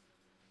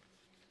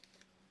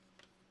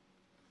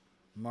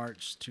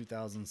March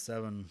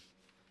 2007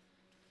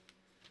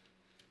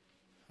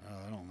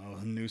 I don't know,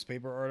 a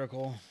newspaper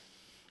article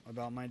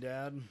about my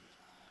dad,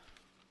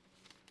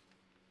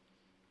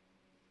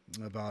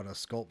 about a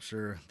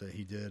sculpture that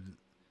he did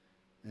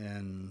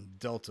and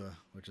Delta,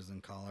 which is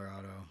in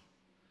Colorado.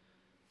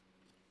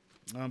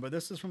 But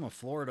this is from a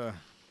Florida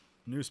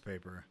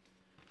newspaper.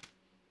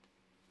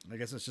 I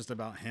guess it's just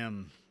about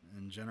him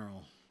in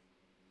general.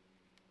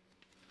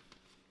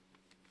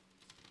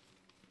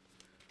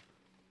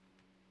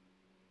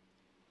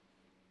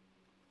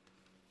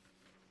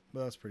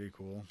 But that's pretty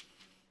cool.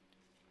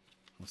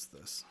 What's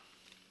this?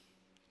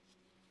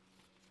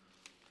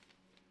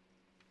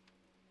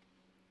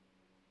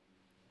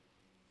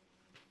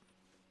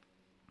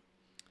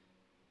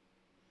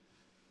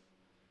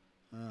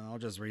 I'll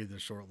just read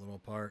this short little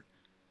part.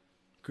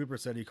 Cooper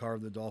said he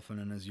carved the dolphin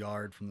in his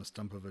yard from the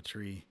stump of a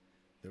tree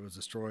that was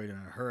destroyed in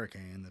a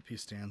hurricane. The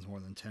piece stands more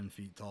than 10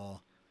 feet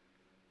tall.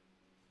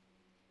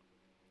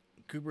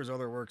 Cooper's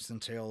other works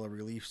entail a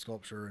relief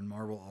sculpture and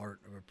marble art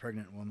of a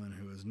pregnant woman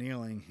who is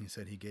kneeling. He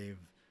said he gave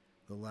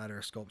the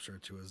latter sculpture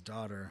to his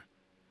daughter.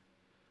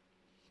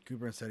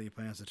 Cooper said he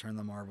plans to turn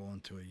the marble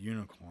into a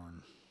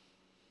unicorn.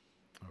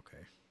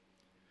 Okay.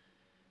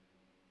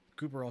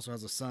 Cooper also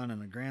has a son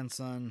and a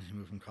grandson. He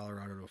moved from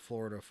Colorado to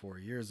Florida 4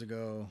 years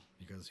ago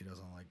because he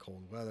doesn't like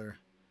cold weather.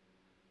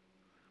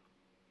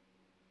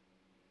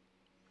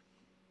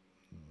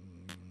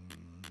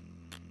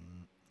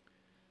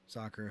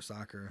 Soccer.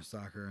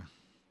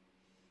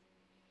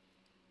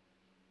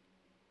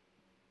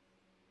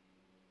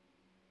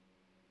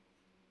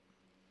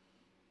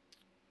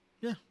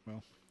 Yeah,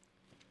 well.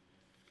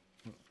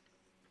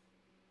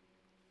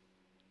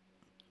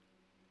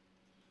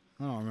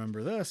 I don't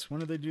remember this. When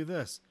did they do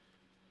this?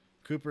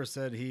 Cooper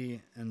said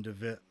he and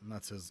DeVitt,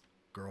 that's his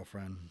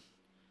girlfriend,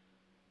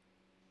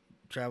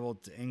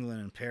 traveled to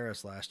England and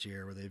Paris last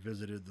year where they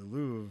visited the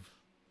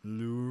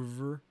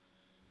Louvre,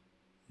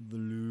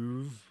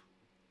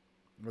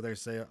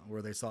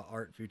 where they saw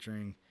art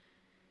featuring,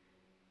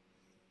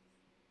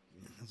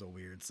 that's a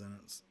weird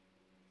sentence,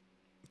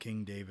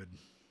 King David.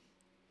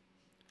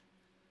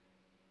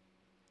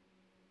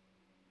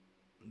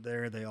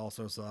 There they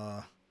also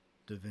saw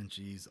Da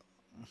Vinci's.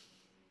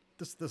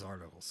 This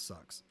article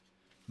sucks.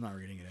 I'm not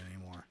reading it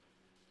anymore.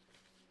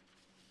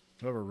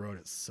 Whoever wrote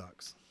it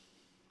sucks.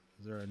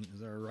 Is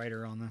there a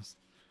writer on this?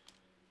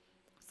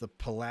 It's the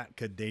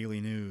Palatka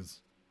Daily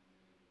News.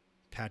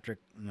 Patrick,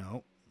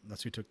 no,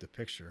 that's who took the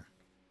picture.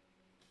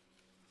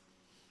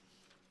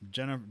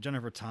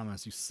 Jennifer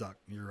Thomas, you suck.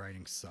 Your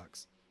writing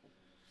sucks.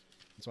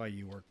 That's why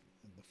you work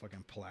at the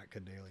fucking Palatka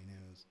Daily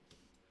News.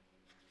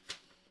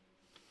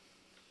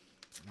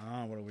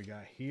 What do we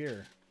got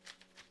here?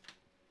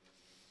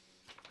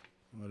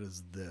 What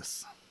is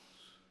this?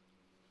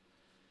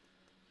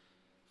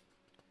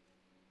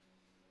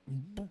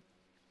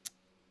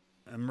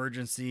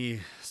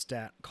 Emergency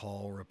stat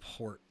call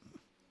report.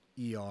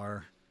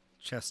 ER.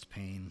 Chest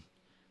pain.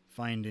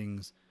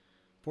 Findings.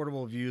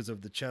 Portable views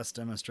of the chest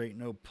demonstrate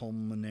no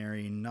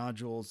pulmonary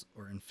nodules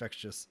or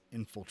infectious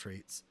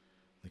infiltrates.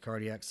 The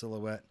cardiac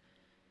silhouette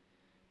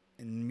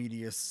and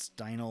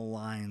mediastinal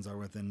lines are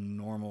within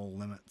normal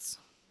limits.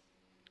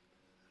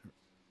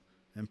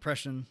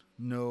 Impression,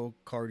 no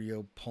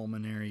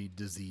cardiopulmonary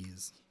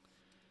disease.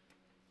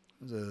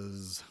 This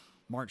is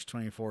March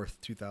 24th,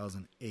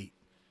 2008.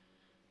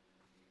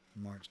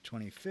 March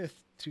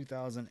 25th,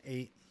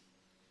 2008.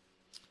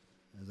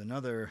 There's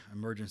another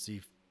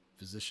emergency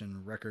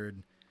physician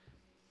record.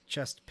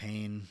 Chest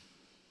pain,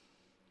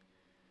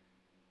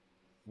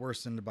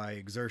 worsened by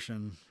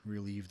exertion,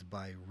 relieved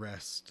by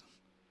rest.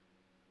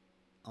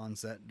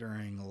 Onset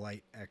during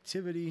light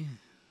activity.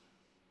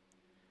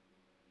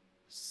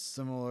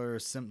 Similar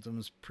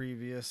symptoms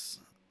previous.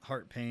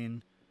 Heart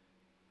pain.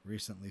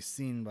 Recently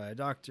seen by a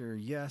doctor.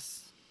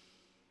 Yes.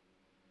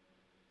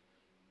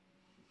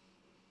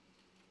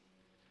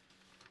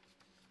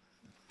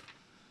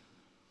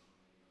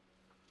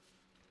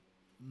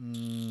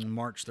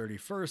 March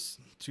 31st,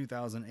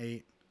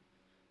 2008.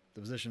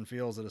 The physician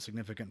feels that a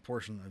significant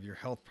portion of your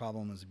health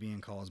problem is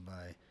being caused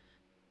by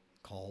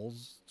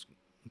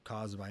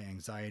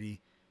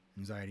anxiety.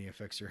 Anxiety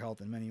affects your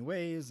health in many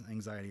ways.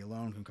 Anxiety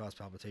alone can cause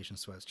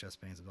palpitations, sweats,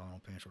 chest pains, abdominal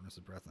pain, shortness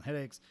of breath, and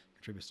headaches.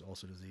 Contributes to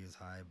ulcer disease,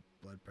 high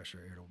blood pressure,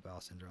 irritable bowel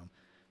syndrome.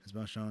 Has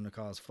been shown to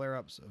cause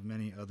flare-ups of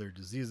many other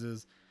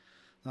diseases.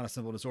 Not a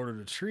simple disorder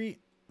to treat.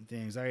 If the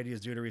anxiety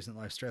is due to recent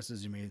life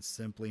stresses, you may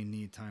simply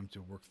need time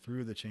to work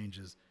through the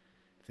changes.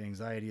 If the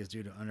anxiety is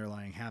due to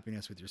underlying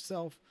happiness with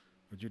yourself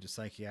or due to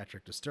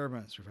psychiatric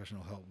disturbance,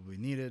 professional help will be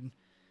needed.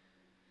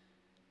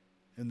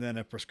 And then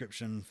a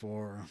prescription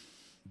for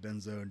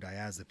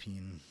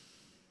benzodiazepine.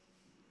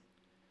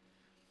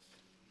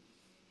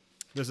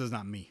 This is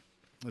not me.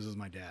 This is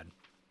my dad,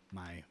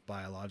 my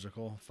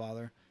biological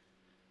father.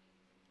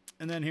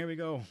 And then here we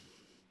go.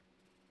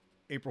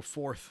 April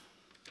 4th,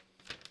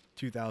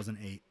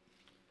 2008.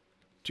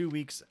 2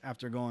 weeks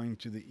after going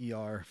to the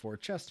ER for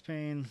chest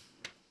pain.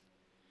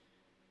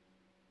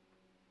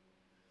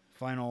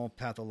 Final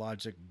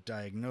pathologic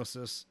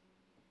diagnosis,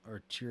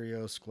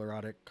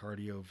 arteriosclerotic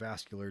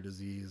cardiovascular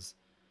disease,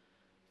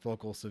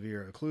 focal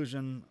severe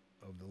occlusion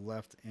of the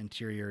left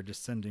anterior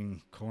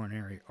descending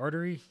coronary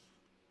artery,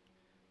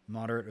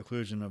 moderate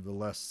occlusion of the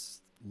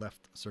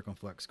left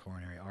circumflex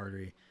coronary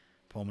artery,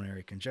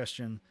 pulmonary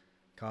congestion.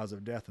 Cause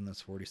of death in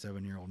this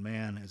 47-year-old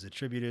man is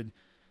attributed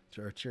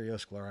to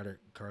arteriosclerotic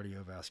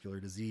cardiovascular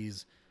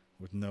disease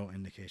with no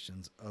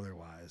indications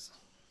otherwise.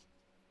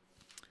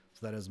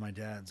 So that is my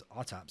dad's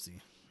autopsy.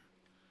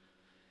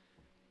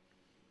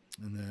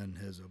 And then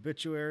his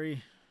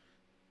obituary.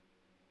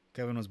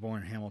 Kevin was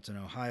born in Hamilton,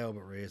 Ohio,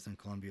 but raised in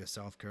Columbia,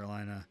 South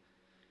Carolina.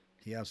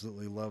 He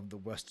absolutely loved the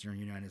western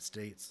United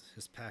States.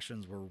 His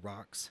passions were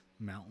rocks,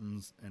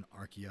 mountains, and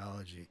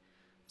archaeology.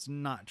 It's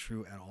not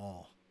true at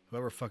all.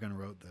 Whoever fucking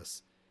wrote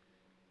this.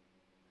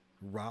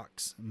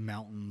 Rocks,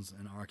 mountains,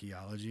 and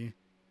archaeology.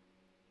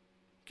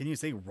 Can you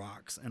say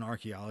rocks and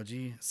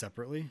archaeology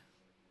separately?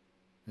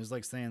 It's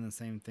like saying the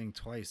same thing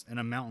twice. And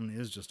a mountain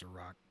is just a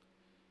rock.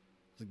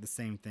 It's like the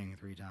same thing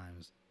 3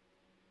 times.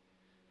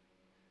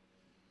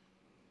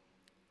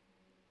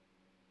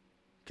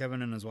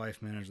 Kevin and his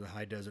wife managed the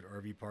High Desert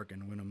RV Park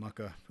in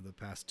Winnemucca for the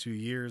past 2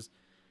 years.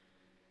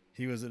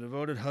 He was a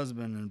devoted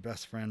husband and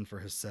best friend for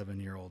his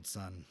 7-year-old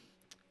son.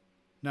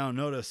 Now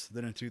notice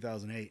that in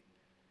 2008,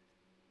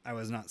 I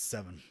was not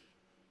 7.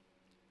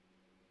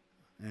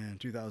 And in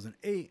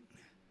 2008,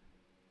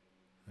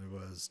 I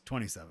was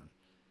 27.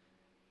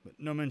 But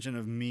no mention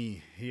of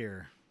me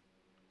here.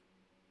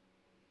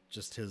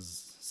 Just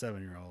his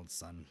 7-year-old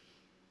son.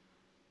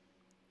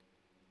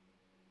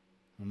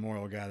 A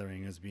memorial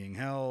gathering is being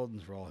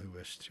held for all who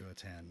wish to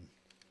attend.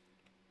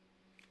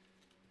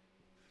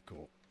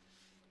 Cool.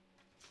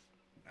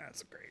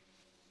 That's great.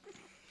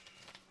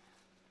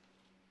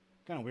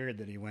 Kind of weird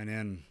that he went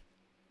in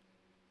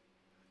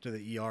to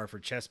the ER for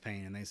chest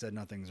pain and they said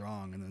nothing's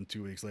wrong, and then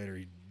 2 weeks later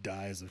he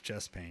dies of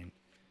chest pain.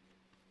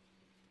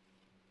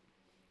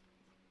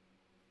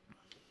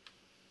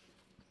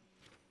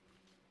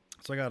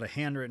 So I got a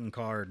handwritten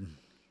card.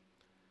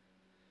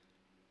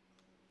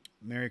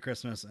 Merry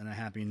Christmas and a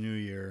Happy New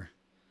Year.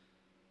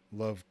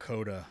 Love,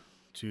 Coda,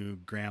 to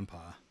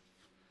Grandpa.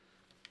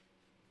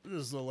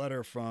 This is a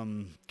letter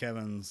from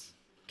Kevin's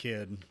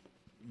kid,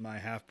 my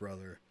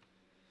half-brother,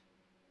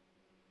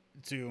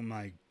 to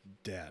my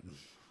dad.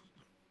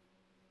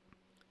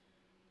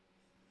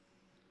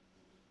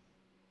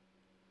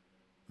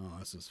 Oh,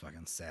 this is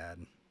fucking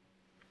sad.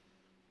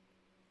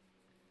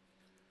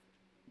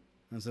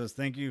 It says,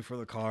 thank you for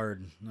the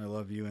card. I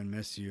love you and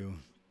miss you.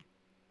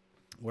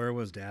 Where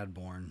was Dad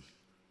born?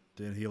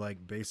 Did he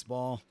like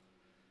baseball?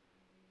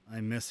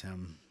 I miss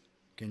him.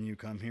 Can you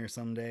come here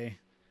someday?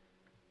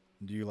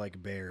 Do you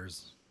like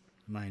bears?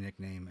 My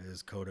nickname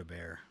is Coda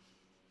Bear.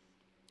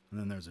 And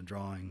then there's a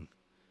drawing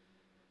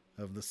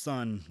of the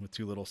sun with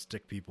 2 little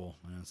stick people,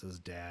 and it says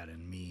Dad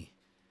and me.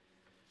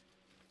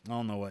 I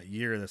don't know what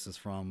year this is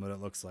from, but it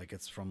looks like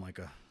it's from like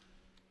a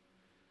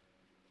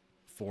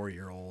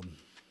 4-year-old.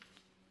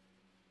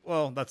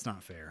 Well, that's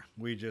not fair.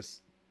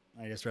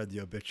 I just read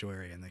the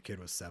obituary and the kid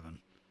was 7.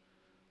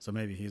 So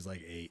maybe he's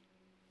like 8.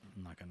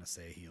 I'm not going to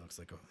say he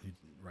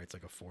writes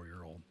like a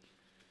 4-year-old.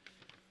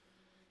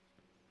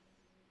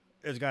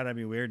 It's got to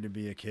be weird to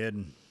be a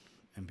kid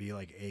and be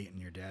like 8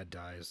 and your dad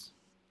dies.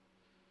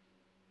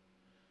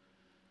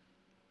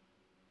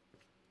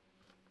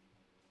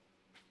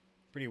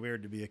 Pretty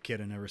weird to be a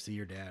kid and never see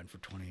your dad for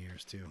 20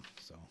 years too.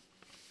 So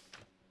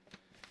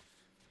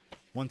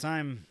one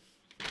time,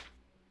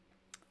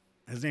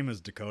 his name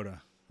is Dakota.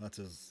 That's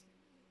his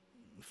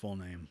full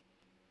name.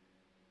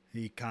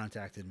 He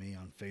contacted me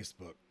on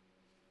Facebook.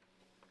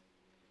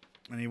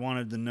 And he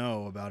wanted to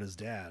know about his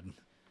dad.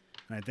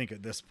 And I think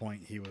at this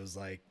point he was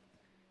like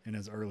in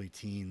his early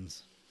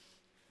teens.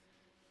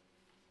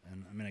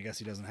 And I mean, I guess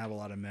he doesn't have a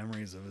lot of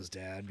memories of his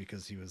dad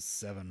because he was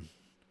 7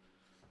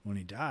 when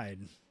he died.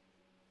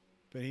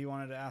 But he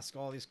wanted to ask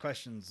all these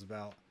questions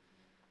about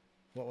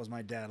what was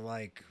my dad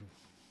like?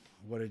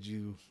 What did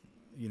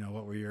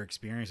what were your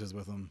experiences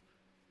with him?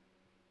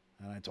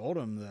 And I told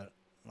him that,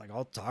 like,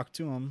 I'll talk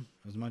to him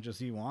as much as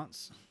he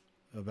wants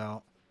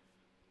about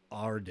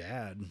our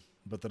dad,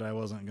 but that I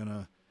wasn't going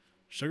to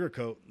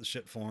sugarcoat the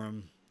shit for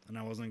him, and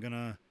I wasn't going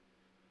to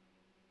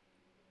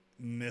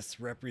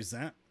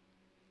misrepresent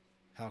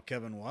how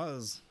Kevin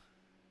was.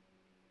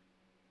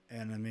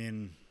 And I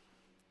mean,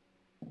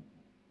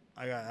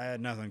 I had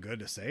nothing good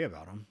to say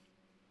about him.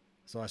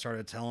 So I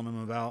started telling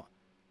him about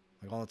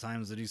like all the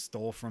times that he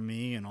stole from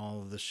me and all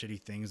of the shitty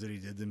things that he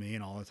did to me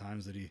and all the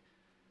times that he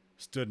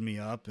stood me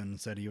up and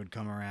said he would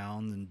come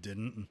around and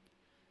didn't.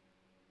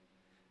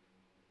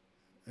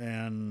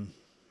 And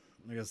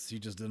I guess he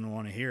just didn't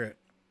want to hear it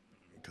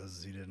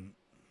because he didn't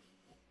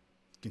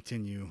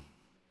continue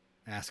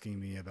asking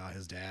me about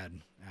his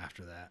dad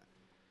after that.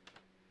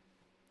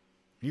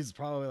 He's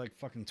probably like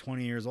fucking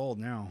 20 years old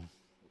now.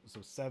 So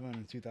 7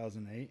 in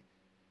 2008.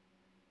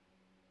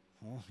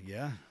 Well,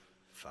 yeah.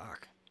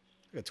 Fuck.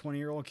 I got a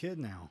 20-year-old kid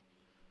now.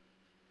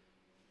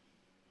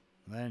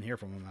 I didn't hear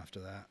from him after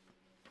that.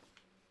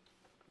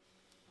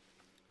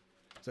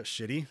 Is that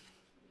shitty?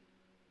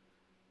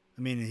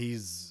 I mean,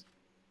 he's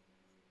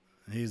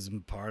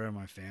part of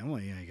my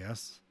family, I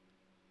guess.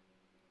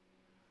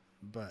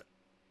 But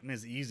I mean,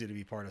 it's easy to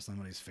be part of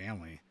somebody's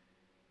family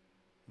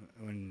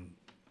when,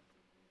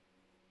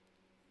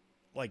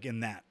 like,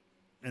 in that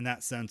in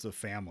that sense of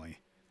family.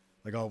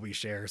 Like, oh, we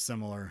share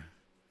similar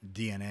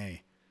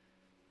DNA.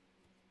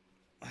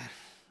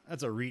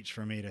 That's a reach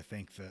for me to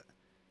think that,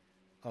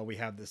 oh, we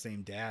have the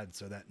same dad,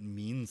 so that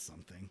means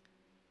something.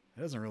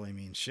 It doesn't really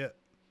mean shit.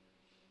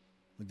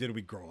 Like, did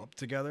we grow up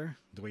together?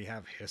 Do we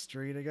have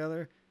history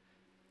together?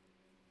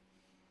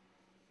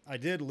 I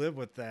did live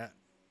with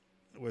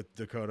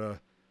Dakota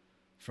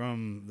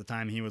from the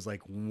time he was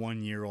like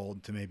 1 year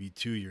old to maybe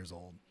 2 years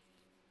old.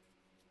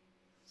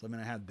 So, I mean,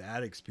 I had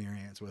that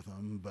experience with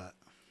him, but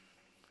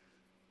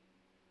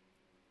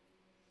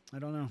I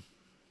don't know.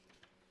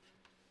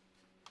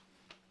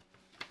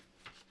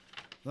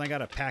 Then I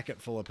got a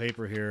packet full of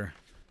paper here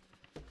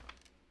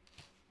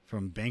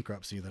from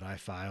bankruptcy that I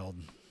filed.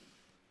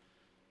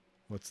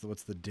 What's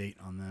the date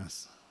on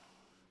this?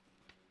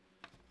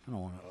 I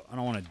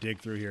don't want to dig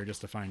through here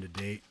just to find a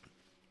date.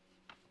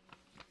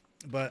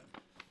 But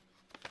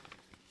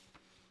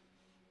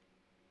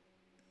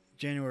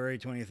January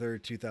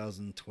 23rd,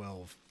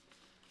 2012,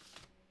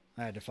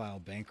 I had to file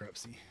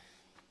bankruptcy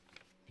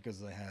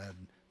because I had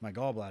my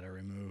gallbladder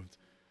removed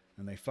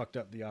and they fucked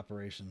up the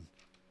operation,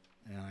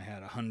 and I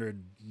had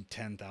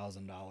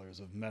 $110,000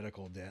 of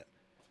medical debt.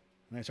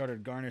 And I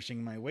started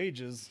garnishing my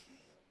wages.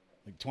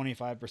 Like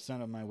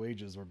 25% of my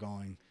wages were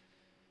going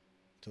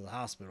to the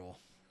hospital.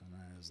 And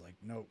I was like,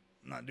 nope,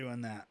 not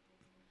doing that.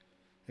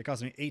 It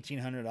cost me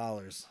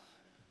 $1,800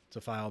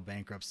 to file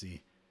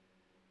bankruptcy.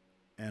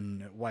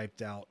 And it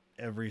wiped out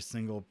every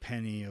single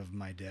penny of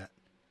my debt.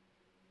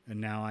 And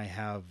now I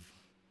have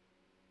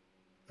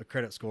a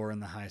credit score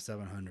in the high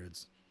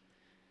 700s.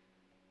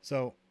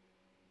 So,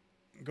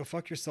 go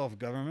fuck yourself,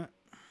 government.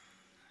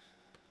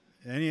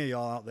 Any of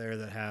y'all out there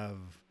that have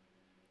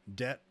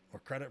debt or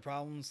credit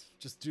problems,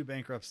 just do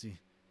bankruptcy.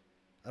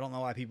 I don't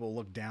know why people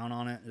look down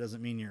on it. It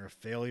doesn't mean you're a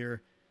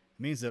failure.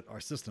 It means that our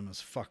system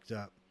is fucked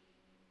up.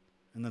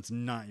 And that's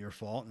not your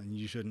fault, and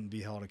you shouldn't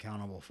be held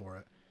accountable for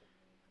it.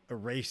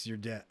 Erase your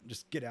debt.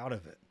 Just get out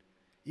of it.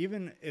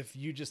 Even if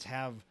you just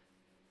have,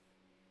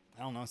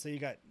 I don't know, say you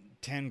got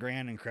 10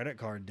 grand in credit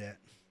card debt,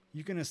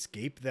 you can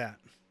escape that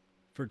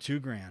for 2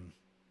 grand.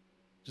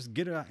 Just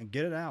get it out.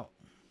 Get it out.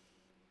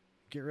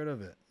 Get rid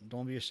of it.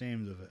 Don't be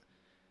ashamed of it.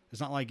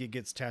 It's not like it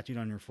gets tattooed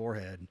on your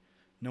forehead.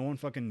 No one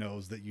fucking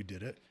knows that you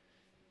did it.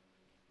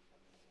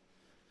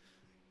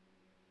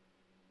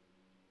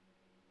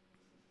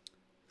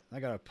 I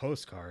got a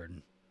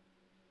postcard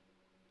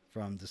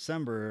from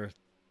December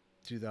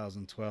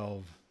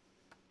 2012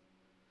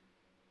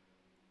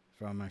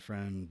 from my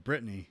friend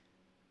Brittany.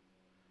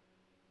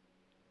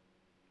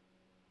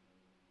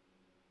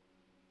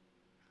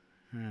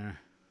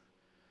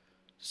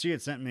 She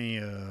had sent me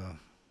a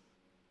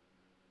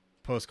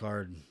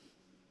postcard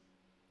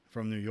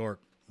from New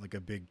York, like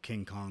a big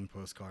King Kong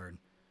postcard,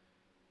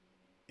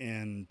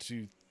 in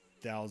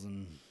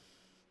 2000.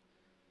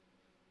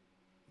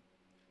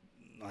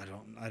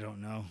 I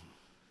don't know.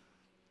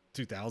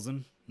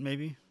 2000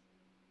 maybe,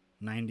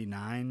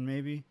 99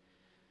 maybe.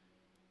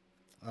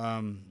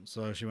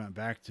 So she went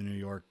back to New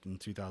York in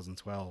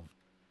 2012,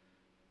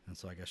 and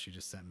so I guess she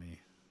just sent me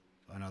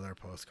another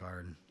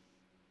postcard.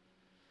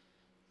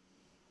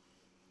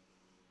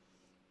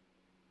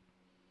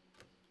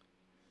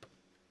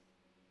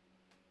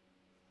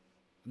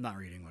 I'm not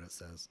reading what it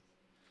says.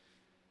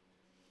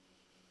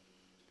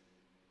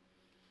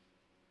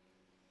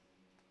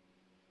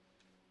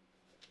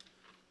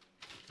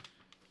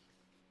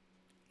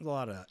 There's a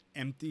lot of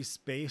empty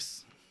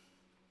space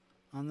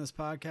on this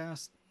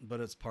podcast, but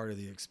it's part of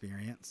the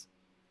experience.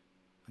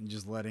 And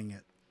just letting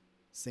it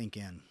sink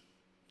in,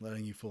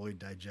 letting you fully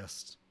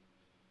digest.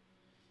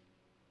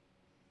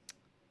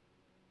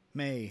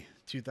 May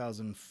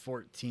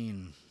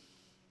 2014.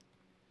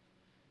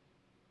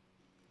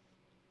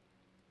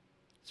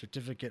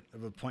 Certificate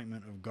of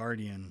Appointment of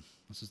Guardian.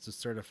 This is to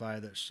certify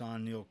that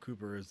Sean Neil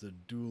Cooper is the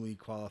duly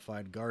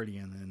qualified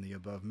guardian in the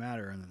above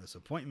matter, and that this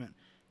appointment,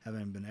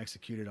 having been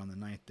executed on the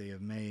 9th day of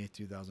May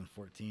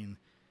 2014,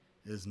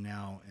 is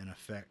now in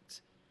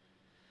effect.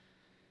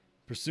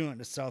 Pursuant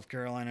to South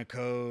Carolina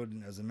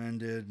Code, as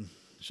amended,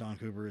 Sean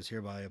Cooper is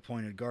hereby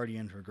appointed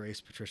guardian for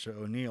Grace Patricia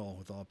O'Neill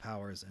with all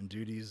powers and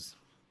duties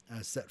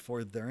as set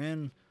forth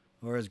therein,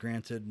 or as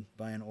granted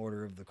by an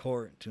order of the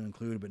court, to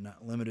include but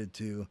not limited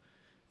to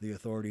the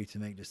authority to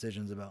make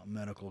decisions about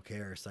medical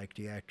care,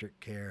 psychiatric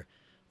care,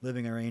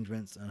 living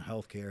arrangements, and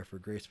health care for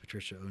Grace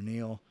Patricia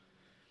O'Neill.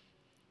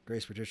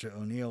 Grace Patricia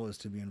O'Neill is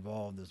to be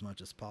involved as much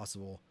as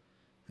possible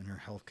in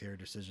her healthcare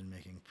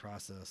decision-making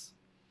process.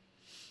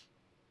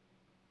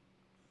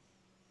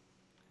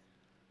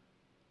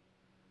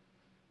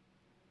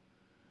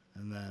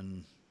 And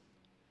then,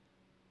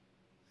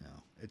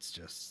 it's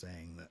just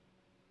saying that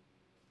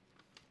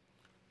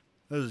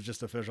this is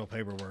just official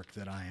paperwork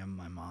that I am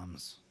my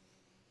mom's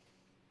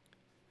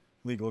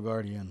legal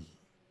guardian.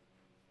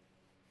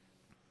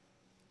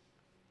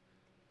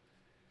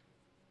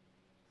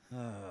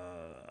 Then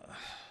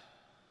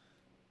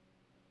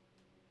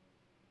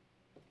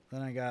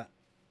I got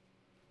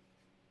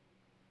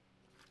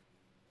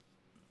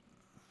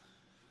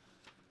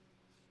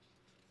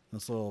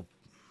this little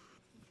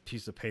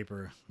piece of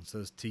paper. It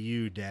says, "To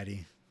you,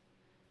 Daddy."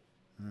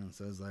 And it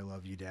says, "I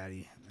love you,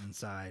 Daddy,"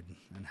 inside,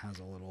 and has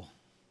a little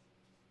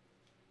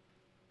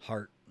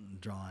heart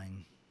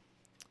drawing.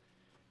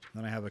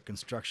 Then I have a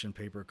construction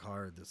paper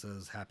card that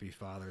says, "Happy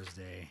Father's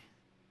Day.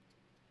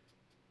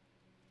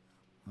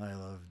 I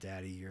love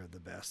Daddy, you're the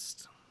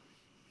best."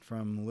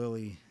 From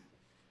Lily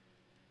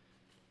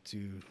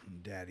to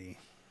Daddy.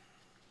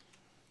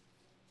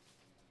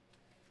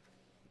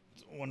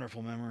 It's a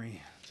wonderful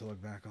memory to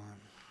look back on.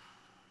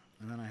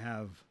 And then I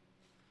have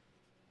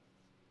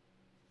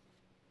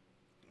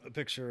a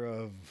picture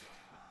of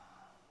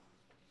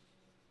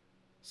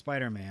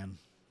Spider-Man,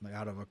 like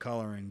out of a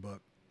coloring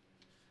book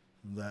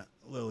that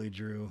Lily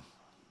drew.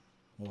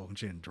 Well,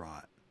 she didn't draw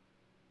it.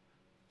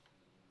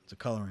 It's a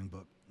coloring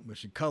book, but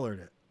she colored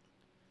it.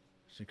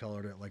 She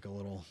colored it like a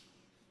little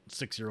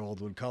 6-year-old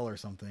would color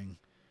something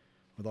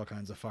with all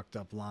kinds of fucked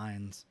up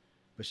lines.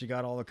 But she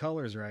got all the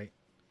colors right.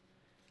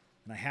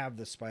 And I have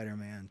this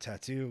Spider-Man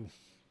tattoo,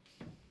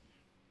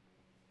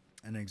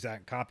 an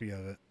exact copy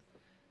of it,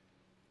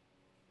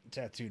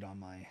 tattooed on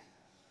my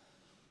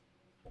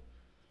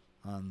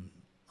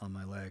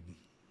leg.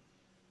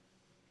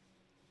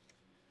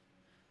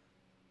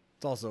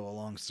 It's also a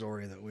long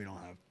story that we don't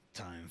have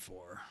time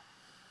for.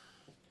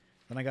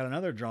 Then I got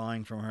another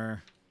drawing from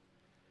her.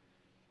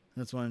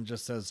 This one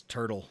just says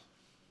turtle.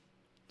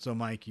 So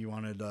Mike, you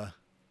wanted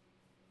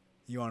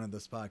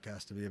this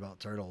podcast to be about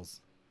turtles.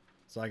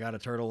 So I got a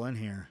turtle in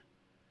here.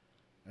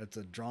 It's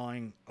a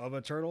drawing of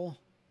a turtle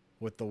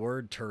with the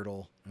word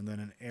turtle and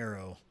then an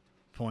arrow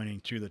pointing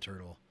to the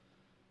turtle.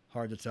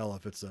 Hard to tell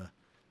if it's a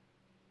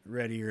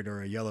red-eared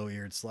or a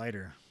yellow-eared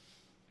slider.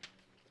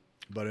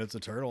 But it's a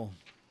turtle.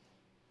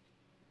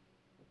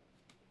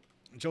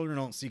 Children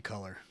don't see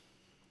color.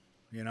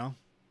 You know?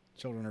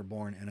 Children are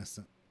born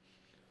innocent.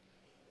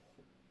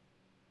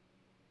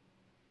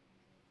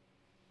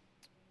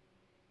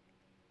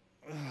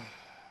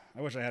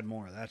 I wish I had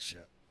more of that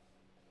shit.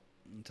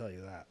 I'll tell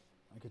you that.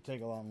 I could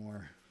take a lot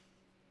more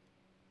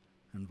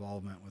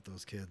involvement with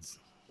those kids.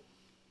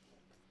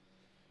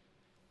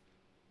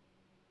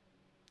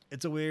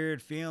 It's a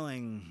weird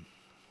feeling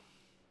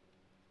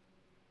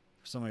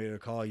for somebody to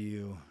call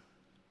you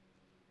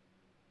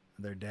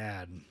their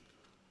dad.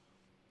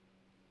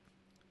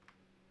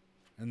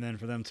 And then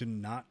for them to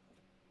not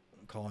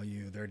call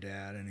you their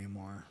dad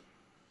anymore.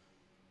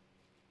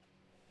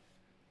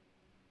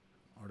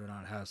 Or to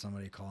not have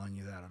somebody calling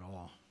you that at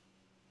all.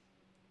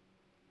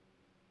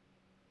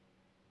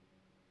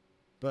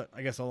 But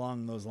I guess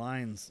along those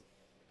lines,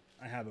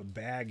 I have a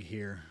bag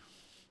here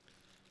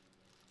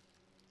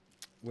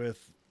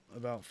with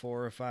about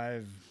 4 or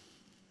 5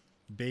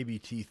 baby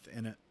teeth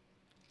in it.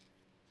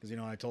 Because,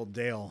 I told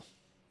Dale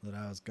that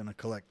I was going to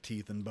collect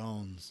teeth and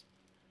bones.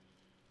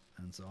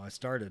 And so I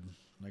started.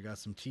 I got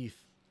some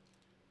teeth.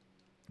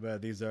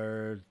 But these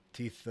are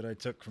teeth that I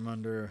took from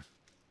under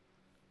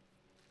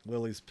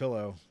Lily's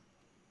pillow.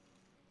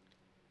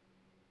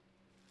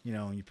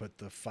 When you put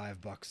the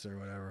 $5 or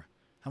whatever.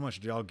 How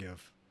much do y'all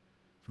give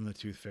from the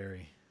Tooth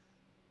Fairy?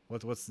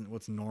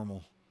 What's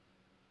normal?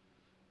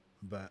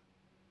 But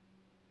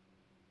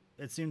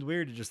it seemed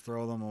weird to just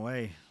throw them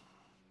away.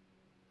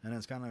 And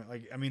it's kind of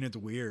like, it's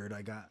weird.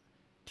 I got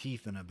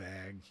teeth in a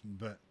bag,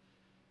 but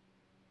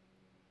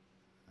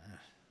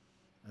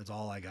that's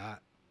all I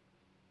got.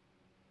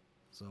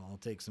 So I'll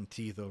take some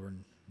teeth over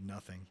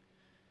nothing.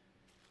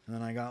 And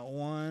then I got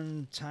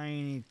one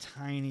tiny,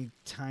 tiny,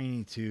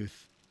 tiny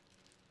tooth,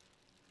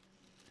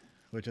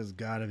 which has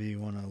got to be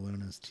one of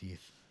Luna's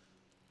teeth.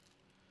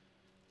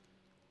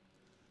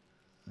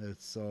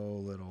 It's so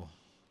little.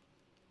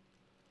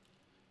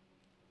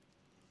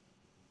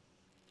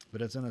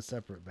 But it's in a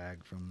separate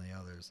bag from the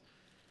others.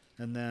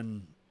 And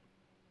then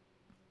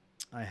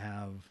I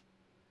have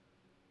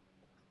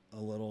a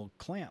little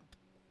clamp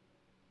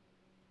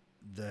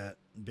that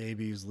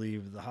babies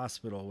leave the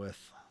hospital with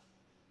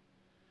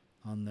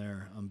on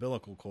their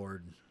umbilical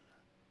cord.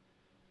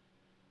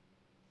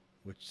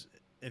 Which,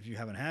 if you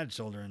haven't had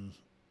children,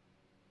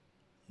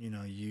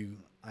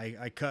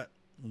 I cut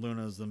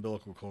Luna's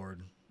umbilical cord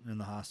in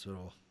the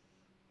hospital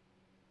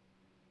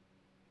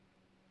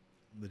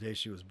the day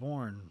she was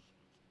born.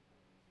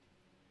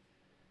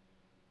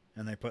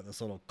 And they put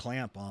this little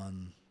clamp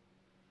on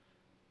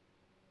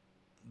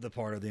the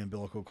part of the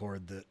umbilical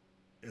cord that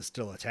is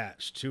still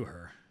attached to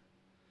her.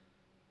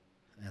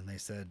 And they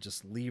said,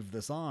 just leave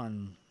this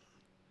on.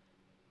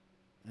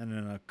 And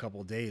in a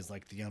couple days,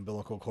 the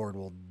umbilical cord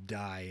will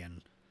die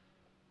and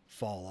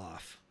fall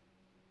off.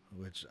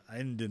 Which I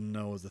didn't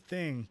know was a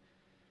thing.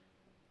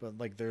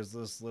 But, there's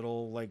this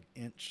little,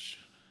 inch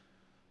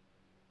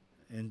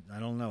and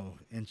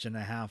a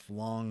half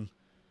long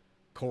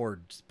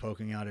cord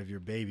poking out of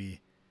your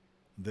baby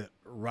that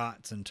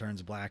rots and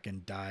turns black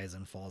and dies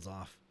and falls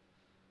off.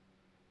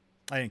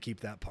 I didn't keep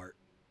that part,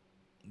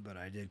 but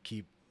I did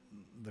keep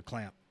the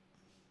clamp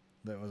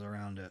that was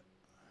around it.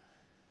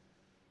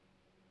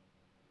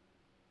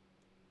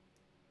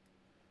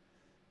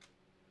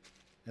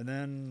 And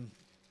then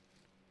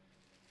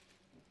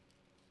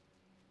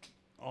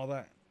all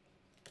that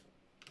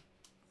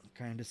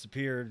kind of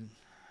disappeared.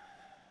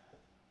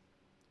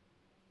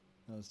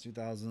 That was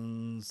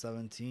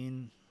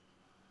 2017.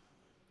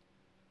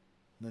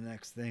 The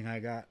next thing I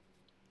got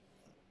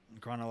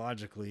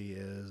chronologically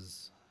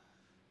is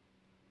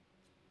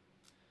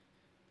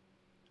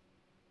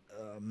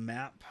a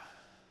map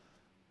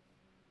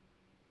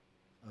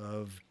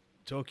of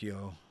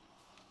Tokyo,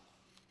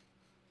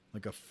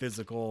 like a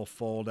physical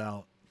fold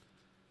out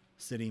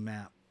city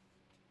map,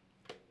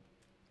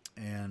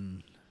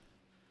 and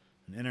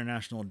an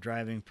international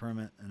driving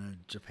permit and a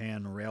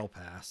Japan rail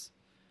pass,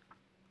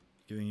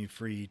 giving you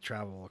free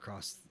travel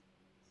across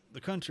the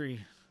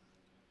country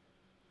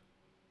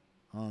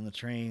on the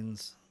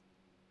trains.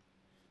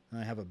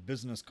 And I have a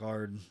business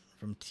card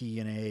from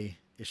T&A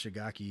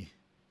Ishigaki.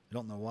 I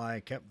don't know why I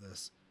kept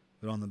this,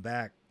 but on the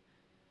back,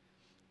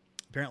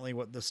 apparently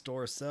what the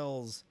store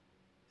sells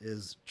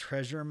is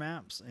treasure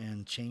maps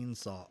and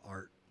chainsaw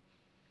art.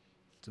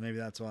 So maybe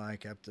that's why I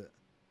kept it.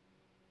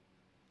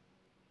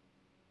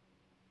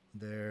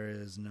 There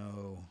is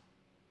no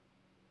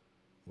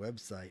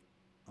website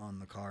on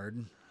the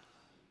card.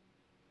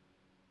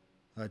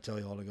 I'd tell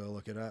you all to go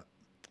look it up.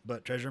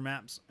 But treasure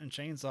maps and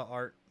chainsaw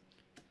art.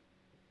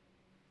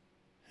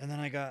 And then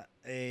I got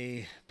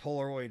a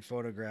Polaroid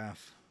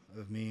photograph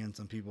of me and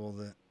some people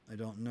that I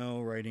don't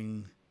know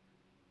riding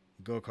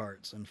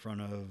go-karts in front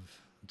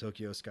of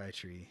Tokyo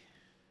Skytree.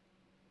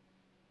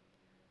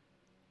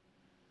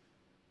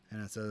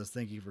 And it says,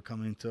 "Thank you for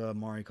coming to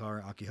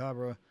Marikar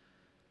Akihabara.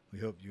 We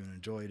hope you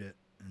enjoyed it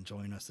and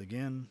join us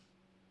again,"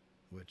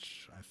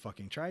 which I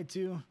fucking tried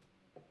to,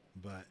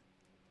 but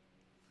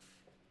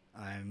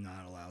I'm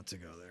not allowed to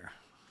go there.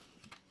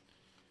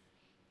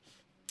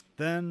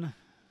 Then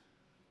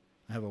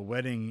I have a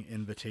wedding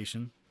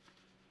invitation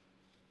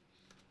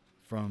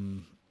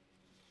from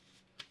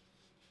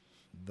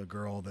the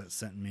girl that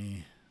sent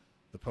me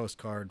the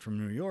postcard from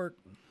New York.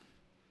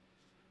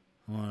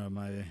 One of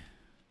my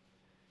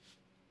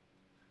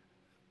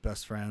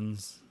best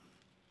friends.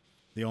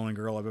 The only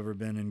girl I've ever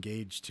been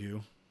engaged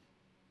to.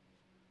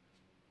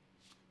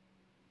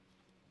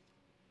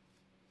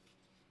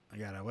 I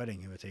got a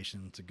wedding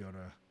invitation to go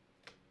to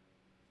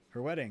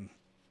her wedding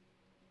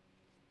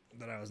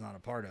that I was not a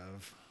part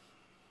of.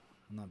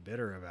 I'm not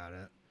bitter about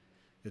it.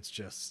 It's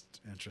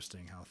just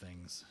interesting how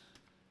things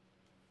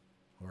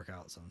work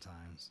out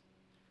sometimes.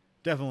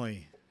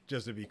 Definitely,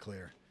 just to be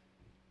clear,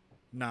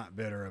 not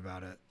bitter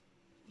about it.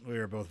 We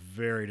are both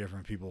very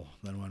different people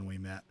than when we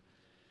met.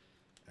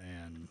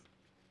 And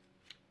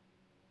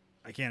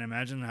I can't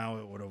imagine how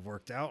it would have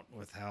worked out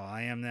with how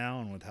I am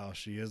now and with how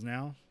she is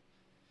now.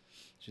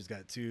 She's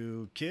got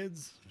 2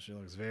 kids. She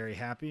looks very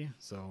happy,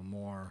 so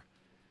more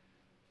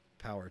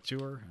power to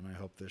her, and I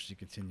hope that she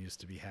continues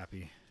to be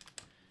happy.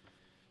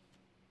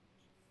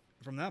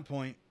 From that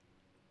point,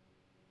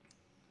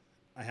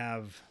 I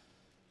have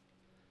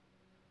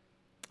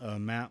a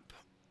map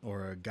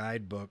or a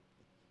guidebook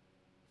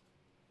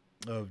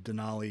of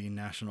Denali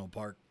National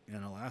Park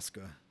in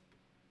Alaska.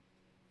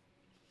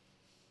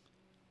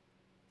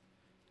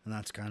 And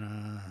that's kind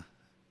of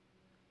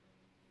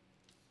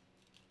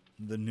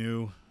the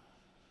new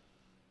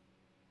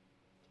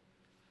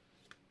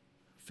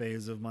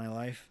phase of my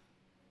life.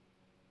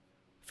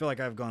 I feel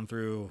like I've gone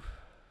through,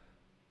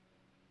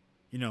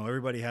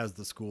 everybody has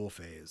the school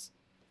phase.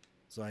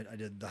 So I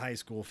did the high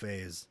school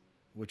phase,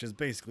 which is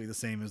basically the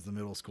same as the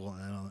middle school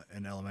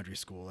and elementary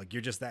school. Like,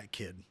 you're just that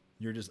kid.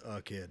 You're just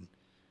a kid.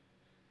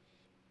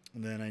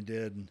 And then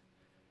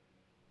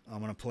I'm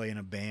going to play in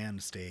a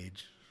band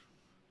stage.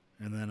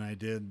 And then I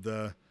did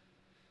I'm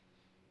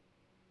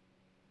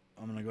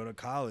going to go to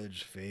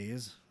college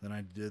phase. Then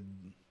I did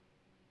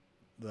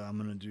I'm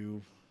going to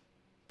do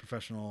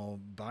professional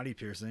body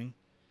piercing.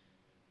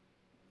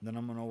 Then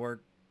I'm going to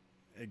work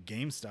at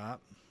GameStop.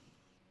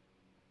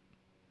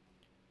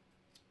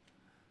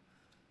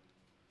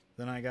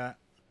 Then I got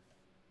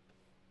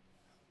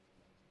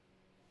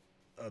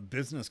a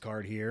business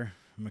card here,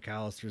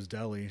 McAllister's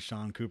Deli,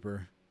 Sean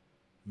Cooper,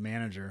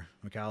 manager,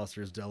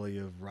 McAllister's Deli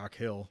of Rock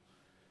Hill.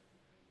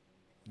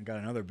 I got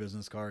another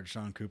business card,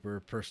 Sean Cooper,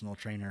 personal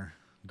trainer,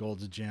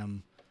 Gold's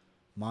Gym,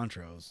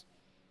 Montrose.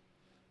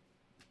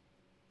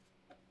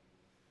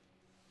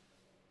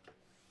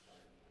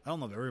 I don't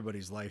know if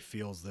everybody's life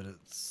feels that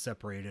it's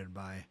separated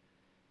by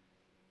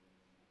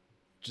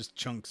just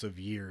chunks of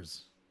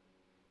years.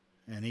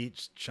 And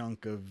each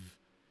chunk of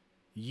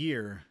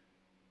year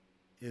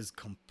is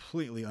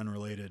completely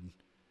unrelated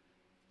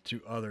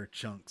to other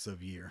chunks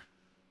of year.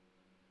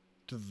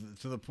 To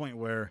the point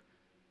where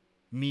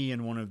me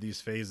in one of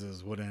these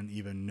phases wouldn't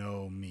even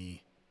know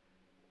me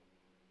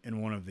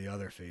in one of the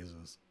other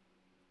phases.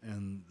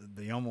 And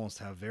they almost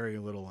have very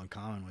little in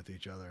common with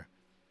each other.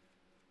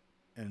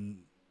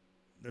 And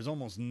there's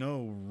almost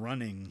no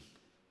running,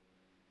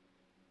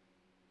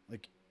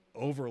 like,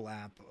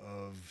 overlap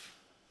of,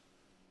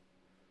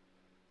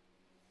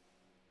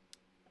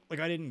 like,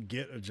 I didn't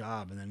get a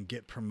job and then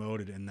get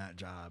promoted in that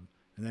job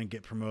and then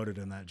get promoted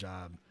in that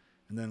job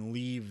and then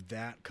leave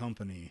that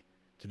company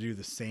to do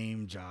the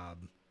same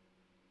job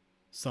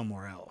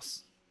somewhere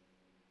else.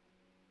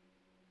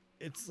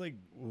 it's like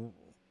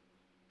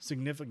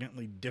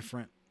significantly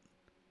different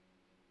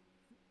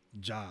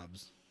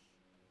jobs,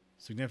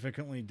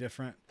 significantly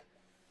different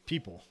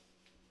people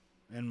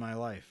in my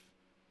life.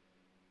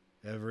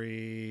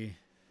 Every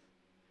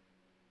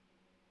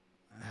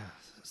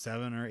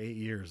 7 or 8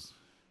 years,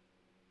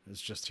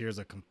 it's just here's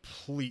a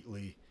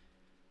completely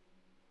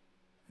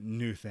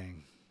new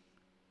thing.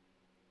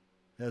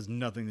 It has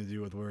nothing to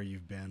do with where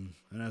you've been,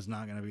 and it's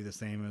not going to be the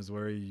same as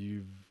where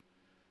you're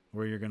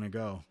going to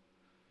go.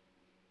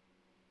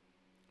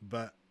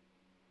 But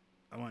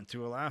I went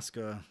to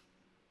Alaska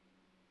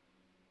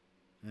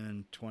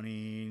in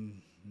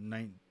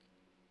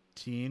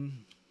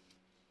 2019,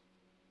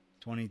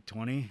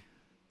 2020,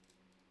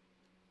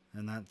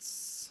 and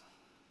that's,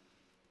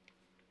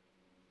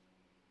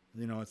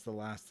 it's the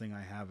last thing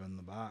I have in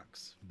the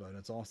box, but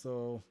it's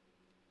also,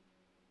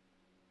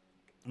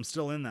 I'm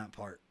still in that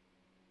part.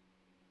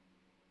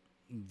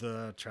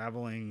 The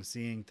traveling,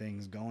 seeing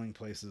things, going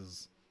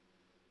places.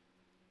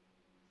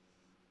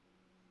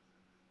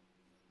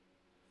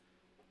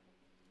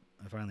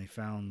 I finally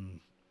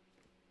found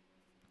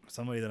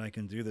somebody that I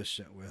can do this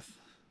shit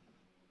with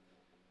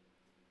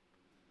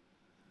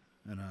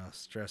in a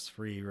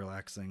stress-free,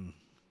 relaxing,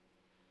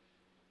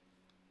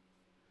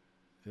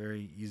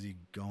 very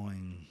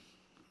easygoing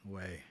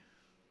way.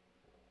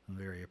 I'm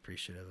very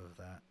appreciative of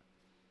that.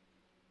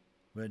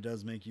 But it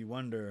does make you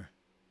wonder,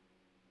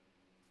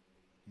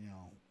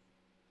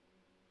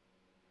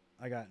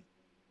 I got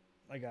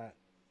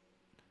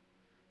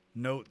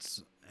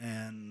notes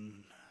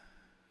and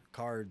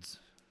cards.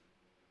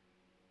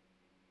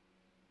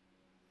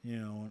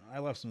 I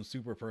left some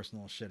super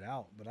personal shit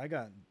out, but I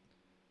got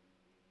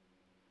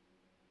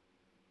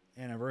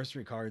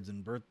anniversary cards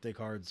and birthday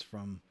cards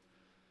from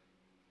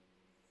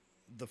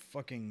the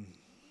fucking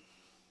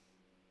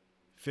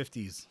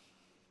 50s,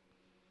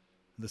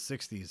 the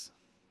 60s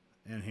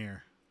in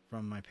here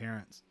from my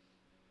parents,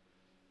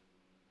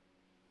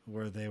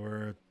 where they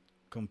were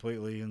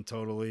completely and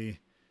totally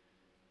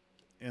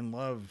in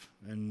love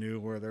and knew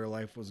where their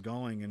life was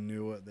going and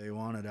knew what they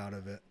wanted out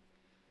of it.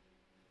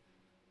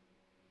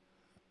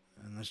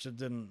 And that shit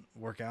didn't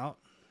work out.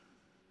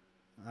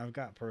 I've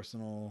got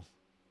personal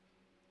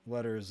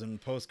letters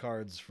and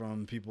postcards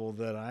from people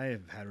that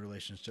I've had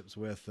relationships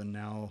with, and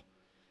now,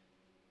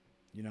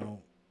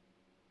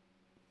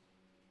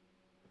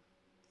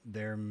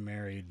 they're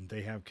married.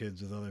 They have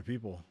kids with other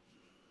people.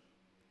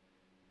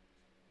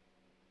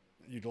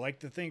 You'd like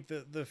to think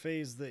that the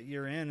phase that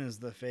you're in is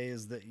the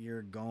phase that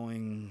you're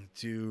going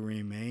to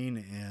remain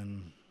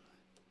in.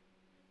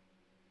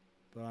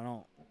 But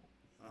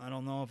I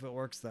don't know if it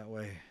works that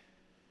way.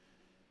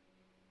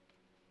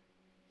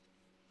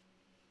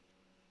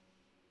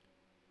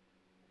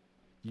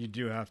 You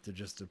do have to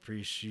just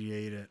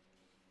appreciate it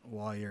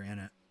while you're in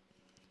it.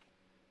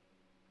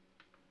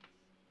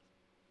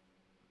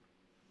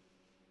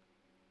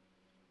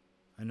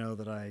 I know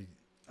that I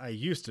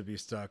used to be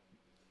stuck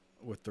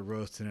with the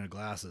rose-tinted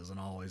glasses and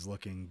always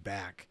looking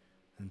back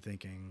and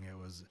thinking it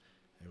was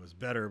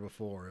better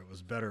before, it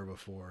was better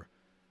before.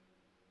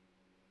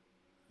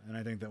 And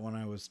I think that when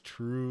I was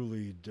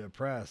truly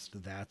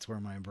depressed, that's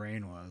where my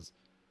brain was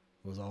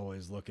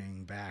always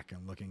looking back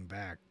and looking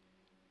back.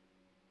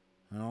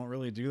 I don't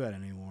really do that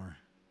anymore.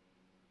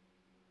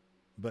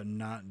 But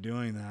not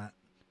doing that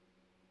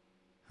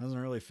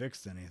hasn't really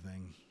fixed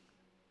anything,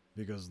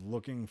 because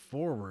looking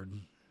forward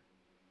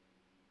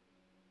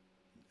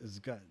has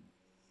got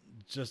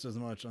just as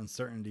much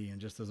uncertainty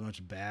and just as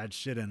much bad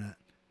shit in it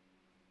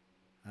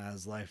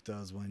as life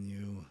does when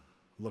you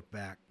look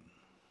back.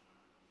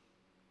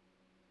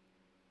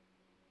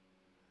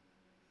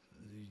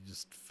 You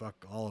just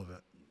fuck all of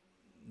it.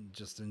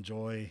 Just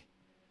enjoy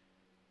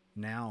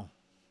now.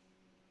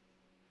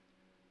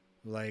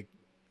 Like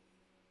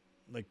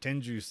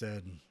Tenju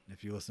said,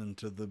 if you listen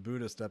to the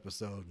Buddhist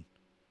episode,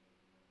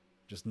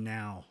 just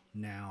now.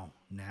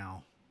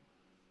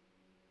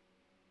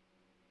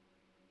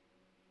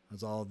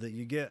 That's all that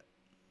you get.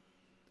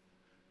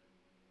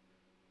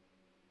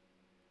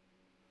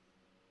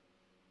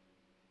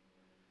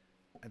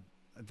 I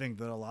think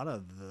that a lot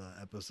of the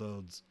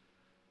episodes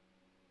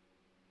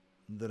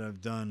that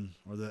I've done,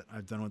 or that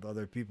I've done with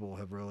other people,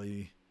 have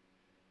really,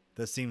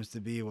 that seems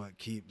to be what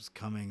keeps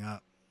coming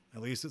up.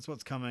 At least it's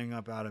what's coming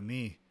up out of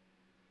me.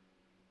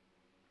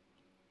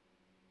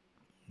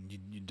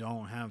 You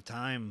don't have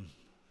time.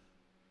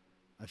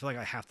 I feel like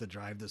I have to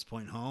drive this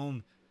point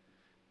home,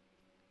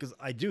 because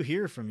I do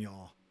hear from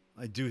y'all.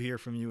 I do hear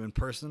from you in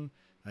person.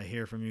 I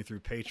hear from you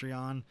through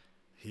Patreon. I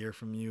hear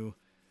from you,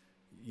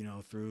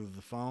 through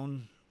the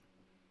phone.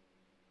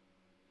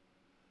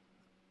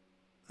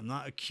 I'm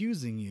not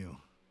accusing you,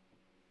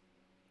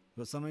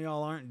 but some of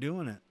y'all aren't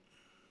doing it.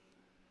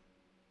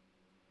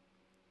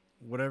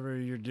 Whatever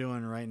you're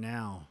doing right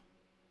now,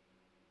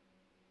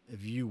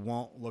 if you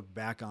won't look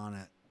back on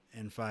it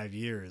in 5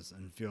 years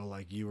and feel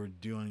like you were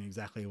doing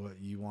exactly what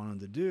you wanted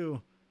to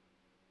do,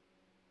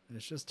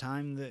 it's just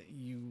time that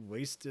you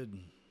wasted.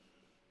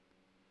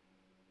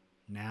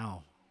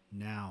 Now.